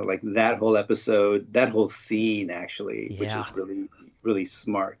taste, like that whole episode, that whole scene actually, which is really, really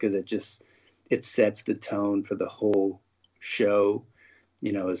smart because it sets the tone for the whole show,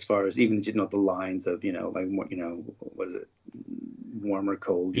 as far as even, the lines of, like, what is it? Warm or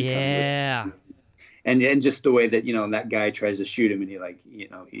cold. Yeah. And just the way that, that guy tries to shoot him and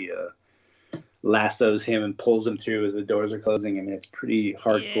he lassos him and pulls him through as the doors are closing. I mean, it's pretty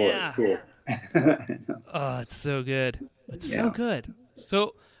hardcore. Yeah. It's cool. Oh, it's so good. So good.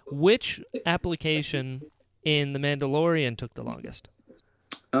 So, which application in The Mandalorian took the longest?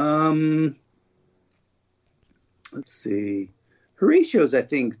 Let's see. Horatio's, I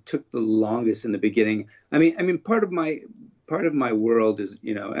think, took the longest in the beginning. I mean, part of my world is,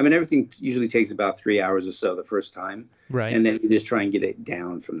 everything usually takes about 3 hours or so the first time, right? And then you just try and get it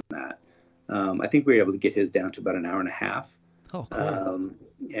down from that. I think we were able to get his down to about an hour and a half. Oh, cool.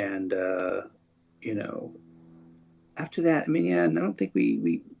 And after that, I don't think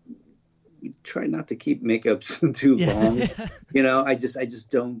we try not to keep makeups too long. I just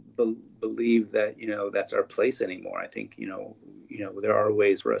don't believe that, that's our place anymore. I think, there are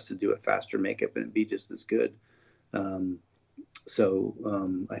ways for us to do a faster makeup and be just as good.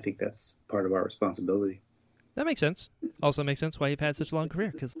 So I think that's part of our responsibility. That makes sense. Also makes sense why you've had such a long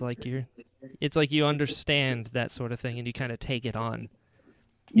career, because it's like you understand that sort of thing and you kind of take it on.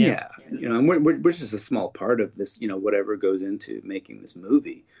 Yeah. And we're just a small part of this, whatever goes into making this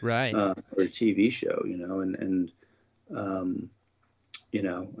movie, right? For a TV show,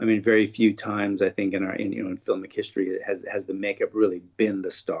 very few times I think in filmic history has the makeup really been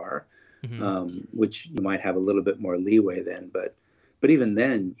the star, which you might have a little bit more leeway then, but even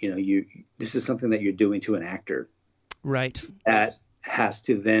then, this is something that you're doing to an actor, right? That has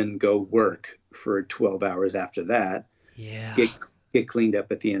to then go work for 12 hours after that. Yeah. Get cleaned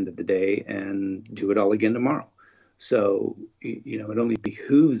up at the end of the day and do it all again tomorrow. So, it only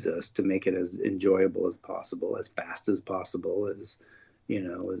behooves us to make it as enjoyable as possible, as fast as possible, as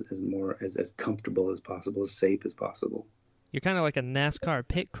comfortable as possible, as safe as possible. You're kind of like a NASCAR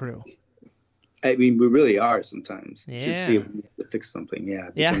pit crew. I mean, we really are sometimes. Yeah. To see if we need to fix something.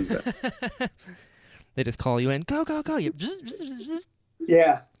 Yeah. They just call you in. Go, go, go.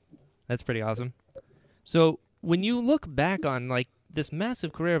 Yeah. That's pretty awesome. So when you look back on like this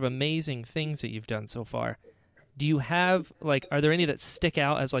massive career of amazing things that you've done so far, do you have are there any that stick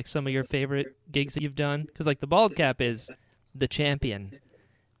out as like some of your favorite gigs that you've done? Because like the Bald Cap is the champion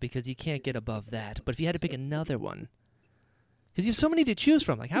because you can't get above that. But if you had to pick another one, because you have so many to choose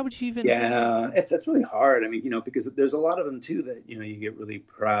from, like how would you even? Yeah, it's really hard. I mean, because there's a lot of them too that you get really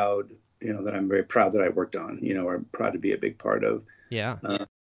proud. That I'm very proud that I worked on. Or proud to be a big part of. Yeah.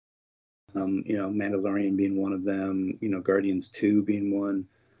 Mandalorian being one of them. Guardians 2 being one.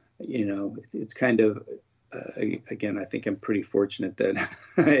 It's kind of again. I think I'm pretty fortunate that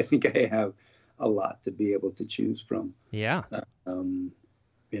I think I have a lot to be able to choose from. Yeah.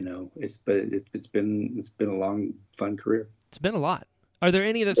 It's been a long, fun career. It's been a lot. Are there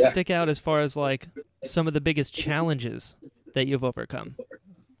any that stick out as far as like some of the biggest challenges that you've overcome?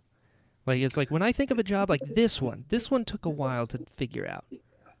 Like it's like when I think of a job like this one took a while to figure out.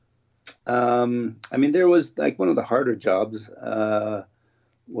 There was like one of the harder jobs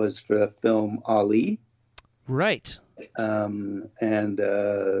was for the film Ali. Right. That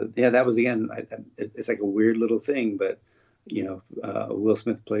was again. It's like a weird little thing, but Will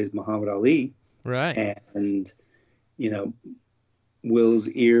Smith plays Muhammad Ali. Right. And Will's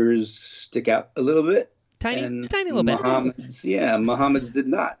ears stick out a little bit. Tiny little bit. Muhammad's did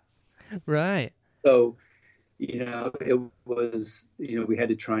not. Right. So, it was, we had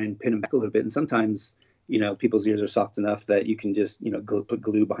to try and pin him back a little bit. And sometimes, people's ears are soft enough that you can just, put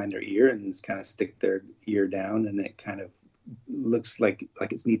glue behind their ear and just kind of stick their ear down and it kind of looks like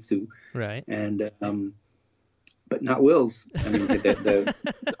it needs to. Right. And, but not Will's. I mean, the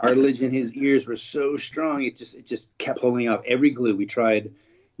cartilage in his ears were so strong. It just kept holding off every glue. We tried,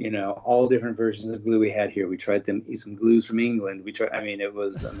 all different versions of glue we had here. We tried some glues from England. I mean, it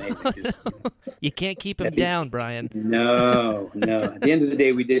was amazing. Just, You can't keep him down, Brian. No. At the end of the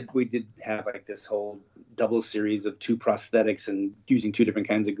day, we did have like this whole double series of 2 prosthetics and using 2 different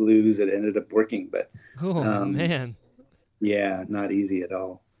kinds of glues. It ended up working, but man. Yeah, not easy at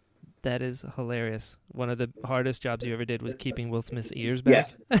all. That is hilarious. One of the hardest jobs you ever did was keeping Will Smith's ears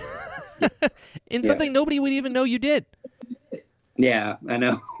back. Yeah. In something nobody would even know you did. Yeah, I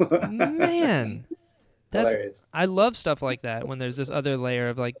know. Man. That's Hilarious. I love stuff like that when there's this other layer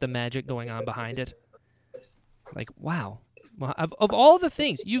of like the magic going on behind it. Like, wow. Well, of all the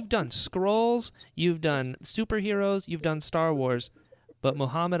things, you've done Skrulls, you've done superheroes, you've done Star Wars, but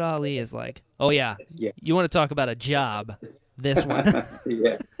Muhammad Ali is like, oh yeah. You want to talk about a job, this one.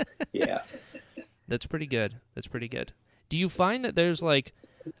 Yeah. That's pretty good. Do you find that there's like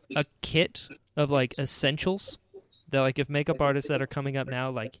a kit of like essentials that like if makeup artists that are coming up now,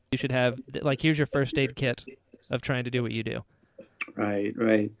 like you should have, like here's your first aid kit of trying to do what you do? Right.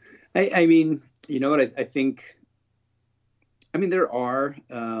 I mean, you know what I think. I mean, there are,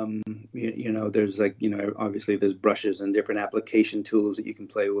 there's like, obviously there's brushes and different application tools that you can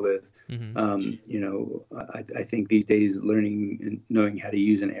play with. Mm-hmm. I think these days learning and knowing how to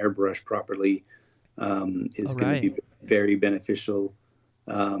use an airbrush properly is going to be very beneficial.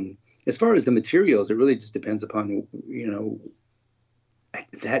 As far as the materials, it really just depends upon,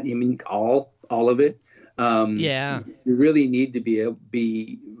 is that, all of it? You really need to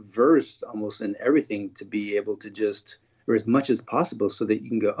be versed almost in everything to be able to just, or as much as possible, so that you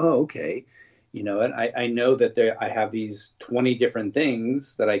can go, oh, okay, and I know that I have these 20 different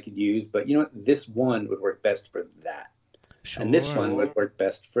things that I could use, but this one would work best for that. Sure. And this one would work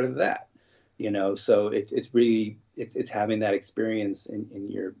best for that. So it's really, it's having that experience in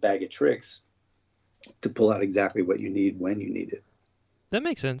your bag of tricks to pull out exactly what you need when you need it. That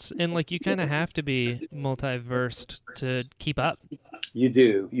makes sense. And like, you kind of have to be multi-versed to keep up. You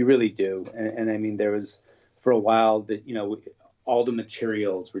do. You really do. And I mean, there was, for a while that, all the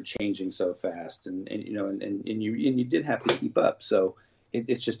materials were changing so fast and you did have to keep up. So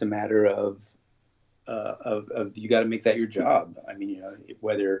it's just a matter of you got to make that your job. I mean,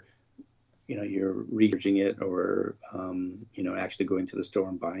 whether, you're researching it or, actually going to the store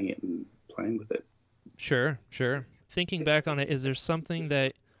and buying it and playing with it. Sure. Thinking back on it, is there something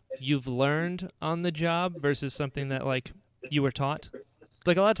that you've learned on the job versus something that like you were taught?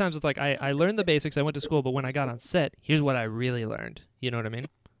 Like a lot of times it's like, I learned the basics, I went to school, but when I got on set, here's what I really learned. You know what I mean?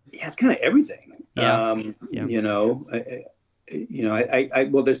 Yeah, it's kind of everything. Yeah.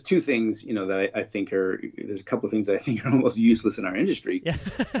 Well, there's 2 things, that I think there's a couple of things that I think are almost useless in our industry. Yeah.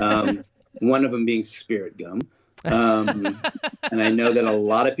 One of them being spirit gum. And I know that a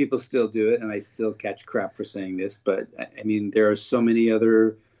lot of people still do it, and I still catch crap for saying this, but I mean, there are so many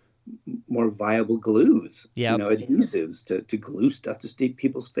other more viable glues, adhesives to glue stuff to stick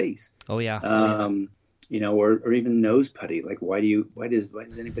people's face. Oh yeah. Or even nose putty. Like, why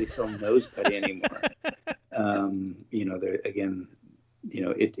does anybody sell nose putty anymore?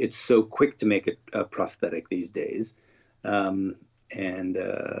 It's so quick to make a prosthetic these days.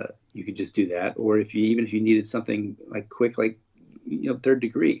 You could just do that. Or if you needed something like quick, like, 3rd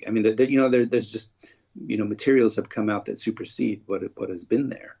degree. I mean, there's just, materials have come out that supersede what has been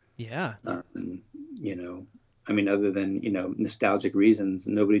there. Yeah. Other than, nostalgic reasons,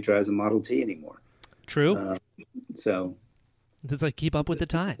 nobody drives a Model T anymore. True. So it's like, keep up with the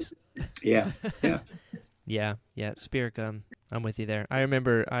times. Yeah. Yeah. Spirit gum. I'm with you there. I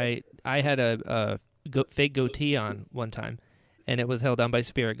remember I had a fake goatee on one time, and it was held on by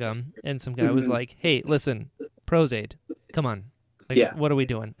spirit gum, and some guy was like, hey, listen, Prozaid, come on. Like, what are we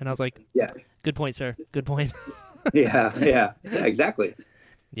doing? And I was like, good point, sir. Good point. Yeah, exactly.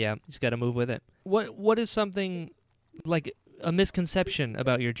 Yeah, you just got to move with it. What is something, like a misconception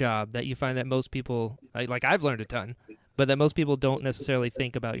about your job that you find that most people, like I've learned a ton, but that most people don't necessarily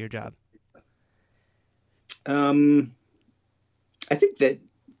think about your job? I think that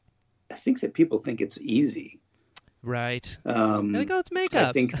people think it's easy. Right. Like, oh, it's makeup.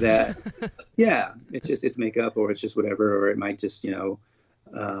 I think that, it's makeup, or it's just whatever, or it might just,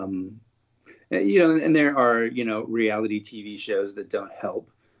 and there are, reality TV shows that don't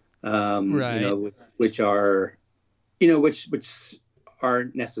help, right. Which are, which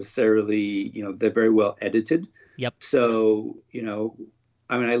aren't necessarily, they're very well edited. Yep. So,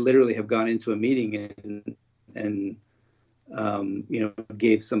 I literally have gone into a meeting and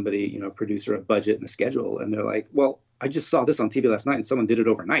gave somebody, a producer, a budget and a schedule, and they're like, well, I just saw this on TV last night and someone did it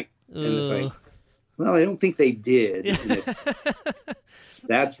overnight. And it's like, well, I don't think they did. Yeah. And if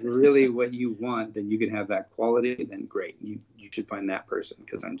that's really what you want, then you can have that quality, then great. You should find that person,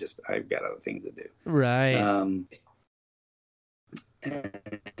 because I've got other things to do. Right.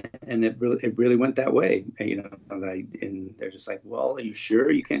 And it really went that way, and they're just like, well, are you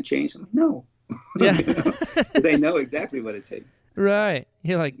sure you can't change? I'm like, no. Yeah. They know exactly what it takes. Right.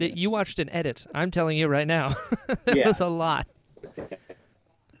 You're like, you watched an edit. I'm telling you right now. It was a lot.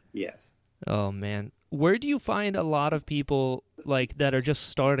 Yes. Oh, man. Where do you find a lot of people like that are just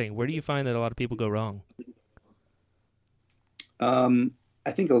starting? Where do you find that a lot of people go wrong? I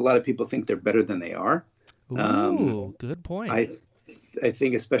think a lot of people think they're better than they are. Ooh, good point. I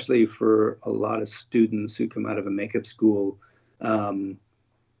think especially for a lot of students who come out of a makeup school,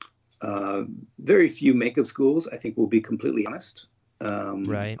 very few makeup schools, I think, will be completely honest.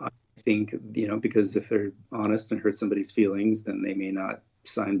 Right. I think, because if they're honest and hurt somebody's feelings, then they may not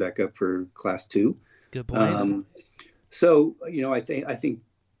sign back up for class 2. Good point. So, I think,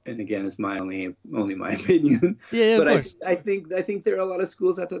 and again, it's only my opinion. Yeah, but of course. I think there are a lot of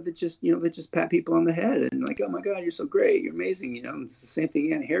schools out there that just, that just pat people on the head and like, oh my God, you're so great, you're amazing. It's the same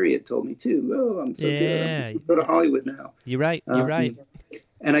thing Aunt Harriet told me too. Oh, I'm so good. I'm going to go to Hollywood now. You're right. You're right.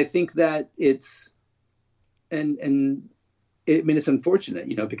 And I think that it's, it's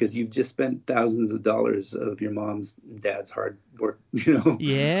unfortunate, because you've just spent thousands of dollars of your mom's and dad's hard work,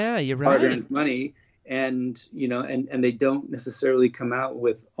 Yeah, you're right. hard-earned money. And, and they don't necessarily come out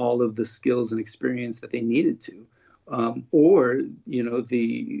with all of the skills and experience that they needed to, or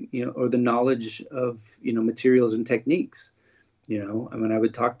the knowledge of, materials and techniques. I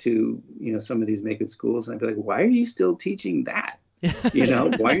would talk to, some of these makeup schools and I'd be like, why are you still teaching that?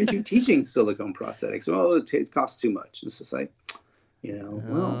 Why aren't you teaching silicone prosthetics? Oh, it costs too much. It's just like,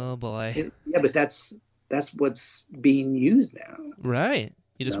 oh boy. But that's what's being used now. Right.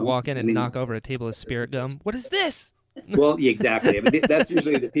 You just walk in and knock over a table of spirit gum. What is this? Well, yeah, exactly. That's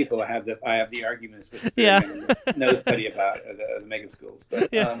usually the people I have the arguments with. Spirit gum and know study about the makeup schools,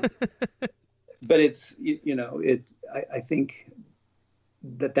 but but it's I think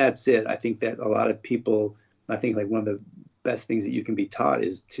that's it. I think that a lot of people. I think like one of the best things that you can be taught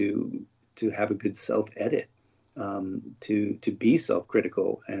is to have a good self-edit, to be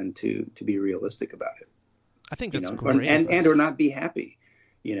self-critical and to be realistic about it. I think that's great. And or not be happy.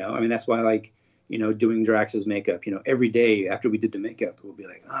 That's why, like, doing Drax's makeup, every day after we did the makeup, we'll be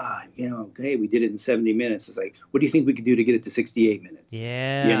like, okay, we did it in 70 minutes. It's like, what do you think we could do to get it to 68 minutes?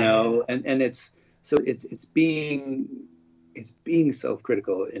 Yeah. And it's being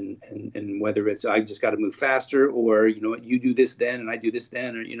self-critical and whether it's, I just got to move faster, or, you do this then and I do this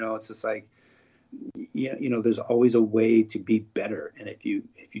then, or, it's just like, there's always a way to be better. And if you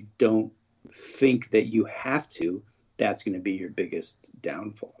don't think that you have to, that's going to be your biggest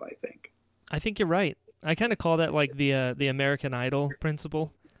downfall, I think. I think you're right. I kind of call that like the American Idol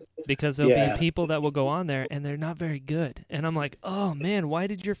principle, because there'll be people that will go on there and they're not very good. And I'm like, oh man, why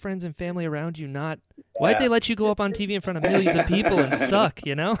did your friends and family around you not? Why'd they let you go up on TV in front of millions of people and suck?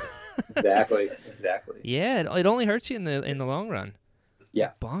 Exactly. Yeah, it only hurts you in the long run.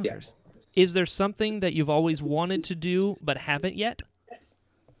 Yeah. Bonkers. Yeah. Is there something that you've always wanted to do but haven't yet?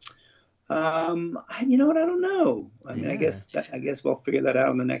 You know what? I don't know. I guess we'll figure that out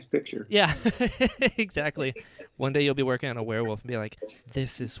in the next picture. Yeah, exactly. One day you'll be working on a werewolf and be like,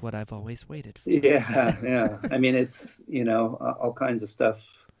 this is what I've always waited for. Yeah. It's, all kinds of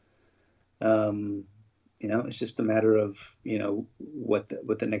stuff. It's just a matter of, what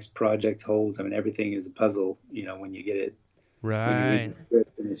the next project holds. Everything is a puzzle, when you get it. Right.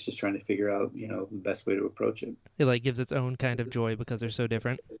 And it's just trying to figure out, the best way to approach it. It like gives its own kind of joy because they're so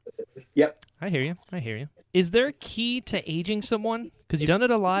different. Yep. I hear you. Is there a key to aging someone? Because you've done it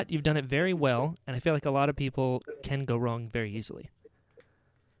a lot, you've done it very well, and I feel like a lot of people can go wrong very easily.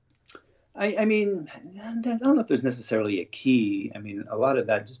 I don't know if there's necessarily a key. A lot of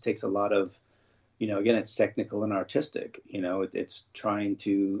that just takes a lot of, again, it's technical and artistic. It's trying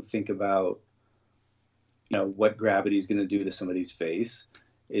to think about, what gravity is going to do to somebody's face.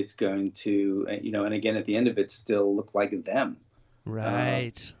 It's going to, and again, at the end of it, still look like them.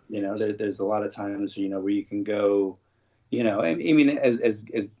 Right. There's a lot of times, where you can go,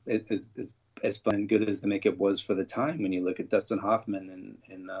 as fun and good as the makeup was for the time, when you look at Dustin Hoffman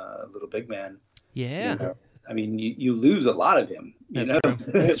in Little Big Man. Yeah. You lose a lot of him.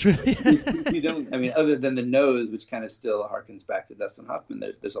 That's true. You don't. Other than the nose, which kind of still harkens back to Dustin Hoffman.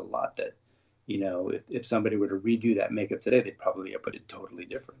 There's a lot that, if somebody were to redo that makeup today, they'd probably put it totally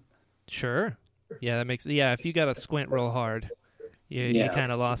different. Sure. Yeah, that makes. Yeah, if you got to squint real hard, you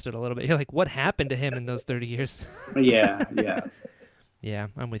kind of lost it a little bit. You're like, what happened to him in those 30 years? Yeah. Yeah,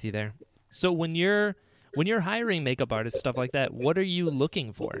 I'm with you there. So when you're hiring makeup artists, stuff like that, what are you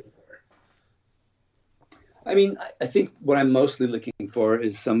looking for? I mean, I think what I'm mostly looking for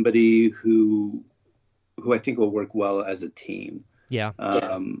is somebody who I think will work well as a team. Yeah.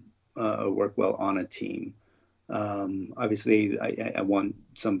 Work well on a team. Obviously, I want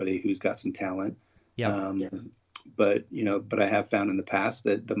somebody who's got some talent. Yeah. But I have found in the past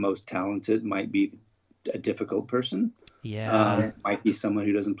that the most talented might be a difficult person. Yeah. Might be someone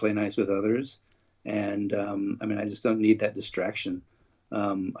who doesn't play nice with others. And I mean, I just don't need that distraction.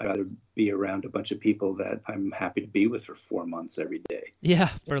 I'd rather be around a bunch of people that I'm happy to be with for 4 months every day. Yeah,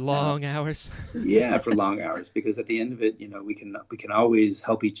 for long hours. Yeah, for long hours, because at the end of it, we can always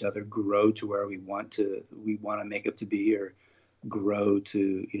help each other grow to where we want makeup to be, or grow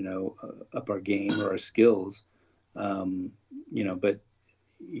to up our game or our skills. But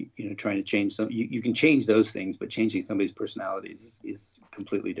trying to change you can change those things, but changing somebody's personalities is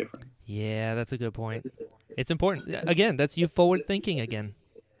completely different. Yeah, that's a good point. It's important. Again, that's you forward thinking again.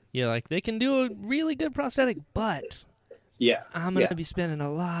 You're like, they can do a really good prosthetic, but yeah, I'm going to be spending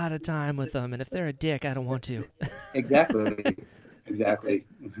a lot of time with them, and if they're a dick, I don't want to. Exactly.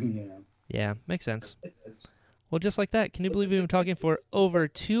 Yeah. Yeah, makes sense. Well, just like that, can you believe we've been talking for over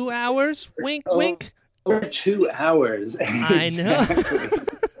 2 hours? Wink, wink. Over 2 hours. I know.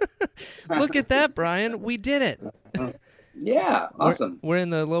 Look at that, Brian. We did it. Yeah, awesome. We're in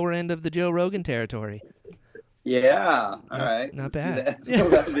the lower end of the Joe Rogan territory. Yeah, all right. Not bad.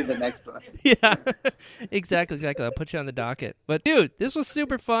 That'll be the next one. Yeah, exactly. I'll put you on the docket. But, dude, this was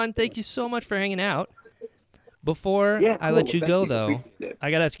super fun. Thank you so much for hanging out. Before I let you go, though,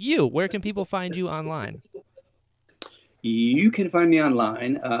 I got to ask you, where can people find you online? You can find me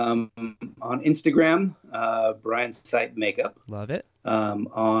online on Instagram, Brian Sipe Makeup. Love it. Or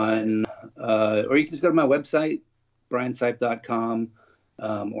you can just go to my website, briansipe.com,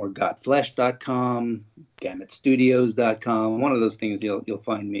 or gotflesh.com, gamutstudios.com. One of those things you'll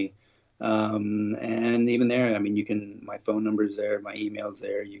find me. And even there, I mean, my phone number's there, my email's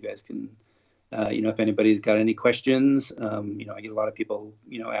there. You guys can, if anybody's got any questions, I get a lot of people,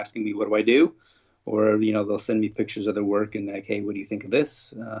 asking me, what do I do? Or, they'll send me pictures of their work and like, hey, what do you think of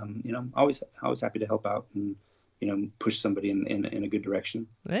this? Always happy to help out and, push somebody in a good direction.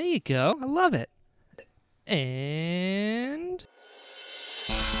 There you go. I love it. And...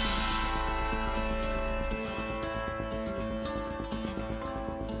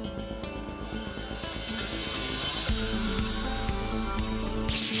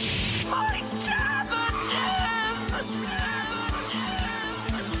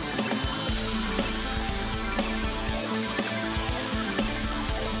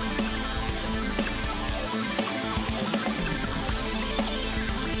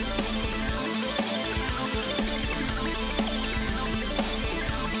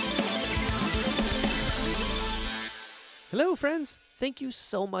 Hello, friends. Thank you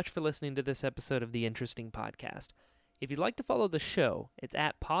so much for listening to this episode of The Interesting Podcast. If you'd like to follow the show, it's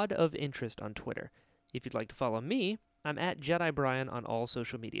at Pod of Interest on Twitter. If you'd like to follow me, I'm at Jedi Brian on all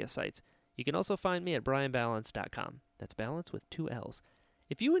social media sites. You can also find me at brianbalance.com. That's balance with 2 L's.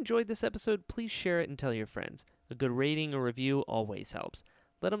 If you enjoyed this episode, please share it and tell your friends. A good rating or review always helps.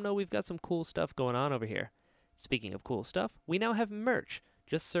 Let them know we've got some cool stuff going on over here. Speaking of cool stuff, we now have merch.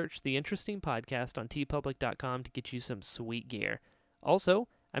 Just search The Interesting Podcast on tpublic.com to get you some sweet gear. Also,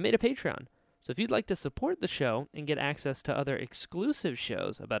 I made a Patreon, so if you'd like to support the show and get access to other exclusive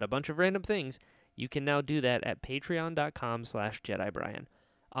shows about a bunch of random things, you can now do that at patreon.com/JediBrian.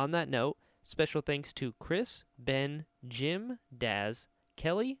 On that note, special thanks to Chris, Ben, Jim, Daz,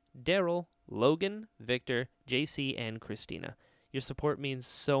 Kelly, Daryl, Logan, Victor, JC, and Christina. Your support means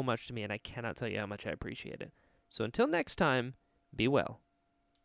so much to me, and I cannot tell you how much I appreciate it. So until next time, be well.